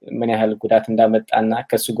ምን ያህል ጉዳት እንዳመጣና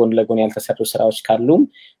ከሱ ጎን ለጎን ያልተሰሩ ስራዎች ካሉም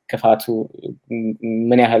ከፋቱ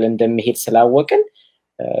ምን ያህል እንደሚሄድ ስላወቅን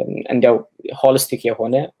እንዲያው ሆሊስቲክ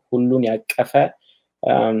የሆነ ሁሉን ያቀፈ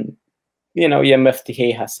የመፍትሄ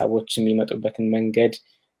ሐሳቦች የሚመጡበትን መንገድ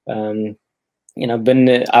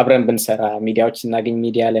አብረን ብንሰራ ሚዲያዎች እናገኝ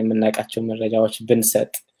ሚዲያ ላይ የምናውቃቸው መረጃዎች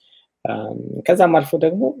ብንሰጥ ከዛም አልፎ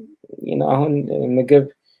ደግሞ አሁን ምግብ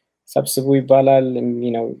ሰብስቡ ይባላል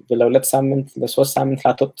ለሁለት ሳምንት ለሶስት ሳምንት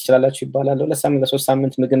ላትወጡ ትችላላችሁ ይባላል። ለሁለት ሳምንት ለሶስት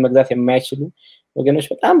ሳምንት ምግብ መግዛት የማይችሉ ወገኖች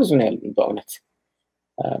በጣም ብዙ ነው ያሉት። በእውነት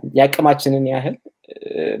ያቅማችንን ያህል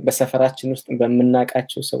በሰፈራችን ውስጥ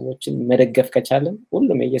በመናቃቸው ሰዎችን መደገፍ ከቻለን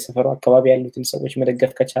ሁሉም የየሰፈሩ አካባቢ ያሉትን ሰዎች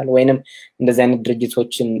መደገፍ ከቻለ ወይንም እንደዚህ አይነት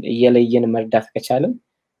ድርጅቶችን እየለየን መርዳት ከቻለን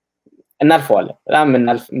እናልፈዋለን። በጣም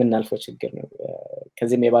ምናልፈው ችግር ነው።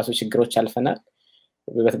 ከዚህም የባሱ ችግሮች አልፈናል።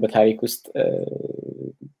 በታሪክ ውስጥ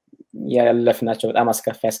ያለፍናቸው በጣም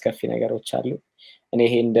አስከፊ ነገሮች አሉ። እኔ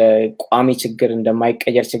ይሄ እንደ ቋሚ ችግር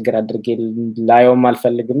እንደማይቀየር ችግር አድርጌ ላየውም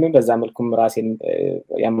አልፈልግም። በዛ መልኩም ራሴን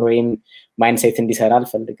ያምሮዬም ማይንድሴት እንዲሰራ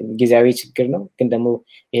አልፈልግም። ጊዜያዊ ችግር ነው፣ ግን ደግሞ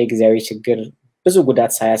ይሄ ጊዜያዊ ችግር ብዙ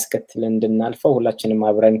ጉዳት ሳያስከትል እንድናልፈው ሁላችንም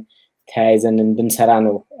አብረን ተያይዘን እንድንሰራ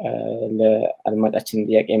ነው ለአድማጫችን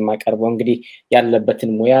ጥያቄ የማቀርበው። እንግዲህ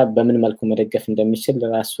ያለበትን ሙያ በምን መልኩ መደገፍ እንደሚችል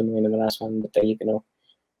ራሱን ወይንም ራሷን እንድጠይቅ ነው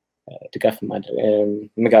ድጋፍ ማድረግ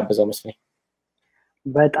ምጋብዘው መስለኝ።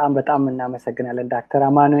 በጣም እናመሰግናለን ዶክተር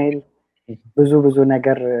አማኑኤል። ብዙ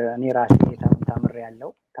ነገር እኔ ራሴ ተምሬያለሁ።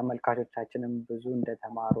 ተመልካቾቻችንም ብዙ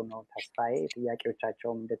እንደተማሩ ነው ተስፋዬ።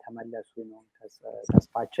 ጥያቄዎቻቸውም እንደተመለሱ ነው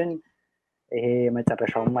ተስፋችን። ይሄ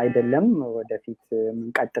መጨረሻውም አይደለም፣ ወደፊት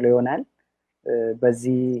የምንቀጥለው ይሆናል።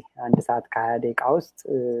 በዚህ 1 ሰዓት ከ20 ደቂቃ ውስጥ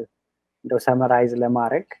እንደው ሰመራይዝ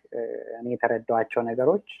ለማድረግ እኔ የተረዳኋቸው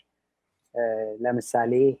ነገሮች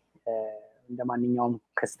ለምሳሌ እንደማንኛውም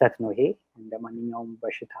ክስተት ነው ይሄ፣ እንደማንኛውም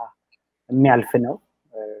በሽታ የሚያልፍ ነው፣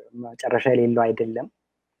 መጨረሻ የሌለው አይደለም።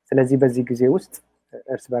 ስለዚህ በዚህ ጊዜ ውስጥ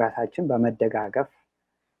እርስ በራሳችን በመደጋገፍ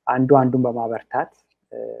አንዱን በማበርታት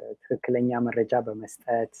ትክክለኛ መረጃ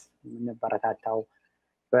በመስጠት የምንበረታታው፣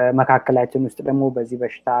 በመካከላችን ውስጥ ደግሞ በዚህ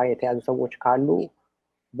በሽታ የተያዙ ሰዎች ካሉ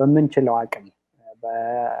በምንችለው አቅም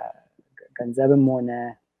በገንዘብም ሆነ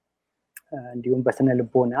እንዲሁም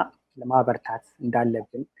በስነ-ልቦና ለማበርታት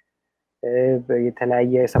እንዳለብን፣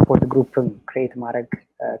 የተለያየ ሰፖርት ግሩፕም ክሬት ማድረግ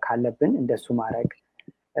ካለብን እንደሱ ማድረግ፣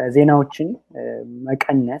 ዜናዎችን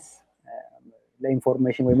መቀነስ፣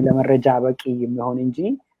 ለኢንፎርሜሽን ወይም ለመረጃ በቂ የሚሆን እንጂ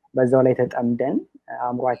በዛው ላይ ተጠምደን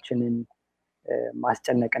አእምሯችንን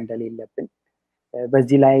ማስጨነቅ እንደሌለብን፣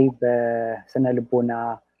 በዚህ ላይ በስነ-ልቦና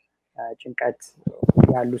ጭንቀት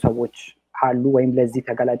ያሉ ሰዎች ካሉ ወይም ለዚህ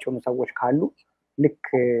ተጋላጭ የሆኑ ሰዎች ካሉ ልክ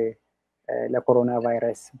ለኮሮና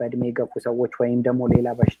ቫይረስ በእድሜ የገፉ ሰዎች ወይም ደግሞ ሌላ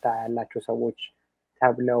በሽታ ያላቸው ሰዎች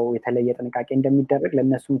ተብለው የተለየ ጥንቃቄ እንደሚደረግ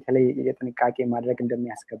ለእነሱም የተለየ ጥንቃቄ ማድረግ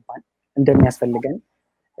እንደሚያስፈልገን፣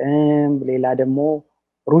 ሌላ ደግሞ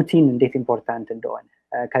ሩቲን እንዴት ኢምፖርታንት እንደሆነ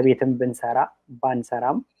ከቤትም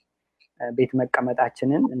ባንሰራም ቤት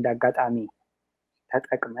መቀመጣችንን እንዳጋጣሚ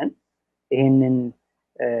ተጠቅመን ይሄንን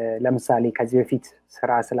ለምሳሌ ከዚህ በፊት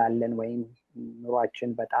ስራ ስላለን ወይም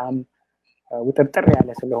ኑሯችን በጣም ውጥርጥር ያለ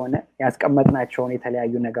ስለሆነ ያስቀመጥናቸውን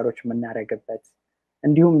የተለያዩ ነገሮች የምናደርግበት፣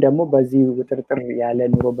 እንዲሁም ደግሞ በዚህ ውጥርጥር ያለ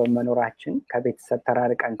ኑሮ በመኖራችን ከቤተሰብ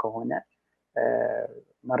ተራርቀን ከሆነ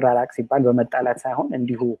መራራቅ ሲባል በመጣላት ሳይሆን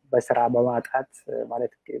እንዲሁ በስራ በማጣት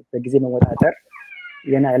ማለት በጊዜ መወጣጠር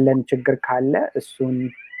ያለን ችግር ካለ እሱን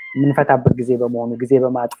የምንፈታበት ጊዜ በመሆኑ ጊዜ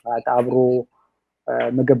በማጥፋት አብሮ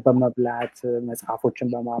ምግብ በመብላት መጽሐፎችን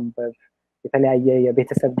በማንበብ የተለያየ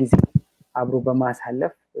የቤተሰብ ጊዜ አብሮ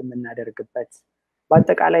በማሳለፍ የምናደርግበት፣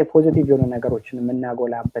 በአጠቃላይ ፖዚቲቭ የሆኑ ነገሮችን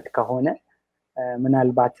የምናጎላበት ከሆነ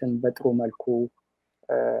ምናልባትም በጥሩ መልኩ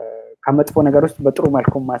ከመጥፎ ነገር ውስጥ በጥሩ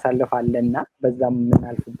መልኩ ማሳለፍ አለና በዛም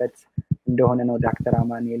የምናልፍበት እንደሆነ ነው ዶክተር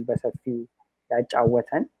አማኑኤል በሰፊው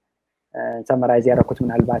ያጫወተን። ሰመራይዝ ያደረኩት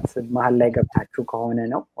ምናልባት መሀል ላይ ገብታችሁ ከሆነ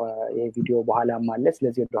ነው። ይሄ ቪዲዮ በኋላም አለ፣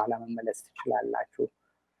 ስለዚህ ወደ ኋላ መመለስ ትችላላችሁ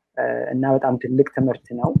እና በጣም ትልቅ ትምህርት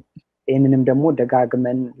ነው። ይህንንም ደግሞ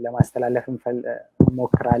ደጋግመን ለማስተላለፍ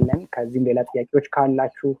እንሞክራለን። ከዚህም ሌላ ጥያቄዎች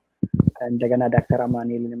ካላችሁ እንደገና ዶክተር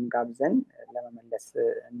አማኑኤልንም ጋብዘን ለመመለስ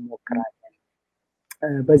እንሞክራለን።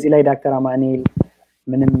 በዚህ ላይ ዶክተር አማኑኤል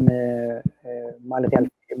ምንም ማለት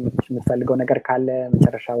የምትፈልገው ነገር ካለ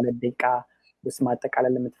መጨረሻ 2 ደቂቃ ውስጥ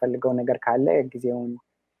ማጠቃለል የምትፈልገው ነገር ካለ ጊዜውን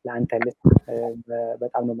ለአንተ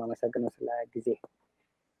በጣም ነው የማመሰግነው ስለ ጊዜ።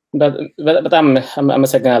 በጣም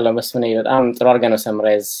አመሰግናለሁ መስፍኔ። በጣም ጥሩ አድርገህ ነው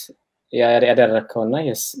ሰምራይዝ ያደረከውና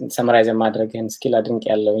ሰምራይዝ ማድረግህን ስኪል አድንቅ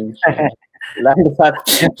ያለውኝ። ለአንድ ሰዓት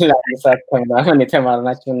ከምናምን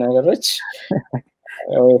የተማርናቸውን ነገሮች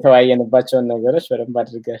የተወያየንባቸውን ነገሮች በደንብ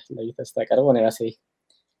አድርገህ ለይተህ ስታቀርበው እኔ ራሴ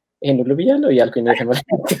ይሄን ሁሉ ብያለሁ እያልኩኝ ነው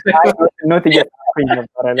ኖት እየጻፍኩኝ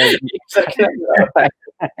ነበረ።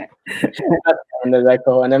 እንደዛ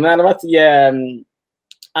ከሆነ ምናልባት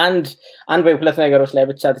አንድ ወይ 2 ነገሮች ላይ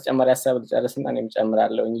ብቻ ተጨማሪ ሀሳብ ልጨርስና እኔም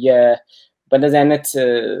ጨምራለሁኝ። በእንደዚህ አይነት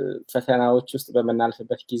ፈተናዎች ውስጥ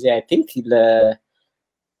በመናልፍበት ጊዜ አይ ቲንክ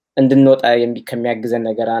እንድንወጣ ከሚያግዘን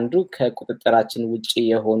ነገር አንዱ ከቁጥጥራችን ውጪ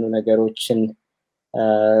የሆኑ ነገሮችን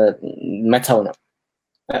መተው ነው።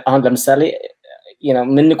 አሁን ለምሳሌ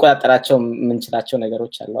የምንቆጣጠራቸው የምንችላቸው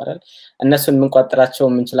ነገሮች አሉ አይደል? እነሱን የምንቆጣጠራቸው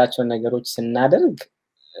የምንችላቸው ነገሮች ስናደርግ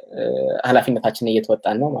ኃላፊነታችንን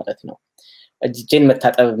እየተወጣን ነው ማለት ነው። እጄን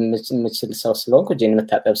መታጠብ የምችል ሰው ስለሆንኩ እጄን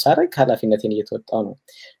መታጠብ ሳደርግ ኃላፊነቴን እየተወጣው ነው።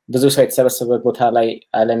 ብዙ ሰው የተሰበሰበ ቦታ ላይ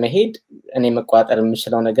አለመሄድ እኔ መቆጣጠር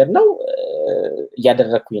የምችለው ነገር ነው፣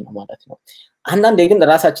 እያደረኩኝ ነው ማለት ነው። አንዳንዴ ግን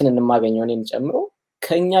ራሳችንን የማገኘው እኔን ጨምሮ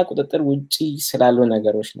ከኛ ቁጥጥር ውጪ ስላሉ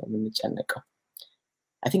ነገሮች ነው የምንጨነቀው።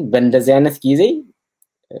 አይ ቲንክ በእንደዚህ አይነት ጊዜ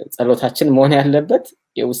ጸሎታችን መሆን ያለበት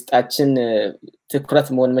የውስጣችን ትኩረት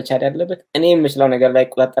መሆን መቻል ያለበት እኔ የምችለው ነገር ላይ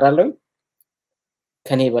እቆጣጠራለሁ፣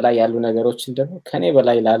 ከኔ በላይ ያሉ ነገሮችን ደግሞ ከኔ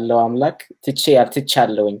በላይ ላለው አምላክ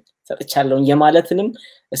ትቻለሁኝ ሰጥቻለሁኝ የማለትንም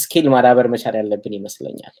ስኪል ማዳበር መቻል ያለብን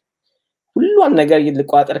ይመስለኛል። ሁሉን ነገር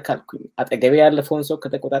ልቋጠር ካልኩኝ አጠገቤ ያለፈውን ሰው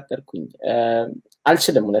ከተቆጣጠርኩኝ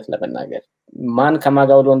አልችልም እውነት ለመናገር ማን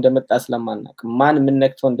ከማጋውሎ እንደመጣ ስለማናቅ ማን ምን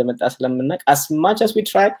ነክቶ እንደመጣ ስለምናቅ as much as we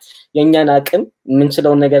try የኛን አቅም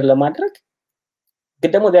ምንችለው ነገር ለማድረግ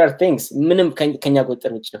ግን ደግሞ there are things ምንም ከኛ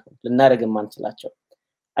ቁጥጥር ውጭ ነው ልናደርግ ማንችላቸው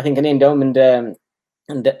I think እኔ እንደውም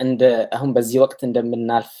እንደ አሁን በዚህ ወቅት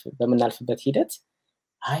በምናልፍበት ሂደት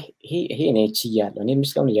አይ ይሄ እኔ እችያለሁ እኔ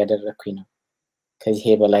ምስለውን እያደረኩኝ ነው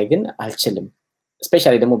ከዚህ በላይ ግን አልችልም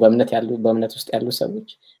ስፔሻሊ ደግሞ በእምነት ውስጥ ያሉ ሰዎች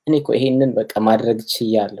እኔ እኮ ይሄንን በቃ ማድረግ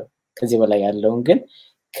እችያለሁ ከዚህ በላይ ያለውን ግን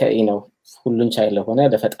ሁሉን ቻይ ለሆነ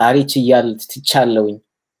ለፈጣሪ ትቻለውኝ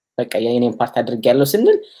በቃ የኔን ፓርት አድርጌያለሁ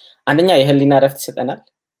ስንል አንደኛ የህሊና ረፍት ይሰጠናል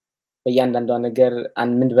በእያንዳንዷ ነገር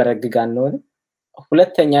ምን በረግጋን ነው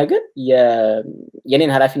ሁለተኛ ግን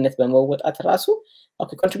የኔን ኃላፊነት በመወጣት ራሱ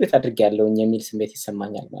ኦኬ ኮንትሪቢዩት አድርጌያለሁኝ የሚል ስሜት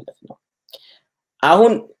ይሰማኛል ማለት ነው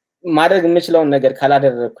አሁን ማድረግ የምችለው ነገር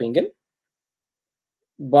ካላደረኩኝ ግን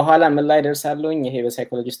በኋላ ምን ላይ ደርሳለሁኝ ይሄ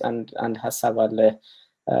በሳይኮሎጂ ውስጥ አንድ ሐሳብ አለ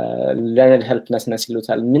learned helplessness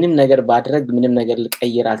ይሉታል ምንም ነገር ባድረግ ምንም ነገር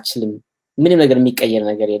ልቀይር አልችልም ምንም ነገር የሚቀየር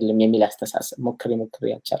ነገር የለም የሚል አስተሳሰብ ሞክሬ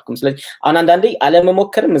ያቻልኩም ስለዚህ አሁን አንዳንዴ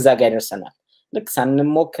አለመሞከርም እዛ ጋር ያደርሰናል ልክ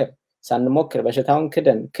ሳንሞክር በሽታውን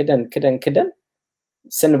ክደን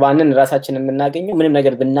ስንባንን ራሳችንን የምናገኘው ምንም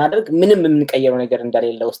ነገር ብናደርግ ምንም የምንቀየረው ነገር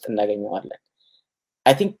እንደሌለ ውስጥ እናገኘዋለን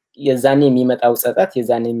I think የዛኔ የሚመጣው ጸጸት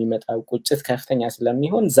የዛኔ የሚመጣው ቁጭት ከፍተኛ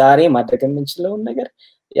ስለሚሆን ዛሬ ማድረግ የምንችለው ነገር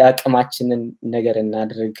ያቀማችንን ነገር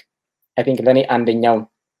እናድርግ I think ለኔ አንደኛው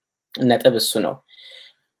ነጥብ እሱ ነው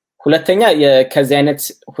ሁለተኛ ከዚህ አይነት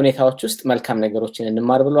ሁኔታዎች ውስጥ መልካም ነገሮችን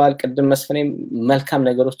እንማር ብለዋል ቅድም መስፍኔ መልካም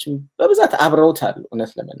ነገሮችን በብዛት አብረውታል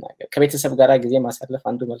እውነት ለመናገር ከቤተሰብ ጋር ጊዜ ማሳለፍ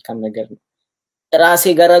አንዱ መልካም ነገር ነው ራሴ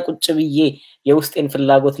ጋር ቁጭ ብዬ የውስጤን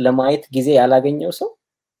ፍላጎት ለማየት ጊዜ ያላገኘው ሰው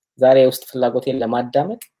ዛሬ ውስጥ ፍላጎቴን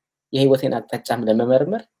ለማዳመጥ የህይወቴን አቅጣጫም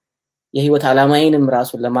ለመመርመር የህይወት ዓላማዬንም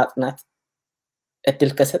ራሱ ለማጥናት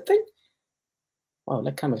እድል ከሰጠኝ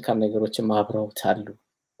ለካ መልካም ነገሮችን ማብረውታል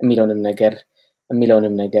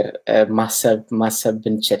የሚለውንም ነገር ማሰብ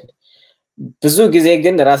ብንችል ብዙ ጊዜ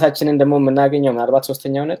ግን ራሳችንን ደግሞ የምናገኘው ምናልባት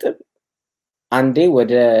ሶስተኛው ነጥብ አንዴ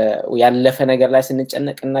ወደ ያለፈ ነገር ላይ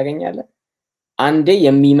ስንጨነቅ እናገኛለን አንዴ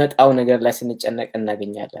የሚመጣው ነገር ላይ ስንጨነቅ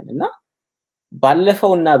እናገኛለን እና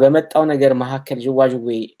ባለፈውና በመጣው ነገር መሐከል ጅዋጅዌ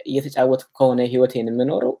እየተጫወተ ከሆነ ህይወቴን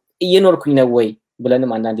የምኖረው እየኖርኩኝ ነው ወይ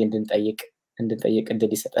ብለንም አንዳንዴ እንድንጠይቅ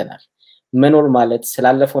እድል ይሰጠናል መኖር ማለት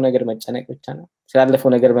ስላለፈው ነገር መጨነቅ ብቻ ነው ስላለፈው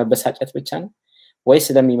ነገር መበሳጨት ብቻ ነው ወይ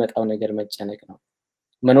ስለሚመጣው ነገር መጨነቅ ነው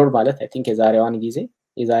መኖር ማለት I think የዛሬዋን ጊዜ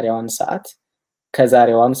የዛሬዋን ሰዓት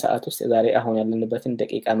ከዛሬዋም ሰዓት ውስጥ የዛሬ አሁን ያለንበትን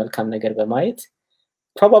ደቂቃ መልካም ነገር በማየት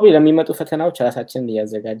probably ለሚመጡ ፈተናዎች ራሳችንን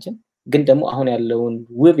ያዘጋጀን ግን ደግሞ አሁን ያለውን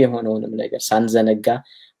ውብ የሆነውንም ነገር ሳንዘነጋ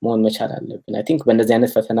መሆን መቻል አለብን I think በእንደዚህ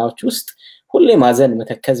አይነት ፈተናዎች ውስጥ ሁሌ ማዘን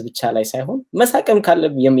መተከዝ ብቻ ላይ ሳይሆን መሳቅም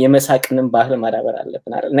ካለብን የመሳቅንም ባህል ማዳበር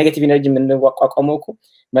አለብን አይደል ኔጌቲቭ ኤነርጂ የምንቋቋመው እኮ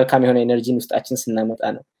መልካም የሆነ ኤነርጂን ውስጣችን ስናመጣ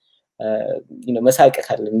ነው መሳቅ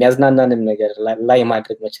ካለ የሚያዝናናንም ነገር ላይ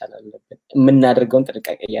ማድረግ መቻል አለብን የምናደርገውን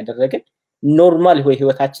ጥንቃቄ ያደረግን ኖርማል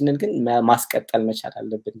ህይወታችንን ግን ማስቀጠል መቻል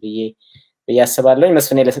አለብን በያስባለሁ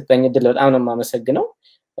መስፍኔ ለሰጠኝ እድል በጣም ነው የማመሰግነው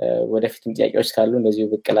ወደፊትም ጥያቄዎች ካሉ እንደዚሁ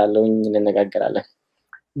ብቅላለሁኝ እንነጋገራለን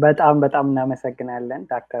በጣም እናመሰግናለን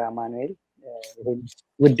ዶክተር አማኑኤል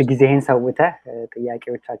ውድ ጊዜህን ሰውተህ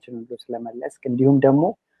ጥያቄዎቻችንን ሁሉ ስለመለስክ እንዲሁም ደግሞ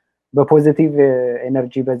በፖዚቲቭ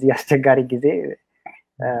ኤነርጂ በዚህ አስቸጋሪ ጊዜ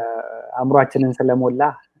አምሯችንን ስለሞላ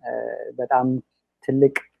በጣም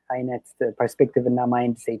ትልቅ አይነት ፐርስፔክቲቭ እና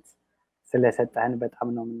ማይንድ ሴት ስለሰጠህን በጣም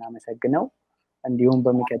ነው የምናመሰግነው እንዲሁም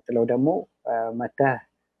በሚቀጥለው ደግሞ መተህ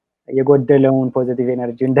የጎደለውን ፖዚቲቭ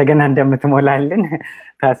ኤነርጂ እንደገና እንደምትሞላልን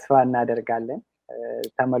ተስፋ እናደርጋለን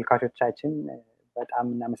ተመልካቾቻችን በጣም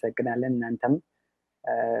እናመሰግናለን እናንተም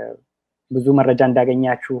ብዙ መረጃ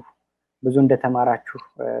እንዳገኛችሁ ብዙ እንደተማራችሁ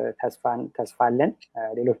ተስፋለን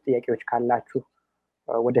ሌሎች ጥያቄዎች ካላችሁ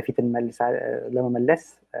ወደፊት ለመመለስ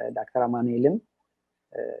ዶክተር አማኑኤልም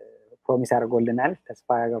ፕሮሚስ አድርጎልናል ተስፋ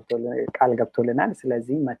ቃል ገብቶልናል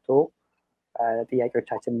ስለዚህ መጥቶ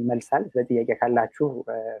ጥያቄዎቻችን ይመልሳል ስለጥያቄ ካላችሁ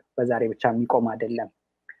በዛሬ ብቻ የሚቆም አይደለም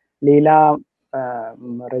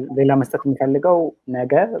ሌላ መስጠት የሚፈልገው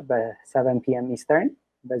ነገ በ7 PM ኢስተርን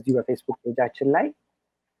በዚህ በፌስቡክ ፔጃችን ላይ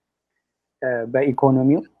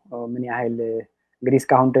በኢኮኖሚው ምን ያህል እንግዲህ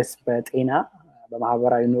እስካሁን ድረስ በጤና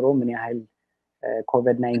በማህበራዊ ኑሮ ምን ያህል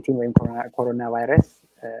ኮቪድ-19 ወይም ኮሮና ቫይረስ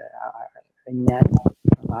እኛን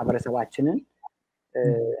ማህበረሰባችንን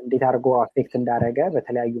እንዴት አድርጎ አፌክት እንዳደረገ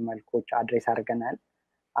በተለያዩ መልኮች አድሬስ አድርገናል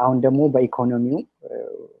አሁን ደግሞ በኢኮኖሚው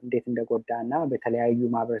እንዴት እንደጎዳና በተለያዩ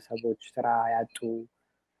ማህበረሰቦች ስራ ያጡ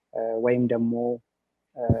ወይም ደግሞ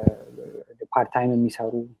ፓርት ታይም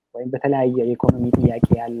የሚሰሩ ወይም በተለያየ የኢኮኖሚ ጥያቄ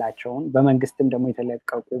ያላቸውን በመንግስትም ደግሞ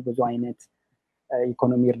የተለቀቁ ብዙ አይነት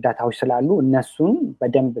ኢኮኖሚ እርዳታዎች ስላሉ እነሱን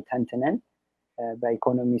በደንብ ተንትነን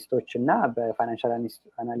በኢኮኖሚስቶች እና በፋይናንሻል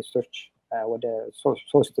አናሊስቶች ወደ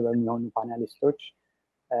 3 በሚሆኑ ፓናሊስቶች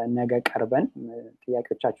ነገ ቀርበን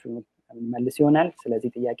ጥያቄዎቻችሁን መልስ ይሆናል። ስለዚህ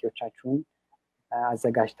ጥያቄዎቻችሁን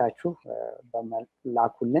አዘጋጅታችሁ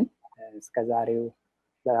በመላኩልን እስከዛሬው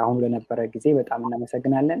አሁን ለነበረ ጊዜ በጣም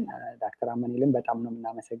እናመሰግናለን። ዶክተር አማኑኤልን በጣም ነው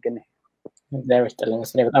እናመሰግናለን። እግዚአብሔር ይስጥልን።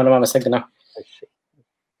 በጣም ነው እናመሰግናለን።